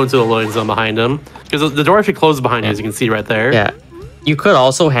top and go into the loading zone behind him. Because the door actually closes behind you, as you can see right there. Yeah. You could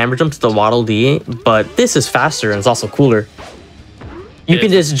also hammer jump to the Waddle Dee, but this is faster and it's also cooler. You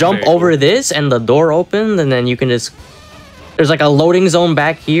can just jump over this and the door opens, and then you can just... There's like a loading zone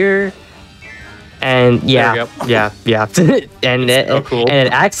back here. And yeah. and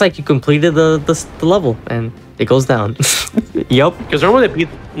it acts like you completed the level, and it goes down. Yup. Because normally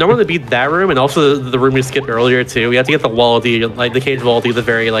they beat that room, and also the room we skipped earlier too. We have to get the Waddle Dee, like the cage Waddle Dee, the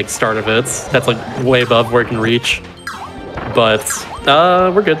very like start of it. That's like way above where it can reach. But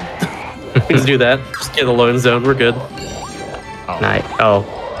we're good. We can do that. Just get the loading zone. We're good. Oh. Nice.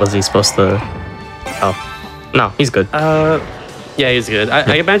 Oh, was he supposed to? Oh, no, he's good. Yeah, he's good.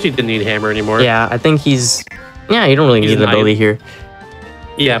 I imagine he didn't need hammer anymore. Yeah, I think he's... Yeah, you don't really need an ability here.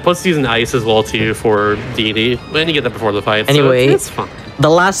 Yeah, plus he's using ice as well too for DD. And you get that before the fight. Anyway, so it's fine. The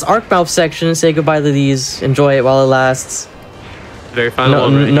last arc mouth section. Say goodbye to these. Enjoy it while it lasts. Very final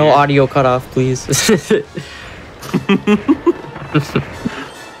one. Right no here. audio cutoff, please.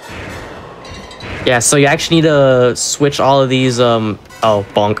 Yeah, so you actually need to switch all of these. Oh,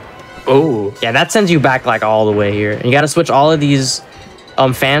 bonk. Oh. Yeah, that sends you back like all the way here. And you got to switch all of these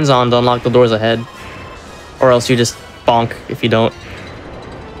fans on to unlock the doors ahead, or else you just bonk if you don't.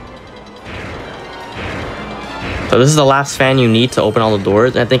 So this is the last fan you need to open all the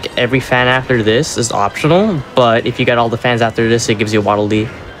doors. And I think every fan after this is optional, but if you get all the fans after this, it gives you a Waddle Dee.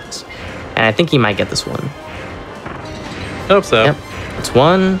 And I think he might get this one. Hope so. Yep. It's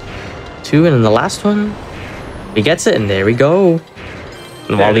 1, 2, and then the last one. He gets it, and there we go. And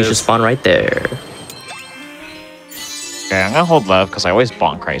the Waddle Dee should spawn right there. Okay, I'm gonna hold left because I always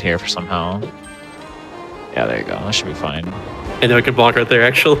bonk right here for somehow. Yeah, there you go. That should be fine. I know I can block right there,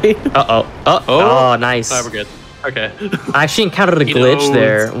 actually. Oh, nice. Oh, we're good. Okay. I actually encountered a glitch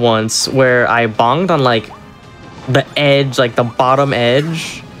there once where I bonged on like the edge, like the bottom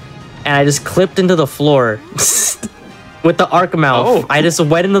edge, and I just clipped into the floor with the arc mouth. Oh. I just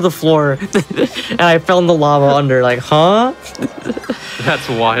went into the floor and I fell in the lava under. Like, huh? That's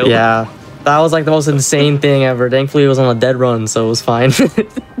wild. Yeah, that was like the most insane thing ever. Thankfully, it was on a dead run, so it was fine.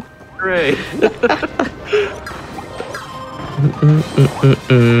 Great.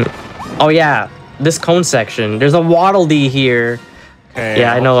 Oh yeah, this cone section. There's a Waddle Dee here. Okay,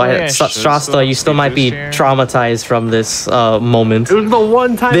 Yeah, I know. Strasta, you still might be traumatized from this moment. It was the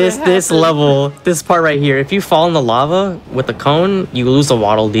one time This level, this part right here. If you fall in the lava with the cone, you lose a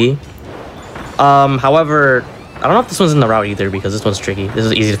Waddle Dee. However, I don't know if this one's in the route either because this one's tricky. This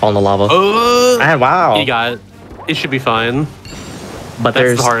is easy to fall in the lava. And wow. You got it. It should be fine. But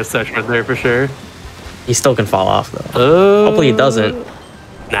That's the hardest section right there for sure. He still can fall off though. Hopefully he doesn't.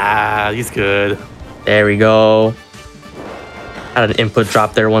 Nah, he's good. There we go. Had an input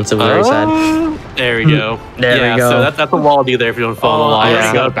drop there once. It was very sad. There we go. There we go. So that's a Waddle Dee there if you don't fall in the lava. I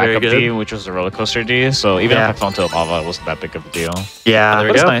already got a Very backup good. D, which was the roller coaster D. So even Yeah. if I fell into the lava, it wasn't that big of a deal. Yeah, there we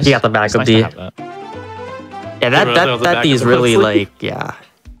But it's go. nice. He got the It's backup nice D. to have that. Yeah, That was the that D is backup, really honestly. like, yeah.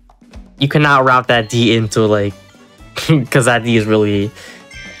 You cannot route that D into like, because that D is really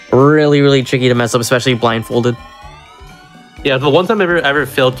tricky to mess up, especially blindfolded. Yeah, the one time I ever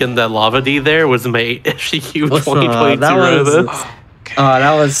failed getting that lava D there was my SGQ What's, 2022 that run of was- it.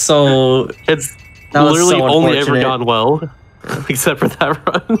 That was so. It's That was literally so only ever unfortunate. gone well, except for that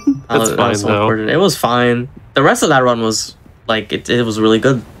run. That's that fine was so though. unfortunate. It was fine. The rest of that run was like it was really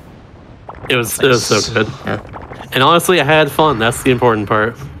good. It was so good. Yeah. And honestly, I had fun. That's the important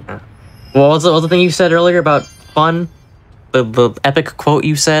part. What was the thing you said earlier about fun? The epic quote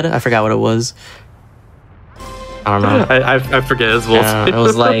you said? I forgot what it was. I don't know. I forget as well. Yeah, it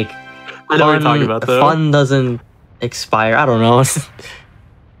was like I know what you're talking about though. fun doesn't expire. I don't know.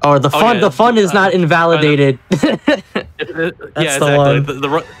 Or the fun, yeah. the fun is not invalidated. Yeah, exactly.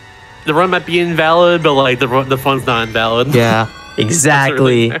 one. The run might be invalid, but like the fun's not invalid. Yeah,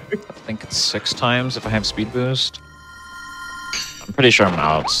 exactly. I think it's 6 times if I have speed boost. I'm pretty sure I'm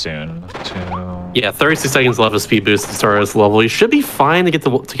out soon. Yeah, 36 seconds left of speed boost to start this level. You should be fine to get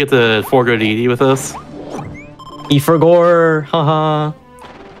the Forgo DD with us. E for gore, haha.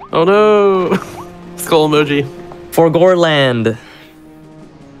 Oh no! Skull emoji. For gore land.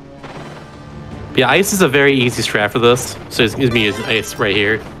 Yeah, ice is a very easy strat for this. So it's me use ice right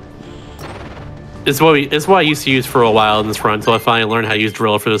here. It's what I used to use for a while in this run until I finally learned how to use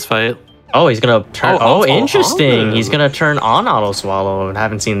drill for this fight. Oh, he's gonna turn. Oh, interesting. on. He's gonna turn on auto swallow. I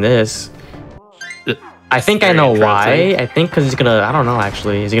haven't seen this. It- I think I very know why. interesting. I think because he's gonna. I don't know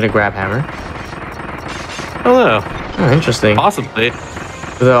actually. Is he gonna grab hammer? I don't know. Oh, interesting. Possibly.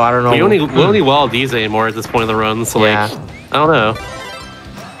 Though I don't know. We only wild these anymore at this point in the run, so Yeah. like I don't know.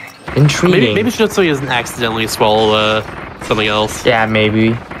 Intriguing. Maybe it's just so he doesn't accidentally swallow something else. Yeah,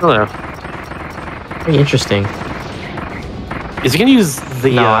 maybe. I don't know. Very interesting. Is he gonna use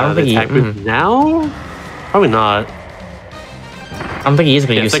the, No, I don't the think attack boost now? Probably not. I don't think he is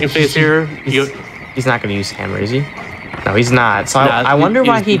going to use... Second phase here. He's not going to use hammer, is he? No, he's not. So I wonder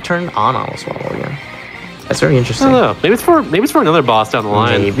why he turned on auto swallow again. That's very interesting. I don't know. Maybe it's for another boss down the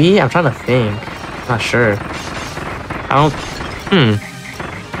line. Maybe? I'm trying to think. I'm not sure. I don't...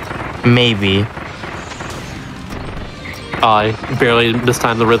 Maybe. I barely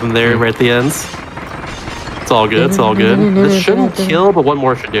mistimed the rhythm there right at the ends. It's all good. It's all good. This shouldn't kill, but one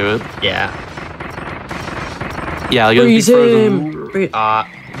more should do it. Yeah. Yeah, Freeze him!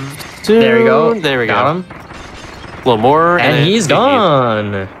 There we go. There we Got go. him. A little more. And he's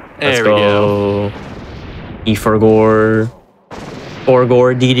gone. There Let's we go. Eforgor.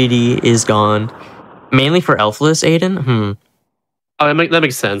 Orgor DDD is gone. Mainly for Elfless, Aiden? Oh, that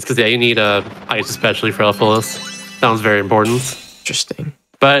makes sense, because yeah, you need ice especially for Elfilus. Sounds very important. Interesting.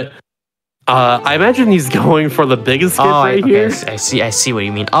 But I imagine he's going for the biggest skip here. I see what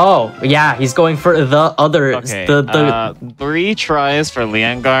you mean. Oh, yeah, he's going for the other. Okay. The 3 tries for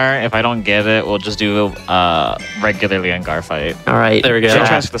Liangar. If I don't get it, we'll just do a regular Liangar fight. All right. There we go. 3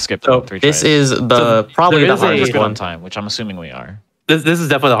 tries for the skip. So 3 This tries. is probably the hardest one one. time, which I'm assuming we are. This is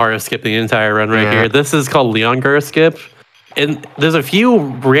definitely the hardest skip in the entire run right Yeah. here. This is called Liangar skip. And there's a few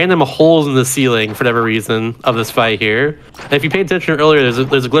random holes in the ceiling for whatever reason of this fight here. And if you paid attention earlier, there's a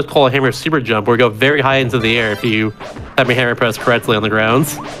glitch called hammer super jump where you go very high into the air if you have your hammer pressed correctly on the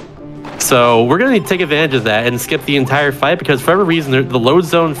grounds. So we're gonna take advantage of that and skip the entire fight because for whatever reason the load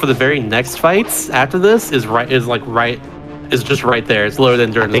zone for the very next fights after this is just right there. It's loaded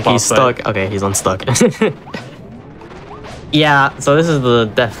in during I think the he's boss fight. stuck. Okay, he's unstuck. Yeah, so this is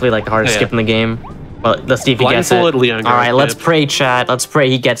definitely like the hardest skip in the game. Well, let's see if he gets it. Blindfolded Liangar All right, let's skip. pray, chat. Let's pray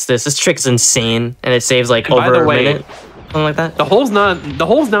he gets this. This trick's insane, and it saves like And by over the a way, minute, something like that. The hole's not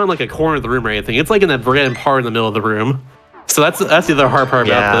in like a corner of the room or anything. It's like in that random part in the middle of the room. So that's the other hard part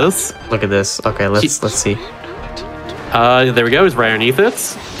about this. Look at this. Okay, let's see. There we go. He's right underneath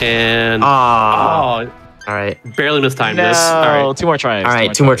it, and All right. barely mistimed No, this. All right, 2 more tries. All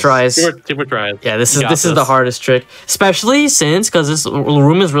right, 2 more tries. two more tries. Yeah, this You got is the hardest trick, especially because this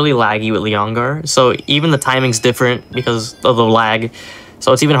room is really laggy with Liangar. So even the timing's different because of the lag.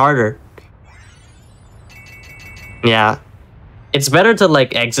 So it's even harder. Yeah. It's better to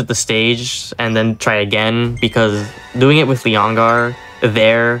like exit the stage and then try again because doing it with Liangar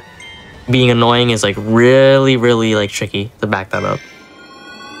there being annoying is like really like tricky to back that up.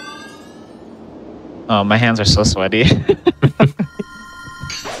 Oh, my hands are so sweaty. This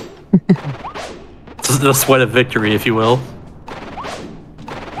is the sweat of victory, if you will.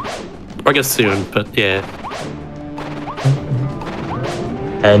 Or I guess soon, but yeah.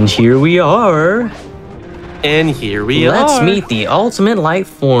 And here we are. And here we are. Let's meet the ultimate life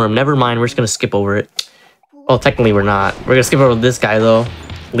form. Never mind, we're just gonna skip over it. Well, technically we're not. We're gonna skip over this guy though.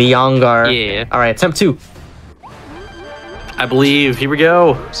 Liangar. Yeah. All right, attempt 2. I believe. Here we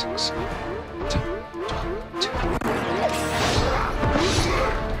go.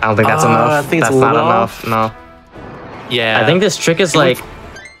 I don't think that's enough. I think it's That's a not little enough. No. Yeah. I think this trick is like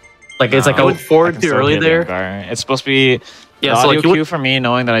it's like I went a forward I can too still early hit there. Liangar. It's supposed to be Yeah, the so, audio like, you cue for me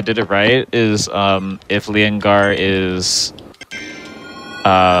knowing that I did it right is if Liangar is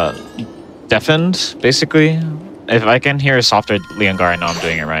deafened, basically. If I can hear a softer Liangar, I know I'm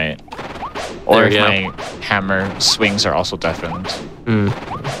doing it right. Or There if we go. my hammer swings are also deafened.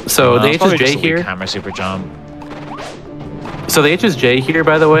 So the it's probably just HSJ a weak here. hammer super jump. So the HSJ here,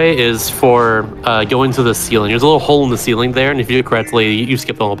 by the way, is for going to the ceiling. There's a little hole in the ceiling there, and if you do it correctly, you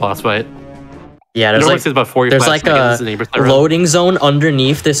skip the whole boss fight. yeah. It There's normally like takes about 45 there's like seconds a to neighbor play around. loading zone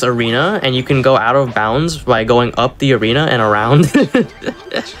underneath this arena, and you can go out of bounds by going up the arena and around.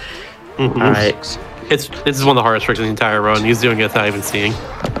 Mhm. All right. This is one of the hardest tricks in the entire run. He's doing it without even seeing.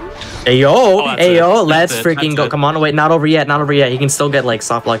 Hey yo, that's hey it. yo, That's let's it. freaking That's go. it. Come on, wait, not over yet, not over yet. He can still get like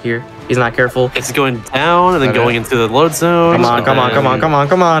soft lock here. He's not careful. It's going down and then Okay. going into the load zone. Come on, come on, come on, come on,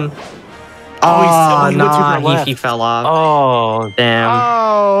 come on. Oh, he went too far nah, left. he fell off. Oh, Damn.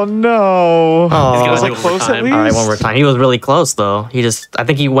 Oh no! Oh. He's Was gonna it do it one more close at time. least? All right, one more time. He was really close though. I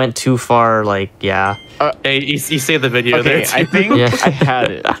think he went too far. Like, yeah. hey, you saved the video Okay, there. I Too. think Yeah. I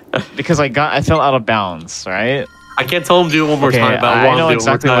had it because I fell out of bounds, right? I can't tell him to do it one more Okay, time, but I I want know him to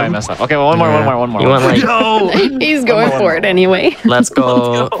do it exactly one why I more time. messed up. Okay, well, one more. He went like, No! He's going for it anyway. let's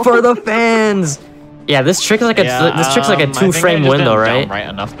go for the fans. Yeah, this trick is like a this trick's like a I think I 2-frame just window, didn't right? jump right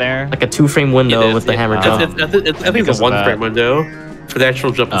enough there. Like a 2-frame window It is, with the yeah. hammer It's- jump. I think it's Because a of one-frame that. window for the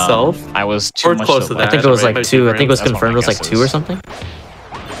actual jump itself. I was too Or much close to the that. I think it was Right, like 2. I think it was that's what confirmed. It my was like guess 2 or is. something.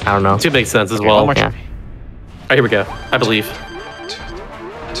 I don't know. Two makes sense as Okay, well. one more Yeah. try. Oh, here we go. I believe.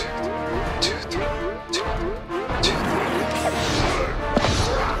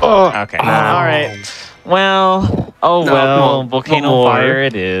 Okay. All right. Well. Oh No, well. come on. Volcano One more. fire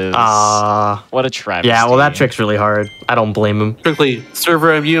it is. What a travesty. Yeah, well, that trick's really hard. I don't blame him. Quickly,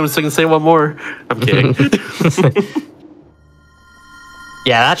 server MU, so I can say one more. I'm kidding.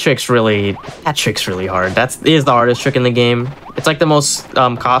 Yeah, that trick's really hard. That is the hardest trick in the game. It's like the most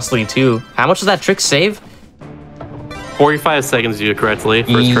costly too. How much does that trick save? 45 seconds to do it correctly.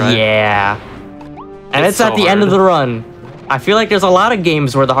 First try. Yeah. And it's so at the end of hard. the run. I feel like there's a lot of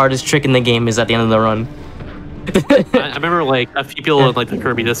games where the hardest trick in the game is at the end of the run. I remember like a few people in like the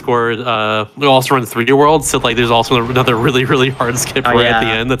Kirby Discord we also run 3D World, so like there's also another really hard skip right at the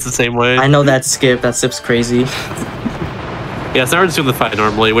end that's the same way. I know that skip. That skip's crazy. Yeah, so now we're just doing the fight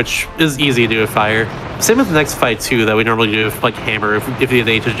normally, which is easy to do with fire. Same with the next fight too that we normally do with like hammer if you do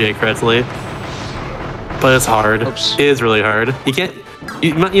the H to J correctly. But it's hard. Oops. It is really hard. You can't.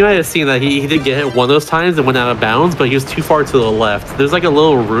 You might have seen that he did get hit one of those times and went out of bounds, but he was too far to the left. There's like a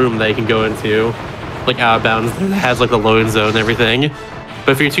little room that you can go into, like out of bounds, that has like the loading zone and everything.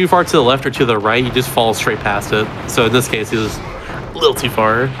 But if you're too far to the left or to the right, you just fall straight past it. So in this case, he was a little too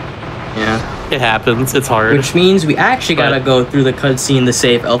far. Yeah. It happens. It's hard. Which means we actually gotta go through the cutscene to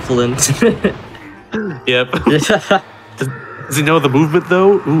save Elflin. Yep. Does he know the movement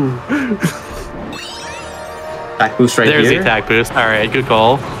though? Ooh. Attack boost right There's here. the attack boost. All right, good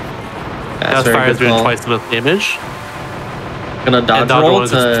call. That's Now very fire's good doing call. twice the amount of damage. Gonna dodge And dodge roll roll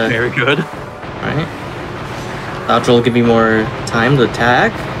is to... very good. Right. Dodge roll will give you more time to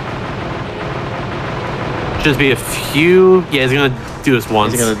attack. Just be a few. Yeah, he's gonna do this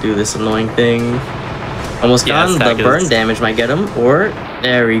once. He's gonna do this annoying thing. Almost Yeah, done. stack The burn is- damage might get him. Or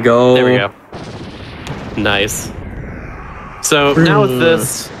there we go. There we go. Nice. So now with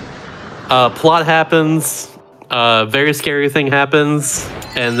this, plot happens. Very scary thing happens,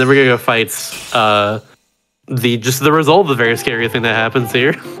 and then we're gonna go fight the result of the very scary thing that happens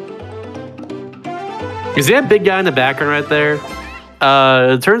here. You see that big guy in the background right there?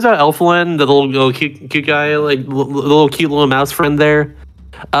 It turns out Elflin, the little cute guy, like the little cute little mouse friend there.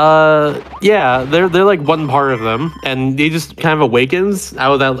 Yeah, they're like one part of them, and he just kind of awakens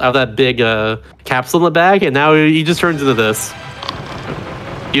out of that big capsule in the back, and now he just turns into this.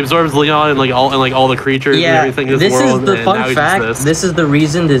 He absorbs Leon and all the creatures and everything in this world. Is the and now fun he's fact. just This is the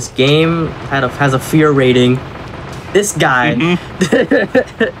reason this game has a fear rating. This guy.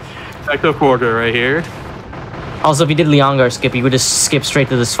 Effective quarter right here. Also, if you did Leongar skip, you would just skip straight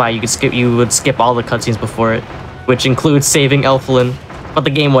to this fight. You would skip all the cutscenes before it, which includes saving Elflin. But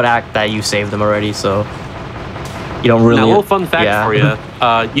the game would act that you saved them already, so you don't really. Now, a little fun fact for you: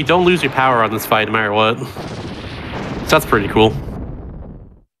 you don't lose your power on this fight, no matter what. So that's pretty cool.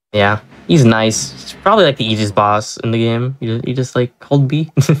 Yeah, he's nice. He's probably like the easiest boss in the game. You just like hold B.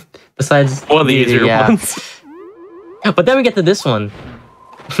 Besides One of the easier ones. But then we get to this one,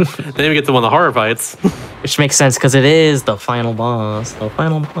 Then we get to one of the horror fights. which makes sense because it is the final boss. The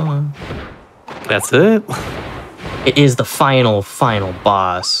final boss. That's it. It is the final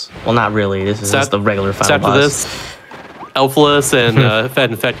boss. Well, not really. This is So just the regular So final after boss. this, Elfless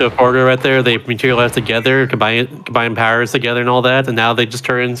and Infective Porter right there, they materialize together, combine powers together and all that, and now they just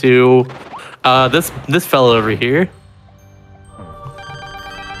turn into this fellow over here.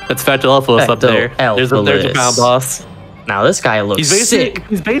 That's Fecto Elfless up there. There's a final boss. Now this guy looks sick.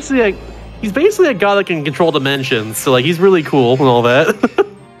 He's basically a god that can control dimensions. So like he's really cool and all that.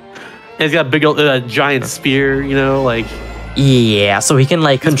 And he's got a big giant spear, you know, like Yeah, so he can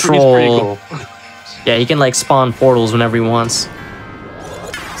like he's control. pretty cool. Yeah, he can like spawn portals whenever he wants.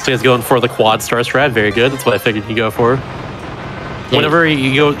 So he's going for the quad star strat. Very good. That's what I figured he'd go for. Whenever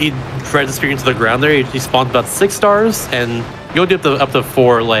he drives the spear into the ground there, he spawns about 6 stars, and you go up to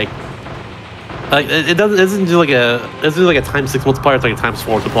 4. Like it doesn't do like a times 6 multiplier. It's like a times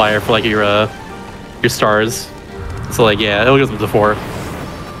 4 multiplier for like your stars. So like yeah, it goes up to 4.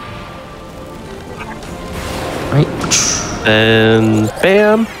 Right. And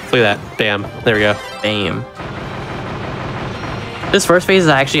bam! Look at that. Bam. There we go. Bam. This first phase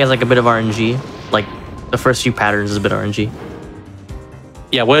actually has like a bit of RNG. Like the first few patterns is a bit RNG.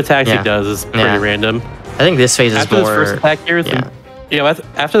 Yeah, what it actually Yeah. does is pretty Yeah. random. I think this phase is After more. this first attack here, yeah.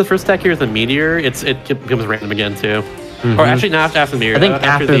 after the first attack here with the meteor, it becomes random again too. Or actually not after the meteor. I think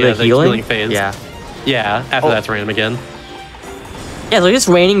after the healing phase. Yeah. Yeah, after that's random again. Yeah, so just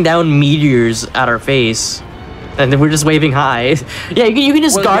raining down meteors at our face. And then we're just waving high. Yeah, you can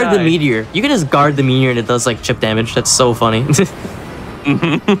just What a guard the guy. meteor. You can just guard the meteor and it does like chip damage. That's so funny.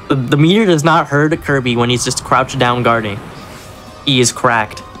 The meteor does not hurt Kirby when he's just crouched down guarding. He is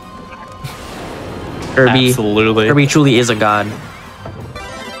cracked. Absolutely. Kirby truly is a god.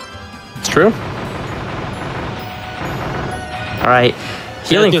 It's true. All right,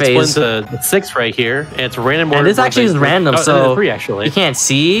 Healing phase. Split into 6 right here, and it's random. And this actually is random, so 3 actually. You can't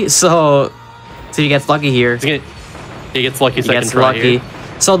see, so he gets lucky here. He gets lucky. He gets lucky. Here.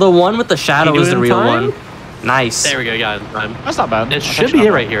 So the one with the shadow is the real one. Nice. There we go. Got it. That's not bad. It should be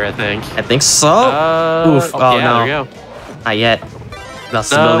it right here, I think. I think so. Oof. Oh yeah, no. There we go. Not yet.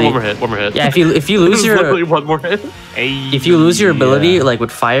 One more hit. One more hit. Yeah, if you lose your literally one more hit. If you lose your ability, like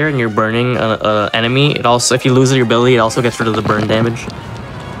with fire, and you're burning an enemy, it also if you lose your ability, it also gets rid of the burn damage.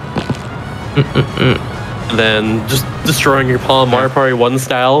 And then just destroying your palm Mario Party 1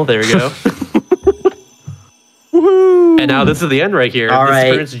 style. There we go. Woohoo! And now this is the end right here. All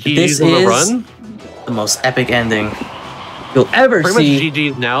right, this is the most epic ending you'll ever see. Pretty much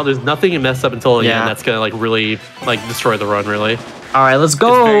GG's now. There's nothing messed up until the end that's gonna like really like destroy the run. Really. All right, let's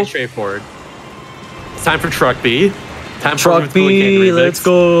go. It's very straightforward. It's time for Truck B. Time for Truck B. Let's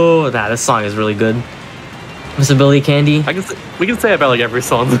go. Nah, this song is really good. Miss Ability Candy. We can say about like every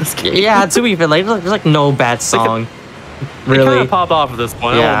song in this game. Yeah, to be fair, like there's like no bad song. Really. Kind of pop off at this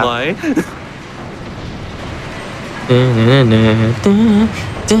point. Yeah. I won't lie.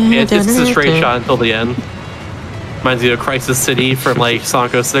 It's a straight shot until the end. Reminds you of Crisis City from like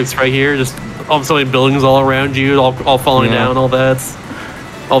Sonic 06 right here. Just all of a sudden buildings all around you, all falling down, all that.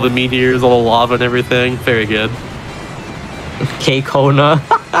 All the meteors, all the lava and everything. Very good. K-Kona.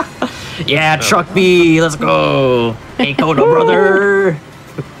 Yeah, Truck B, let's go. K-Kona, brother.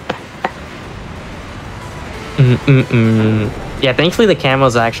 Yeah, thankfully the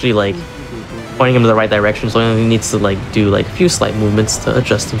camera's actually like pointing him in the right direction, so he only needs to like do like a few slight movements to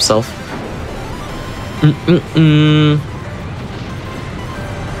adjust himself.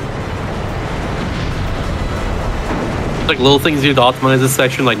 Like little things you do to optimize this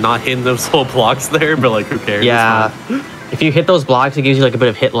section, like not hitting those little blocks there, but like who cares? Yeah, if you hit those blocks, it gives you like a bit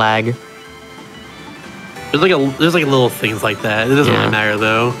of hit lag. There's like little things like that. It doesn't really matter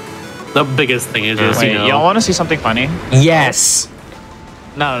though. The biggest thing is just y'all want to see something funny? Yes.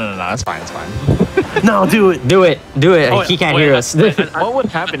 No, it's fine. No, do it. Do it. He can't hear us. What would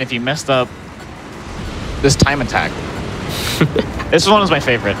happen if you messed up this time attack? This one is my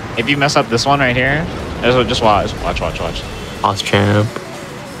favorite. If you mess up this one right here, just watch. Boss champ.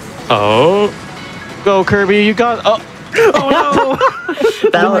 Oh, go Kirby! You got. Oh no!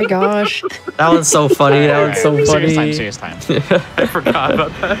 Oh my gosh. That was so funny. That was so funny. Serious time. I forgot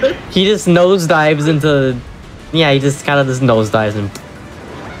about that. He just nosedives into. Yeah, he just kind of just nosedives and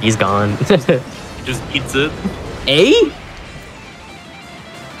he's gone. He just eats it. A?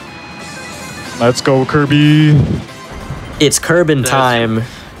 Let's go, Kirby. It's Kerbin time.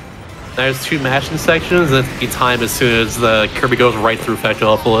 There's 2 mashing sections, and you time as soon as the Kirby goes right through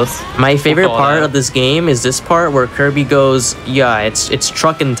Fectalopoulos. My favorite part of this game is this part where Kirby goes, yeah, it's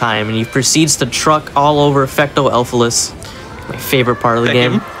trucking time, and he proceeds to truck all over Fectalopoulos. My favorite part of the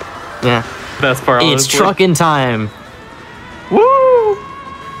game. Yeah. Best part. It's trucking time. Woo!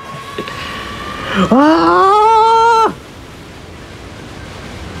 Ah!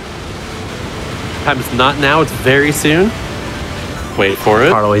 Time is not now, it's very soon. Wait for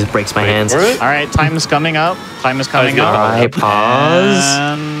it. Part always breaks my hands. All right, time is coming up. All right, pause.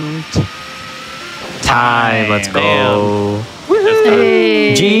 And time. Let's go.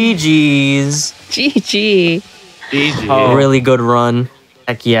 Hey. GG's. GG. GG. Oh. Really good run.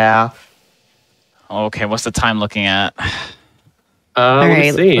 Heck yeah. Okay, what's the time looking at? All Let me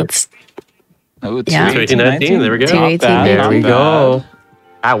right, see. let's. Oh, Yeah. 1819, there we go. 218. There we go.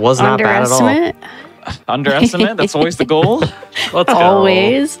 That was not bad at all. Underestimate? Underestimate? That's always the goal. Let's go.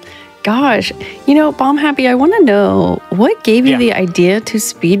 Always. Gosh, you know, Bomb Happy, I want to know what gave you the idea to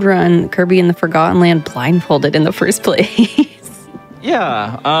speedrun Kirby in the Forgotten Land blindfolded in the first place?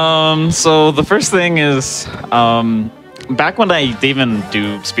 Yeah. So the first thing is, back when I didn't even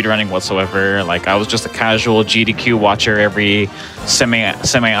do speedrunning whatsoever, like I was just a casual GDQ watcher every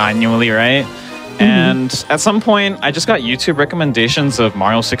semi-annually, right? And at some point, I just got YouTube recommendations of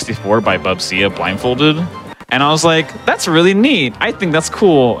Mario 64 by Bubsia Blindfolded. And I was like, that's really neat. I think that's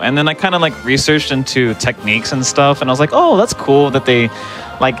cool. And then I kind of like researched into techniques and stuff. And I was like, oh, that's cool that they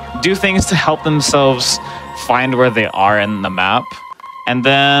like do things to help themselves find where they are in the map. And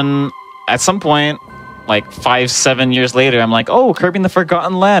then at some point, like 5-7 years later, I'm like, oh, Kirby in the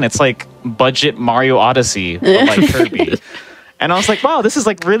Forgotten Land. It's like budget Mario Odyssey, but like Kirby. And I was like, wow, this is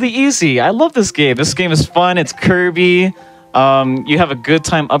like really easy. I love this game. This game is fun. It's Kirby. You have a good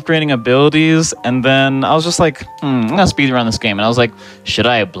time upgrading abilities. And then I was just like, I'm going to speedrun this game. And I was like, should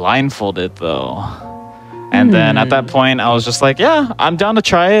I blindfold it though? And then at that point, I was just like, yeah, I'm down to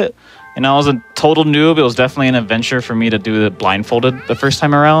try it. And I was a total noob. It was definitely an adventure for me to do it blindfolded the first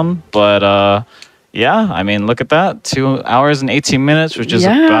time around. But Yeah, I mean, look at that. 2 hours and 18 minutes, which is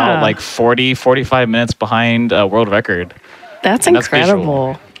Yeah. about like 40, 45 minutes behind world record. That's And that's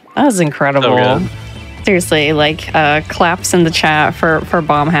incredible. That was incredible. So good. Seriously, like claps in the chat for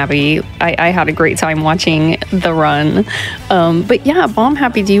Bomb Happy. I had a great time watching the run. But yeah, Bomb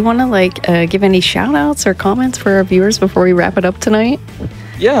Happy, do you want to like give any shout outs or comments for our viewers before we wrap it up tonight?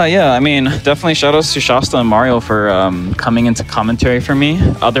 Yeah. I mean, definitely shout outs to Shasta and Mario for coming into commentary for me.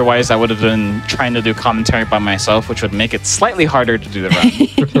 Otherwise, I would have been trying to do commentary by myself, which would make it slightly harder to do the run.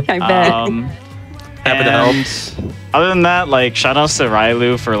 I bet. Happy to help. And other than that, like shout outs to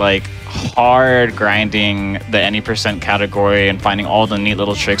Rylu for like hard grinding the any percent category and finding all the neat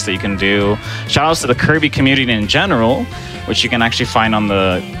little tricks that you can do. Shout outs to the Kirby community in general, which you can actually find on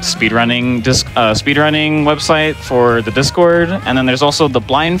the speedrunning website for the Discord. And then there's also the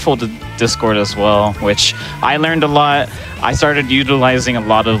Blindfolded Discord as well, which I learned a lot. I started utilizing a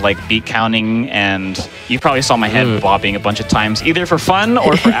lot of like beat counting, and you probably saw my head bobbing a bunch of times, either for fun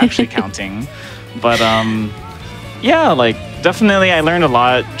or for actually counting. But yeah, like definitely I learned a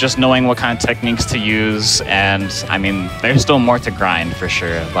lot just knowing what kind of techniques to use, and I mean there's still more to grind for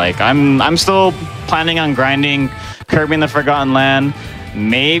sure. Like I'm still planning on grinding Kirby in the Forgotten Land,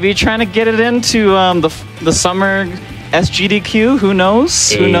 maybe trying to get it into the summer SGDQ. Who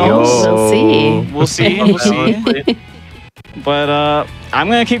knows? Who knows? We'll see. We'll see. But I'm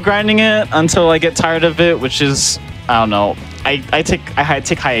gonna keep grinding it until I get tired of it, which is, I don't know. I take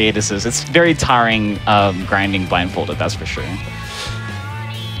hiatuses. It's very tiring grinding Blindfolded, that's for sure.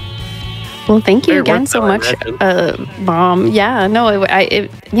 Well, thank you Very again worth so it, I much, Mom. Yeah, no,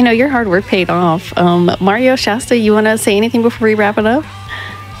 you know, your hard work paid off. Mario, Shasta, you want to say anything before we wrap it up?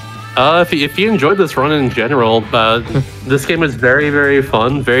 If you enjoyed this run in general, this game is very, very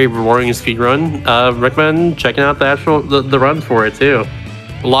fun, very rewarding speed run. Recommend checking out the run for it too.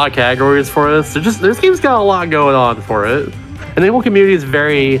 A lot of categories for this. This game's got a lot going on for it, and the whole community is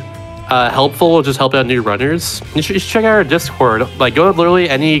very helpful. Just help out new runners. You should check out our Discord. Like, go to literally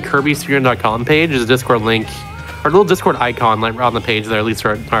any KirbySpeedrun.com page. There's a Discord link, or a little Discord icon like on the page there. At least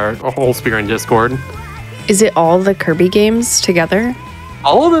our whole speedrun Discord. Is it all the Kirby games together?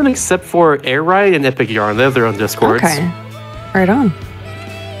 All of them except for Air Ride and Epic Yarn. They have their own Discords. Okay, right on.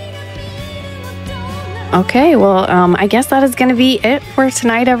 Okay, well, I guess that is going to be it for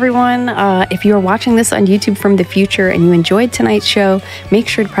tonight, everyone. If you are watching this on YouTube from the future and you enjoyed tonight's show, make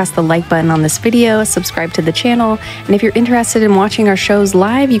sure to press the like button on this video, subscribe to the channel, and if you're interested in watching our shows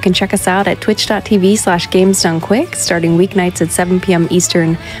live, you can check us out at twitch.tv/GamesDoneQuick, starting weeknights at 7 p.m.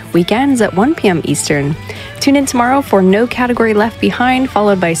 Eastern, weekends at 1 p.m. Eastern. Tune in tomorrow for No Category Left Behind,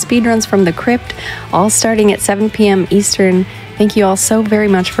 followed by Speedruns from the Crypt, all starting at 7 p.m. Eastern. Thank you all so very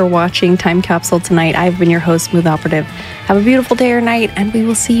much for watching Time Capsule tonight. I've been your host, Smooth Operative. Have a beautiful day or night, and we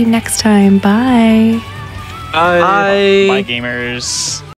will see you next time. Bye. Bye. Bye, gamers.